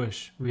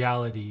distinguish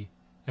reality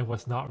and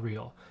what's not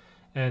real.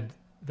 And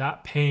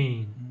that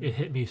pain, it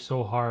hit me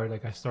so hard.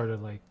 Like I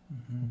started like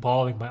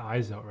bawling my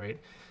eyes out, right?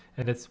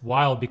 And it's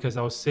wild because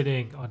I was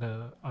sitting on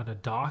a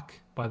dock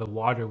by the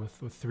water with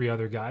 3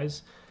 other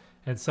guys,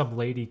 and some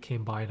lady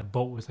came by and a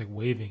boat was like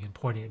waving and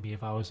pointing at me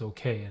if I was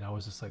okay, and I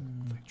was just like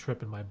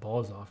tripping my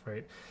balls off,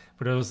 right?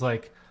 But it was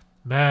like,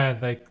 man,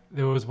 like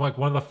it was like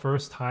one of the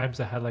first times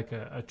I had like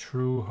a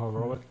true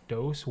heroic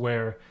dose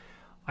where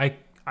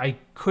I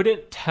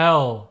couldn't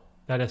tell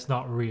that it's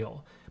not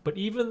real. But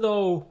even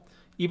though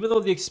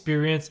the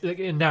experience, like,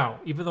 and now,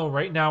 even though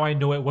right now I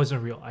know it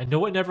wasn't real, I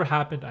know it never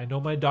happened, I know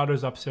my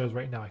daughter's upstairs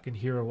right now, I can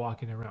hear her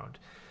walking around,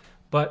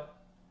 but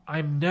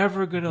I'm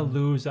never going to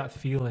lose that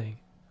feeling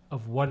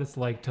of what it's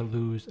like to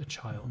lose a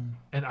child.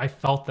 And I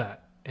felt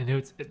that. And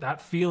it's that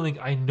feeling,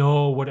 I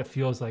know what it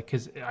feels like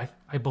because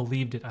I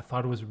believed it. I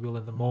thought it was real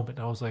in the moment.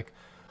 And I was like,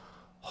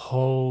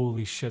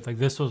 holy shit. Like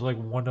this was like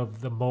one of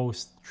the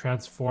most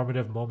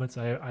transformative moments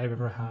I've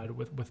ever had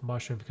with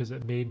mushroom, because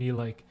it made me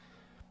like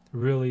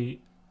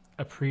really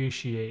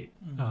appreciate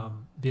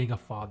being a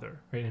father,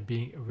 right?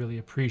 And really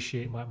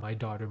appreciate my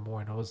daughter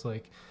more. And I was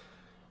like,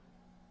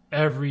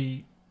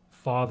 every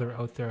father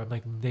out there, I'm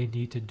like, they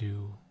need to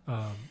do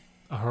a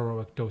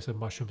heroic dose of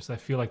mushrooms. I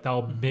feel like that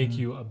will make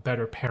you a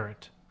better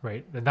parent,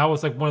 right? And that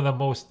was like one of the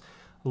most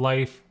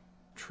life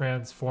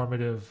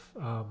transformative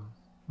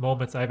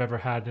moments I've ever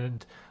had.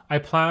 And I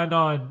planned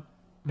on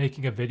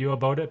making a video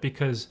about it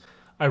because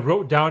I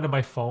wrote down in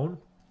my phone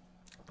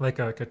like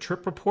a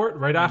trip report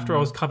right after I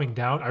was coming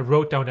down. I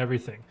wrote down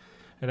everything.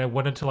 And I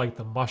went into like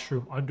the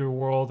mushroom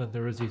underworld, and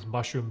there was these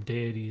mushroom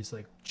deities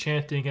like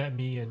chanting at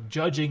me and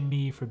judging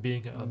me for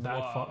being a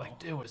bad father.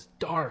 Like, it was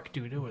dark,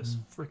 dude. It was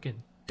freaking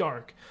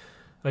dark.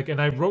 Like,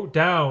 and I wrote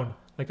down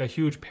like a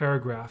huge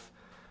paragraph.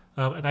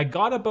 And I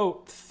got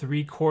about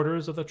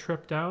 3/4 of the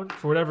trip down.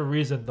 For whatever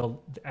reason, the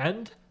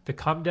end, the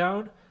come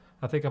down,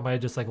 I think I might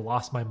have just like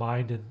lost my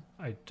mind, and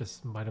I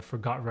just might have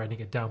forgot writing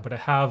it down. But I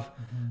have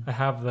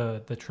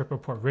the trip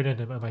report written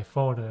in my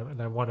phone,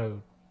 and I want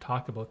to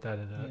talk about that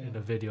in a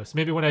video. So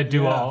maybe when I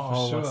do,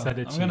 I'll send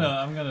it to you.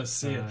 I'm gonna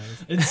see it.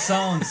 It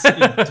sounds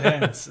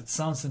intense. It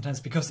sounds intense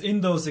because in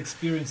those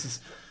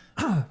experiences,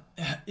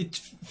 it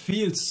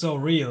feels so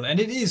real, and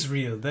it is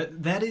real.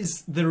 That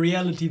is the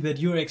reality that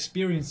you're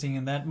experiencing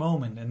in that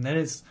moment, and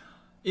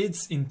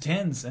it's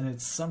intense, and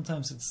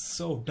sometimes it's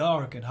so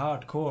dark and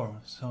hardcore.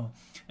 So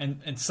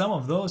and some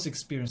of those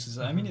experiences,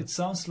 I mean, it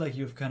sounds like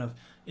you've kind of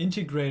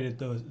integrated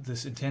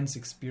this intense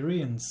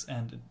experience,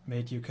 and it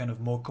made you kind of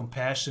more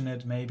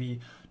compassionate maybe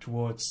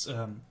towards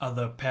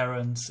other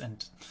parents,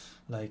 and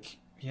like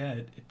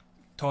it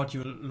taught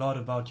you a lot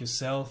about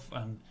yourself,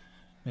 and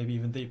maybe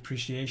even the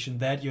appreciation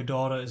that your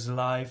daughter is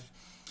alive.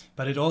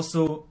 But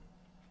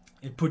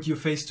it put you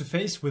face to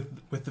face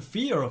with the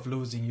fear of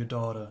losing your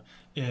daughter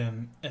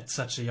at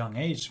such a young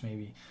age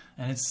maybe.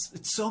 And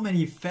it's so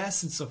many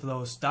facets of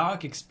those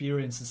dark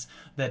experiences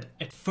that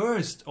at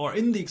first, or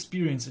in the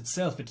experience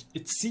itself,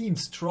 it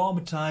seems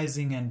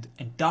traumatizing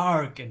and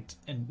dark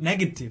and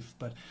negative.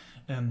 But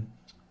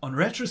on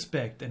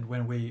retrospect, and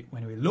when we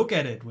look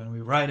at it, when we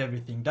write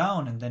everything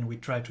down, and then we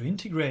try to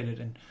integrate it,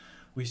 and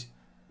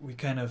we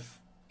kind of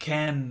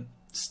can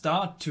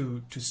start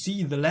to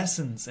see the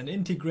lessons and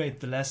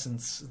integrate the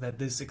lessons that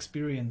this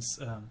experience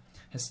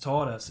has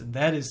taught us, and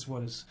that is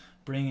what is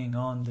bringing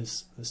on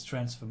this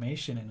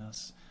transformation in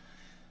us.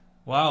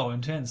 Wow,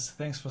 intense.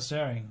 Thanks for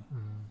sharing.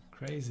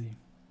 Crazy.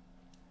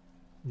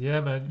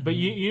 Yeah, man. But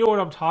you know what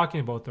I'm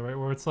talking about, though, right?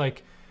 Where it's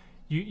like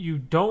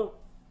you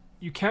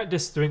can't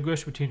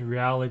distinguish between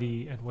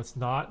reality and what's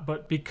not,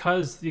 but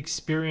because the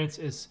experience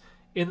is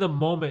in the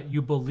moment,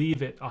 you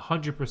believe it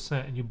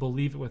 100%, and you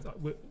believe it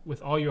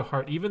with all your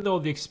heart, even though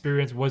the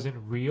experience wasn't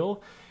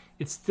real.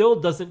 It still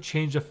doesn't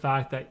change the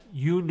fact that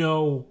you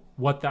know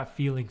what that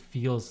feeling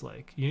feels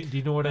like. Do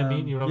you know what I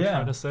mean? You know what I'm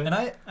trying to say? And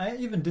I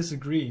even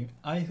disagree.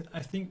 I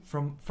think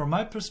from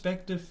my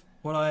perspective,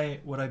 what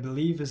I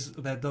believe is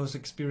that those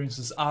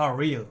experiences are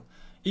real,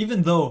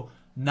 even though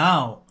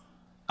now,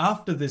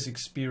 after this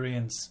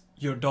experience,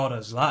 your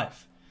daughter's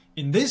life,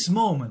 in this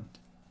moment,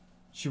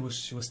 she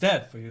was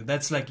dead for you.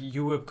 That's like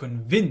you were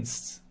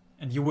convinced,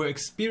 and you were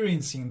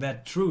experiencing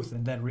that truth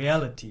and that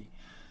reality.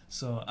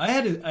 So I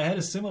had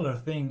a similar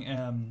thing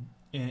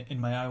in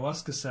my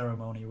ayahuasca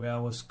ceremony, where I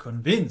was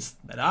convinced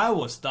that I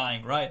was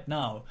dying right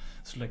now.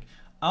 It's like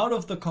out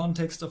of the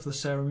context of the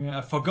ceremony, I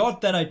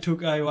forgot that I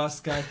took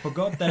ayahuasca. I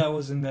forgot that I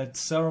was in that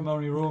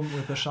ceremony room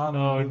with the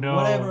shaman,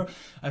 whatever.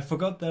 I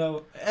forgot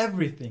that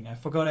everything. I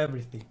forgot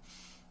everything.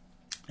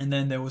 And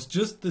then there was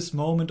just this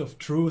moment of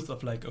truth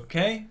of like,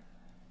 okay,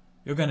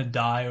 you're gonna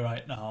die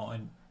right now,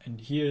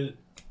 and here,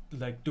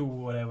 like, do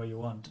whatever you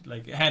want,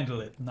 like, handle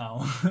it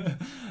now.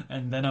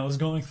 And then I was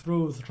going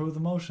through the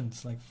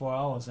motions like 4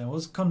 hours, and I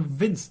was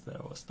convinced that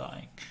I was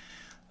dying,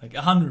 like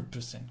 100%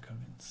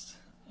 convinced.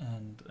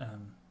 And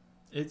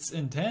it's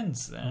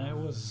intense, and it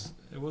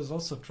was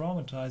also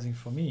traumatizing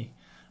for me.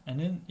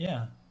 And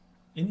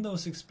in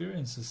those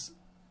experiences,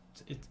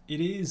 it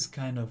is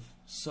kind of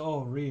so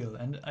real,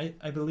 and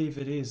I believe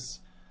it is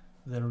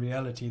the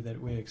reality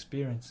that we're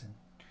experiencing.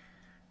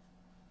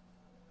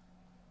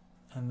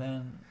 And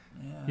then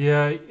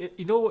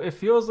it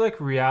feels like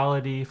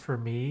reality for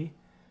me,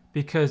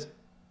 because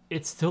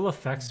it still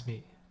affects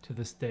me to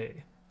this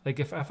day. Like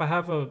if I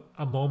have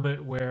a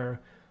moment where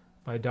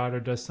my daughter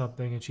does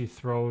something and she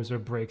throws or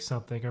breaks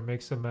something or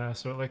makes a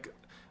mess, or like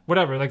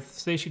whatever, like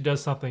say she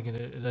does something and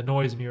it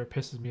annoys me or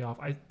pisses me off,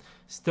 I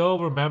still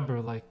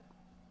remember, like,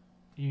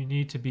 you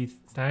need to be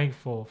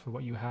thankful for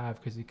what you have,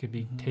 because it could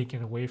be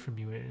taken away from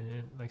you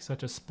in like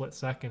such a split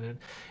second. And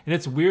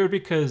it's weird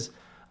because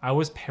I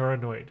was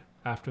paranoid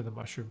after the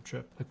mushroom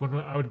trip. Like when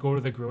I would go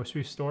to the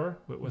grocery store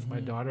with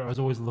my daughter, I was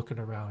always looking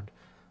around.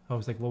 I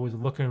was like always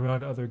looking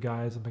around at other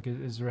guys. I'm like,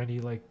 is there any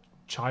like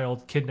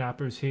child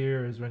kidnappers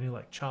here? Is there any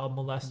like child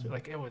molester?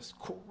 Like, it was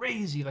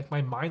crazy. Like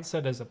my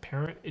mindset as a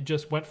parent, it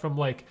just went from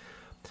like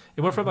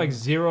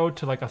 0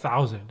 to like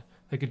 1,000.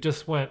 Like it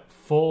just went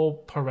full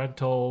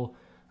parental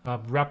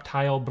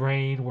reptile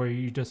brain, where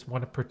you just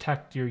want to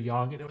protect your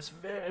young. And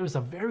it was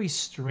a very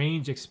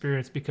strange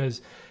experience,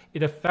 because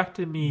it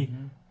affected me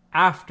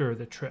after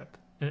the trip.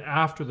 And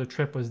after the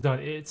trip was done,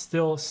 it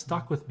still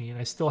stuck with me, and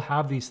I still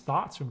have these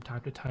thoughts from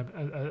time to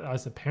time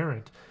as a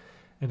parent.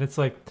 And it's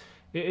like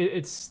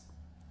it's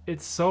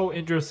so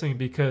interesting,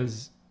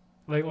 because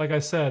like I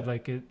said,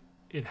 like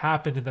it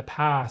happened in the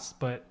past,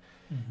 but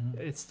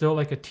it's still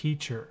like a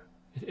teacher.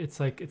 it's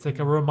like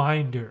a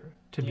reminder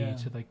to me Yeah.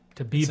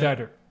 to be It's a-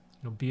 better,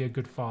 be a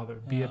good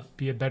father, Yeah.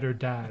 be a better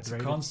dad, It's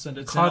right? a constant,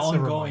 it's an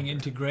constant ongoing reminder.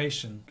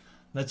 integration.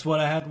 That's what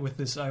I had with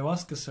this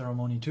ayahuasca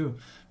ceremony too,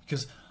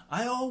 because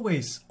I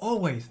always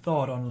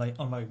thought on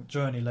my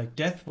journey, like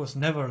death was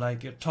never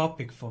like a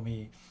topic for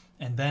me.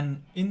 And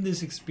then in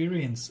this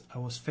experience, I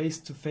was face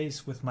to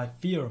face with my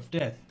fear of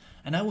death,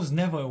 and I was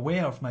never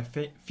aware of my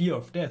fear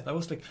of death. I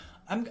was like,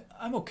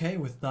 I'm okay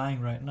with dying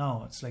right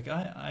now. It's like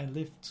I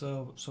lived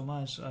so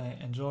much. I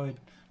enjoyed.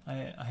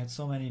 I had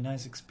so many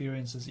nice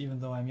experiences,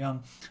 even though I'm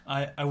young.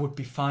 I would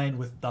be fine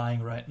with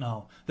dying right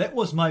now. That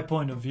was my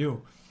point of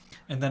view.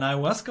 And then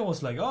ayahuasca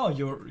was like, oh,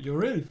 you're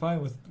really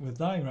fine with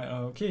dying right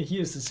now. Okay,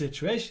 here's the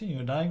situation.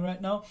 You're dying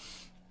right now.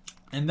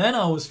 And then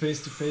I was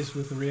face to face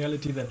with the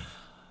reality that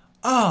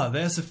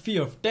there's a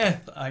fear of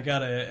death. I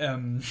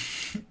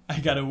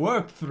gotta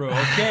work through.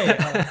 Okay,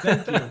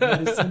 thank you,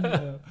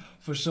 medicine,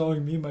 for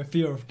showing me my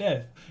fear of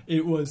death.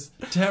 It was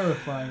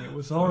terrifying. It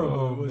was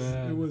horrible.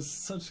 It was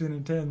such an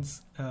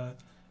intense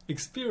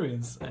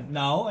experience. And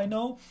now I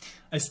know.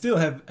 I still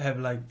have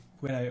like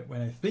when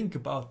I think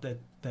about that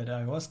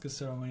ayahuasca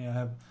ceremony, I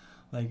have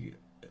like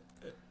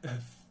a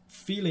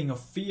feeling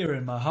of fear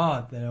in my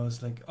heart that I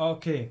was like,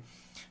 okay,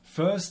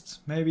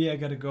 first maybe I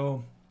gotta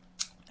go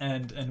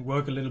and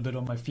work a little bit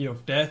on my fear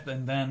of death,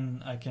 and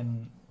then I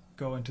can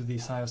go into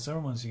these higher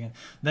ceremonies again.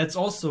 That's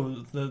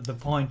also the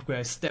point where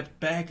I stepped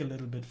back a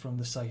little bit from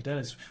the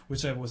psychedelics,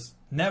 which I was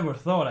never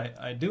thought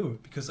I do,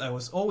 because I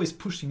was always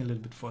pushing a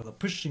little bit further,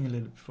 pushing a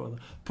little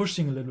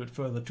bit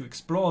further to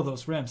explore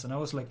those realms. And I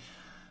was like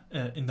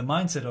in the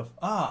mindset of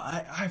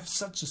I have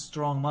such a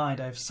strong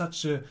mind, I have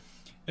such a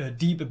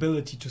deep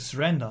ability to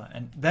surrender,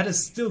 and that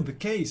is still the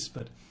case.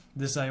 But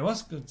this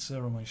ayahuasca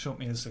ceremony showed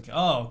me it's like,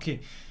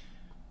 okay,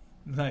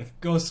 like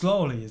go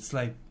slowly. It's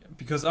like,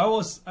 because I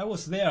was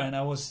there, and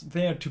I was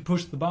there to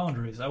push the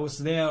boundaries. I was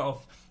there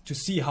to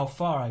see how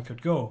far I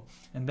could go.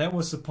 And that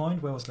was the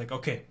point where I was like,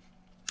 okay,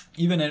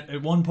 even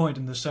at one point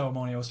in the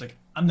ceremony I was like,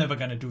 I'm never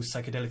gonna do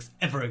psychedelics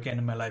ever again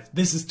in my life.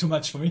 This is too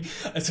much for me.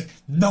 It's like,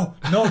 no.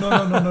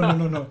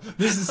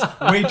 This is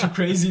way too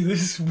crazy.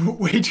 This is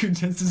way too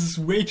intense. This is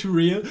way too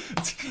real.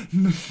 It's like,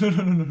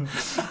 no.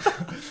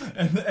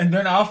 And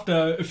then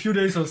after a few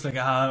days I was like,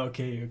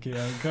 okay,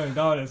 I'm going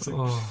down. It's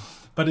like,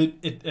 but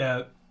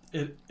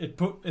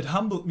it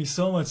humbled me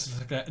so much. It's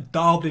like a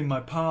doubt in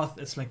my path.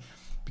 It's like,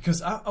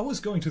 because I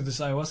was going to this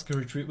ayahuasca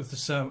retreat with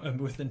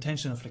the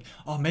intention of like,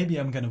 maybe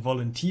I'm gonna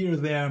volunteer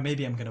there,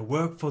 maybe I'm gonna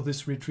work for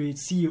this retreat,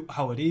 see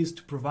how it is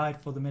to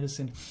provide for the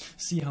medicine,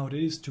 see how it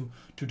is to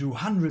do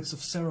hundreds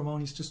of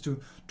ceremonies, just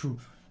to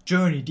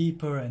journey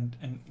deeper and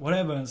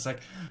whatever. And it's like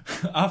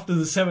after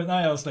the 7th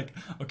night I was like,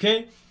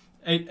 okay,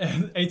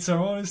 eight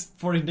ceremonies,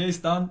 14 days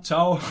done,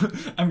 ciao.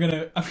 I'm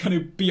gonna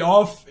be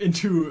off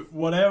into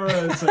whatever.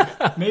 It's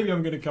like maybe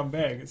I'm gonna come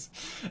back.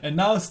 And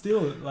now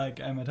still, like,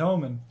 I'm at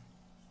home and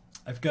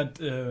I've got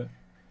the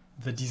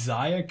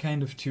desire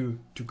kind of to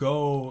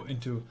go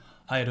into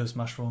higher dose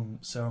mushroom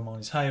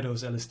ceremonies, higher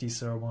dose LSD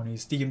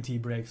ceremonies,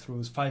 DMT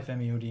breakthroughs,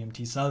 5-MeO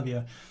DMT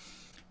salvia,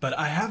 but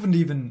I haven't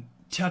even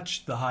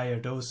touched the higher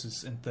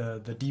doses and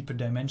the deeper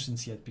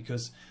dimensions yet,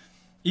 because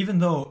even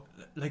though,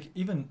 like,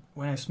 even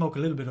when I smoke a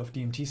little bit of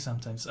DMT,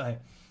 sometimes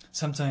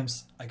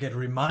I get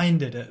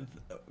reminded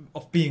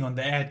of being on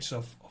the edge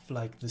of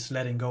like this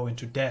letting go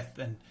into death,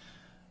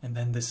 and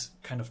then this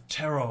kind of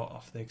terror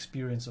of the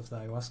experience of the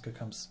ayahuasca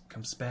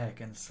comes back.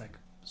 And it's like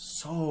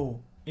so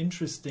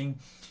interesting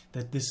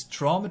that this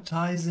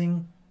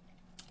traumatizing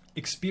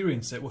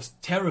experience that was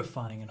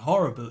terrifying and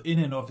horrible in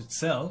and of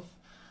itself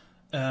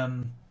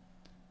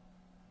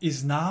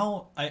is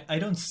now, I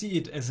don't see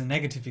it as a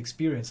negative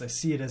experience. I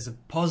see it as a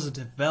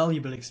positive,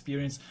 valuable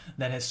experience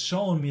that has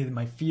shown me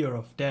my fear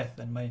of death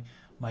and my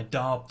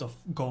doubt of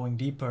going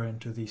deeper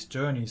into these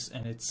journeys.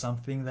 And it's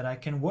something that I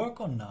can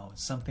work on now.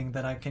 It's something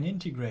that I can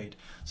integrate.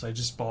 So I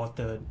just bought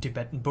the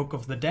Tibetan Book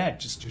of the Dead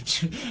just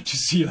to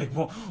see, like,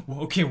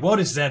 okay, what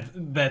is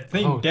that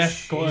thing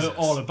death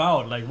all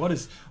about? Like, what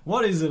is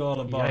it all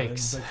about? And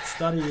it's like,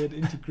 study it,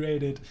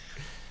 integrate it,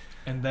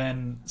 and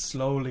then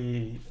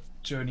slowly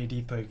journey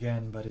deeper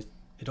again. But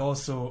it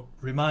also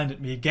reminded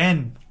me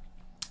again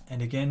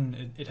and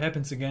again, it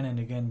happens again and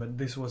again, but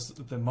this was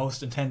the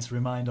most intense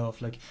reminder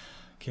of like,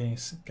 okay,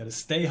 gotta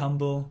stay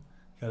humble,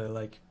 gotta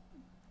like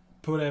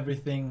put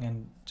everything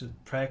and just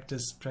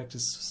practice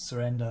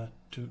surrender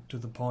to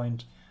the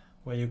point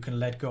where you can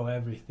let go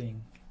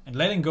everything. And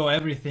letting go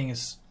everything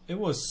it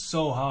was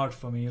so hard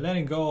for me.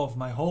 Letting go of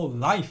my whole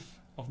life,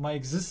 of my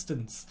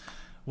existence,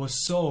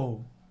 was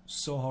so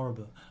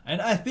horrible.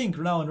 And I think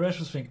now in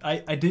retrospect,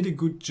 I did a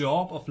good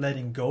job of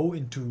letting go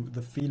into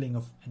the feeling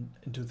of,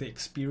 into the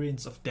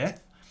experience of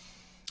death.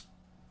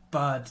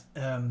 But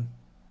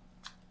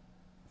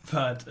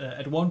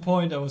at one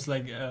point I was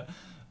like,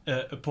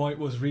 a point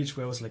was reached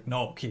where I was like,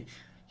 no, okay,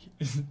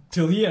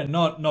 till here,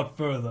 not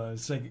further.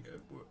 It's like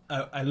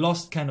I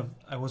lost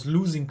I was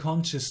losing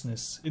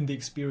consciousness in the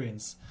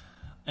experience,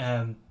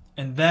 and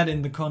that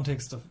in the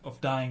context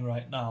of dying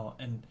right now.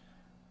 And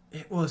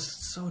it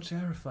was so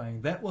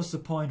terrifying. That was the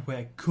point where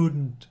I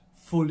couldn't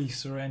fully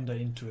surrender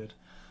into it.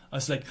 I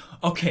was like,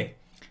 okay,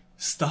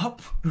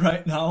 stop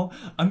right now.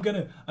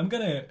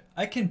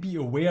 I can be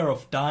aware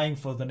of dying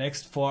for the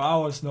next 4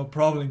 hours, no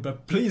problem,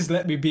 but please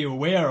let me be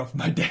aware of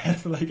my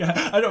death. Like,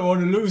 I don't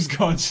want to lose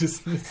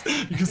consciousness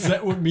because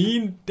that would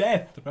mean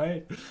death,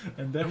 right?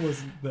 And that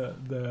was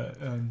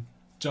the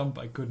jump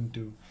I couldn't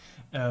do.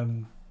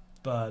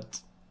 But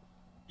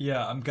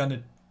yeah, I'm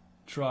gonna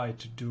try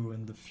to do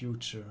in the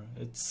future.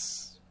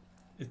 It's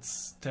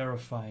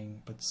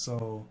terrifying, but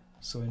so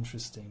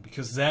interesting,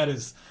 because that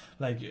is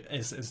like,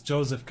 as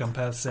Joseph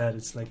Campbell said,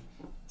 it's like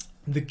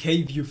the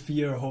cave you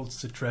fear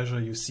holds the treasure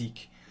you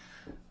seek.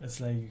 It's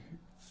like,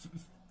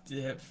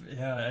 yeah,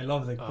 I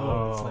love that quote.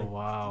 Oh, it's like,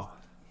 wow.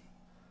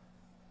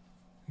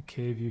 The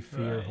cave you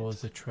fear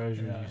holds the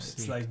treasure you seek.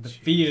 It's like the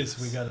fears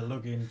we gotta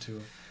look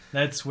into.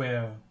 That's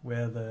where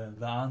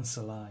the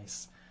answer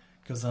lies.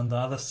 Because on the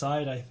other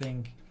side, I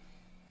think,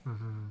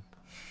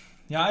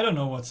 yeah, I don't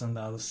know what's on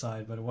the other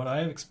side, but what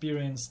I've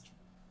experienced,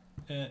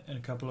 a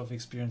couple of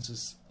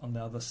experiences on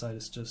the other side,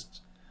 is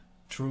just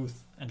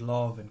truth and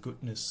love and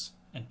goodness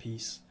and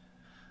peace,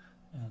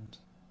 and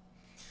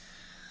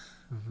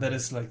that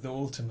is like the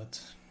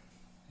ultimate.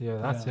 Yeah,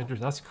 that's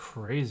interesting. That's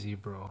crazy,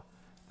 bro.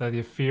 That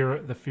the fear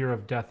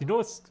of death. You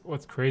know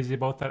what's crazy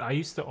about that? I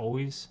used to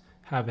always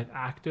have an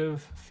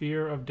active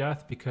fear of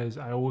death because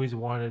I always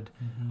wanted.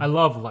 I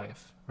love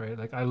life, right?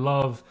 Like I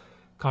love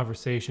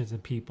conversations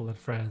and people and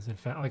friends and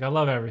family. Like I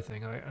love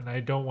everything, and I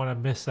don't want to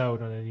miss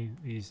out on any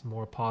of these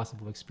more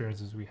possible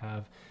experiences we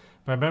have.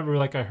 But I remember,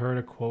 like, I heard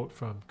a quote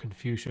from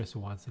Confucius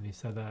once, and he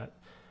said that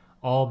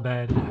all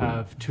men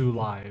have 2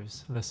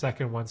 lives, and the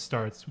second one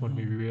starts when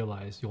we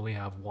realize you only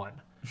have one,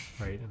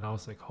 right? And I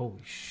was like,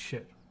 holy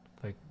shit,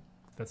 like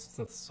that's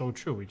so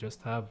true. We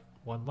just have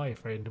one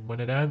life, right? And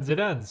when it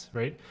ends,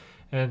 right?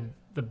 And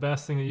the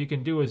best thing that you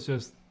can do is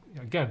just,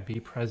 again, be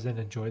present,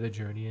 enjoy the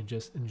journey, and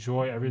just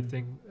enjoy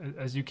everything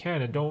as you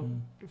can, and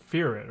don't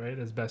fear it, right?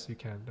 As best you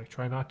can. Like,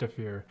 try not to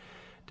fear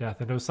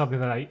death. And it was something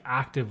that I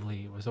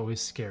actively was always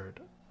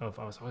scared of.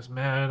 I was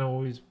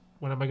always,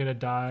 when am I gonna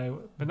die?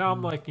 But now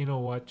I'm like, you know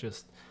what?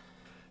 Just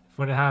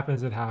when it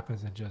happens,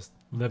 and just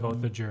live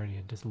out the journey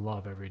and just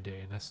love every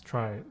day. And that's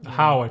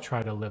how I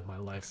try to live my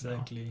life.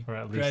 Exactly. Now, or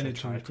at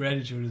least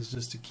gratitude is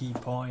just a key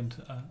point.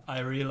 I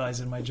realize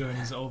in my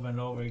journeys over and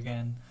over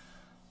again.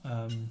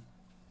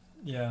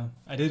 Yeah,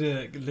 I did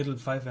a little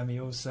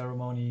 5-MeO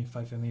ceremony,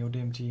 5-MeO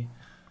DMT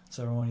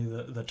ceremony,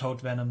 the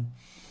toad venom,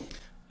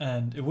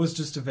 and it was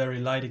just a very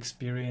light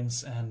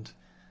experience, and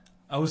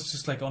I was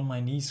just like on my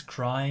knees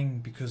crying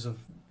because of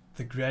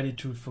the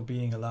gratitude for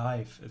being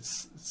alive.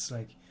 It's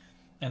like,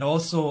 and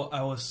also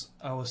I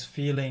was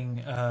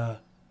feeling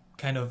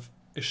kind of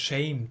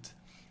ashamed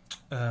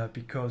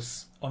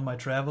because on my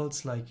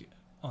travels, like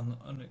on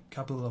a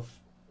couple of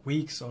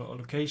weeks or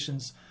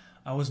locations,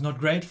 I was not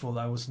grateful.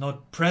 I was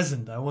not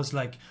present. I was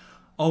like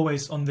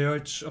always on the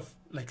urge of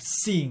like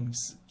seeing,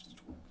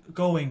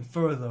 going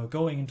further,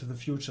 going into the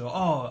future.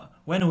 Oh,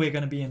 when we're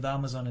going to be in the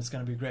Amazon, it's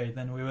going to be great.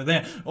 Then we were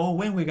there. Oh,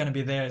 when we're going to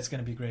be there, it's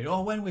going to be great.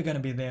 Oh, when we're going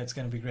to be there, it's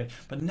going to be great.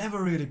 But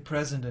never really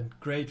present and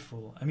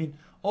grateful. I mean,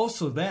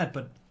 also that,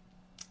 but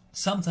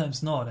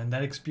sometimes not. And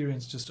that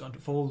experience just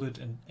unfolded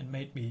and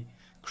made me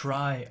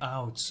cry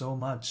out so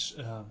much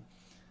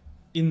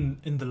in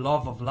the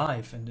love of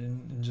life, and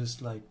in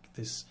just like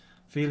this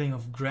feeling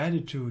of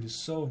gratitude is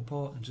so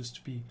important, just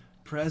to be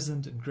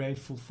present and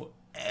grateful for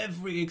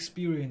every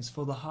experience,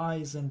 for the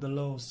highs and the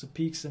lows, the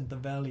peaks and the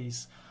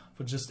valleys,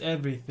 for just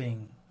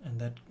everything.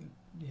 And that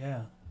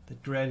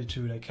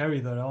gratitude, I carry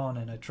that on,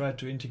 and I try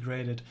to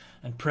integrate it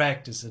and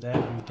practice it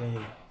every day,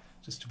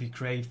 just to be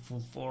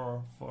grateful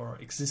for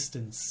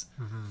existence.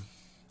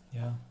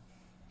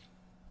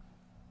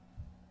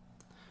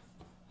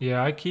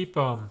 I keep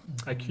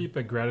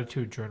a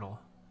gratitude journal.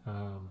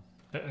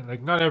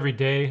 Like not every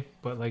day,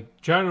 but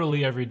like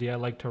generally every day I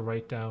like to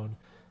write down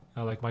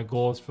like my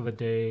goals for the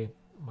day,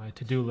 my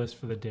to-do list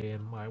for the day,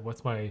 and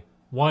what's my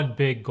one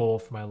big goal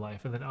for my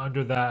life. And then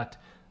under that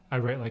I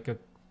write like a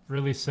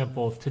really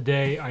simple,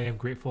 today I am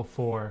grateful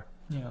for,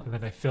 and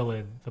then I fill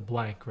in the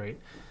blank, right?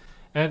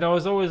 And I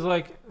was always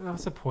like,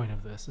 what's the point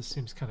of this? This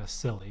seems kind of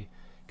silly,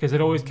 because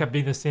it always kept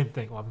being the same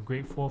thing. Well, I'm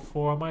grateful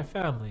for my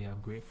family,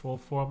 I'm grateful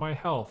for my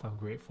health, I'm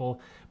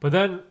grateful. But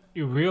then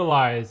you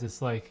realize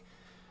it's like,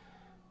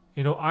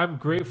 you know, I'm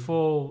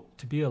grateful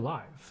to be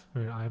alive.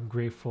 Right? I'm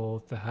grateful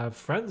to have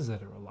friends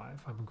that are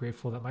alive. I'm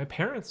grateful that my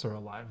parents are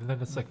alive. And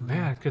then it's like,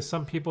 man, because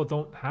some people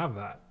don't have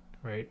that,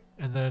 right?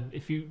 And then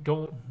if you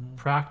don't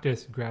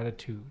practice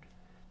gratitude,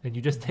 then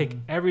you just take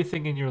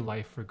everything in your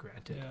life for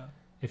granted.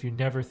 If you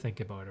never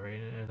think about it,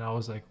 right? And I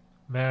was like,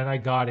 man, I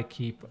gotta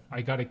keep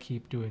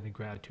doing the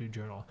gratitude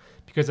journal,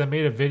 because I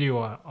made a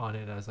video on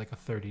it as like a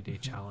 30-day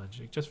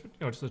challenge, like just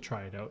to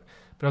try it out.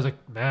 But I was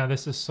like, man,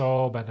 this is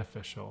so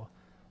beneficial.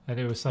 And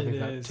it was something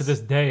that to this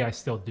day I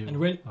still do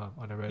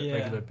on a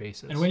regular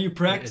basis. And when you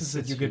practice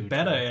it, you get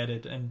better at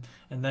it, and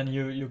then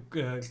you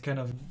kind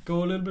of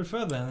go a little bit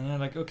further, and you're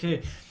like,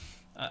 okay,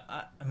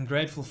 I'm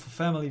grateful for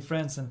family,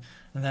 friends, and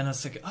then I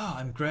was like, oh,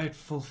 I'm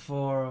grateful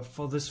for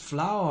this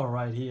flower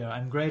right here.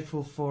 I'm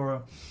grateful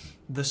for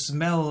the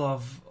smell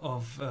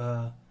of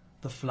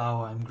the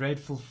flower. I'm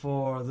grateful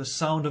for the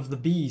sound of the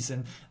bees,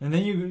 and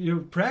then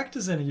you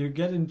practice and you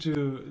get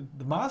into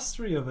the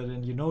mastery of it,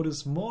 and you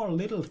notice more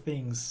little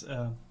things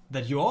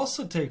that you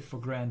also take for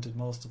granted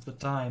most of the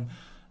time,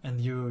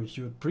 and you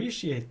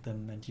appreciate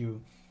them, and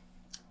you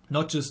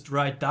not just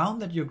write down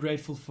that you're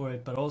grateful for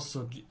it, but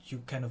also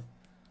you kind of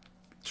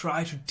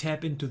try to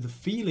tap into the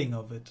feeling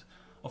of it,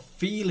 of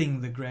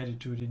feeling the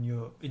gratitude in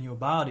your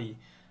body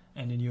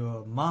and in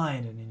your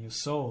mind and in your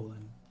soul.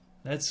 And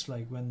that's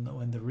like when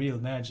the real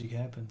magic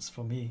happens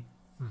for me.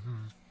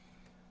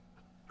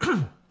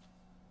 Mm-hmm.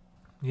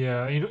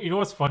 Yeah, you know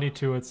what's funny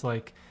too? It's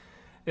like,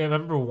 I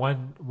remember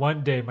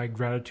one day my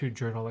gratitude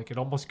journal, like it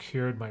almost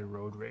cured my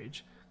road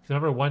rage. Because I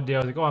remember one day I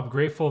was like, oh, I'm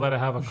grateful that I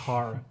have a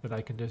car that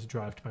I can just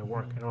drive to my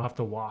work. I don't have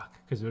to walk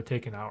because it would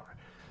take an hour.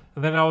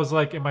 And then I was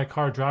like in my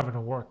car driving to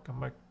work.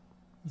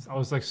 I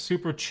was like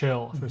super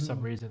chill for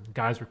some reason.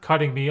 Guys were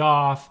cutting me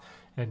off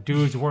and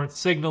dudes weren't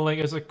signaling.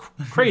 It was like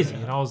crazy.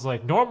 And I was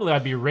like, normally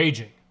I'd be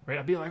raging, right?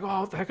 I'd be like, oh,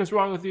 what the heck is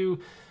wrong with you?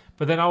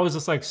 But then I was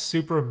just like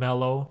super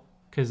mellow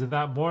because in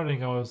that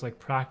morning I was like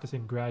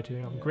practicing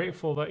gratitude. I'm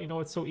grateful that,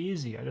 it's so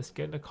easy. I just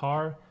get in the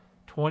car,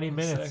 20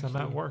 minutes, I'm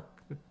at work.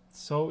 It's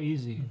so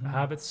easy. I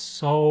have it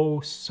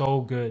so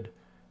good,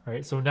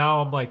 right? So now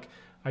I'm like,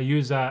 I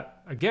use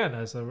that again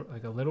as a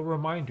little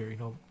reminder,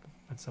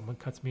 when someone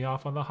cuts me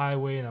off on the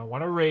highway and I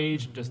want to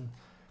rage and just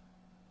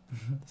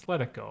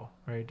let it go,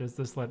 right?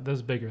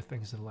 There's bigger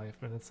things in life.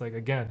 And it's like,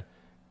 again,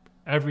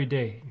 every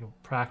day,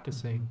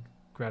 practicing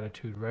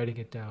gratitude, writing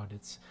it down.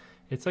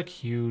 It's like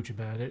huge,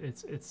 man.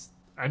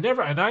 I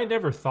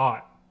never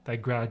thought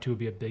that gratitude would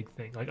be a big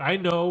thing. Like I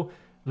know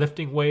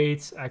lifting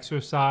weights,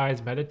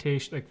 exercise,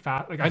 meditation, like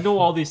fat, like I know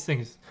all these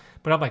things,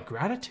 but I'm like,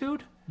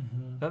 gratitude?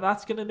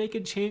 That's going to make a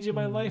change in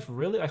my life?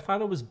 Really? I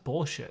thought it was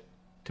bullshit,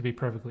 to be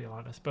perfectly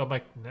honest. But I'm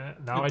like, nah,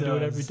 now I do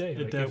it every day.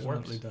 It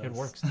definitely does. It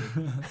works,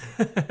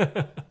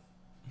 dude.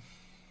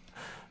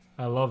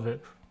 I love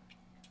it.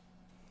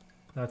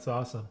 That's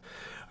awesome.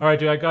 All right,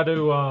 dude, I got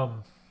to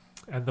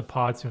end the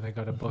pod soon. I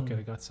got to book it.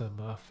 I got some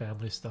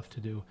family stuff to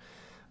do.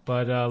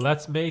 But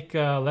let's make the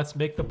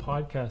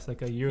podcast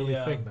like a yearly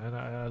thing, man.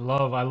 I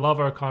love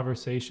our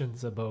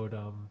conversations about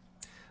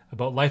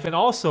life, and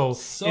also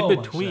in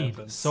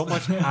between, so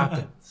much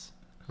happens,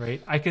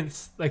 right? I can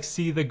like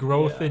see the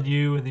growth in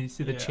you, and you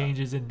see the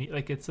changes in me.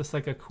 Like it's just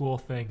like a cool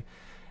thing,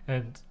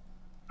 and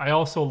I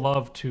also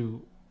love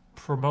to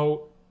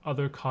promote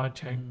other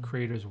content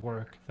creators'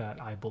 work that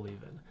I believe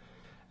in,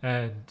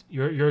 and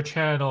your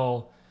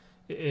channel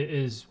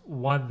is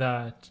one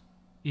that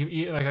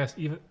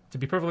even to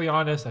be perfectly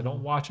honest, I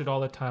don't watch it all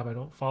the time. I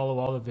don't follow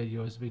all the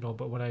videos,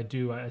 but when I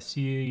do, I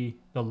see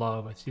the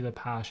love, I see the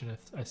passion,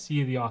 I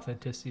see the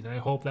authenticity. And I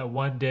hope that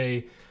one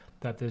day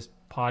that this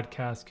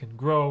podcast can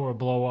grow or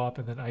blow up,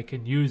 and then I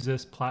can use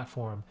this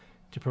platform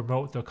to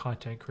promote the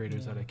content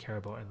creators that I care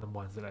about and the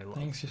ones that I love.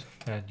 Thanks.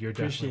 And you're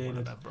definitely one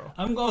of them, bro.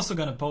 I'm also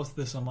going to post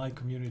this on my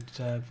community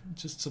tab,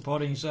 just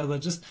supporting each other,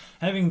 just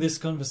having this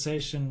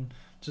conversation,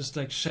 just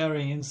like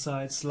sharing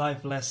insights,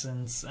 life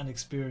lessons and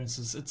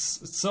experiences.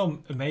 It's so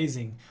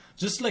amazing.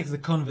 Just like the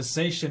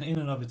conversation in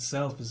and of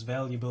itself is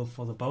valuable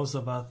for the both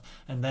of us,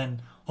 and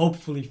then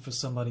hopefully for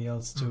somebody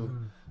else too.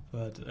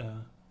 But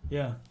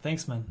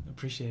thanks, man.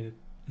 Appreciate it.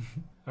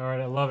 All right,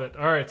 I love it.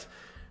 All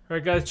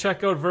right, guys,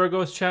 check out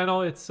Vergo's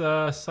channel. It's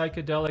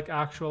Psychedelic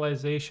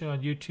Actualization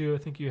on YouTube. I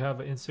think you have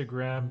an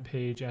Instagram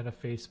page and a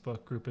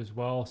Facebook group as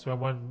well. So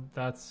everyone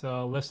that's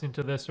listening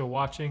to this or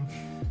watching,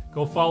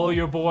 go follow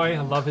your boy.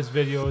 I love his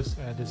videos,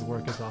 and his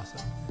work is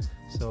awesome.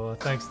 So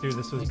thanks, dude.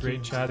 This was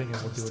great chatting,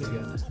 and we'll do it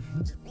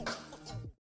again.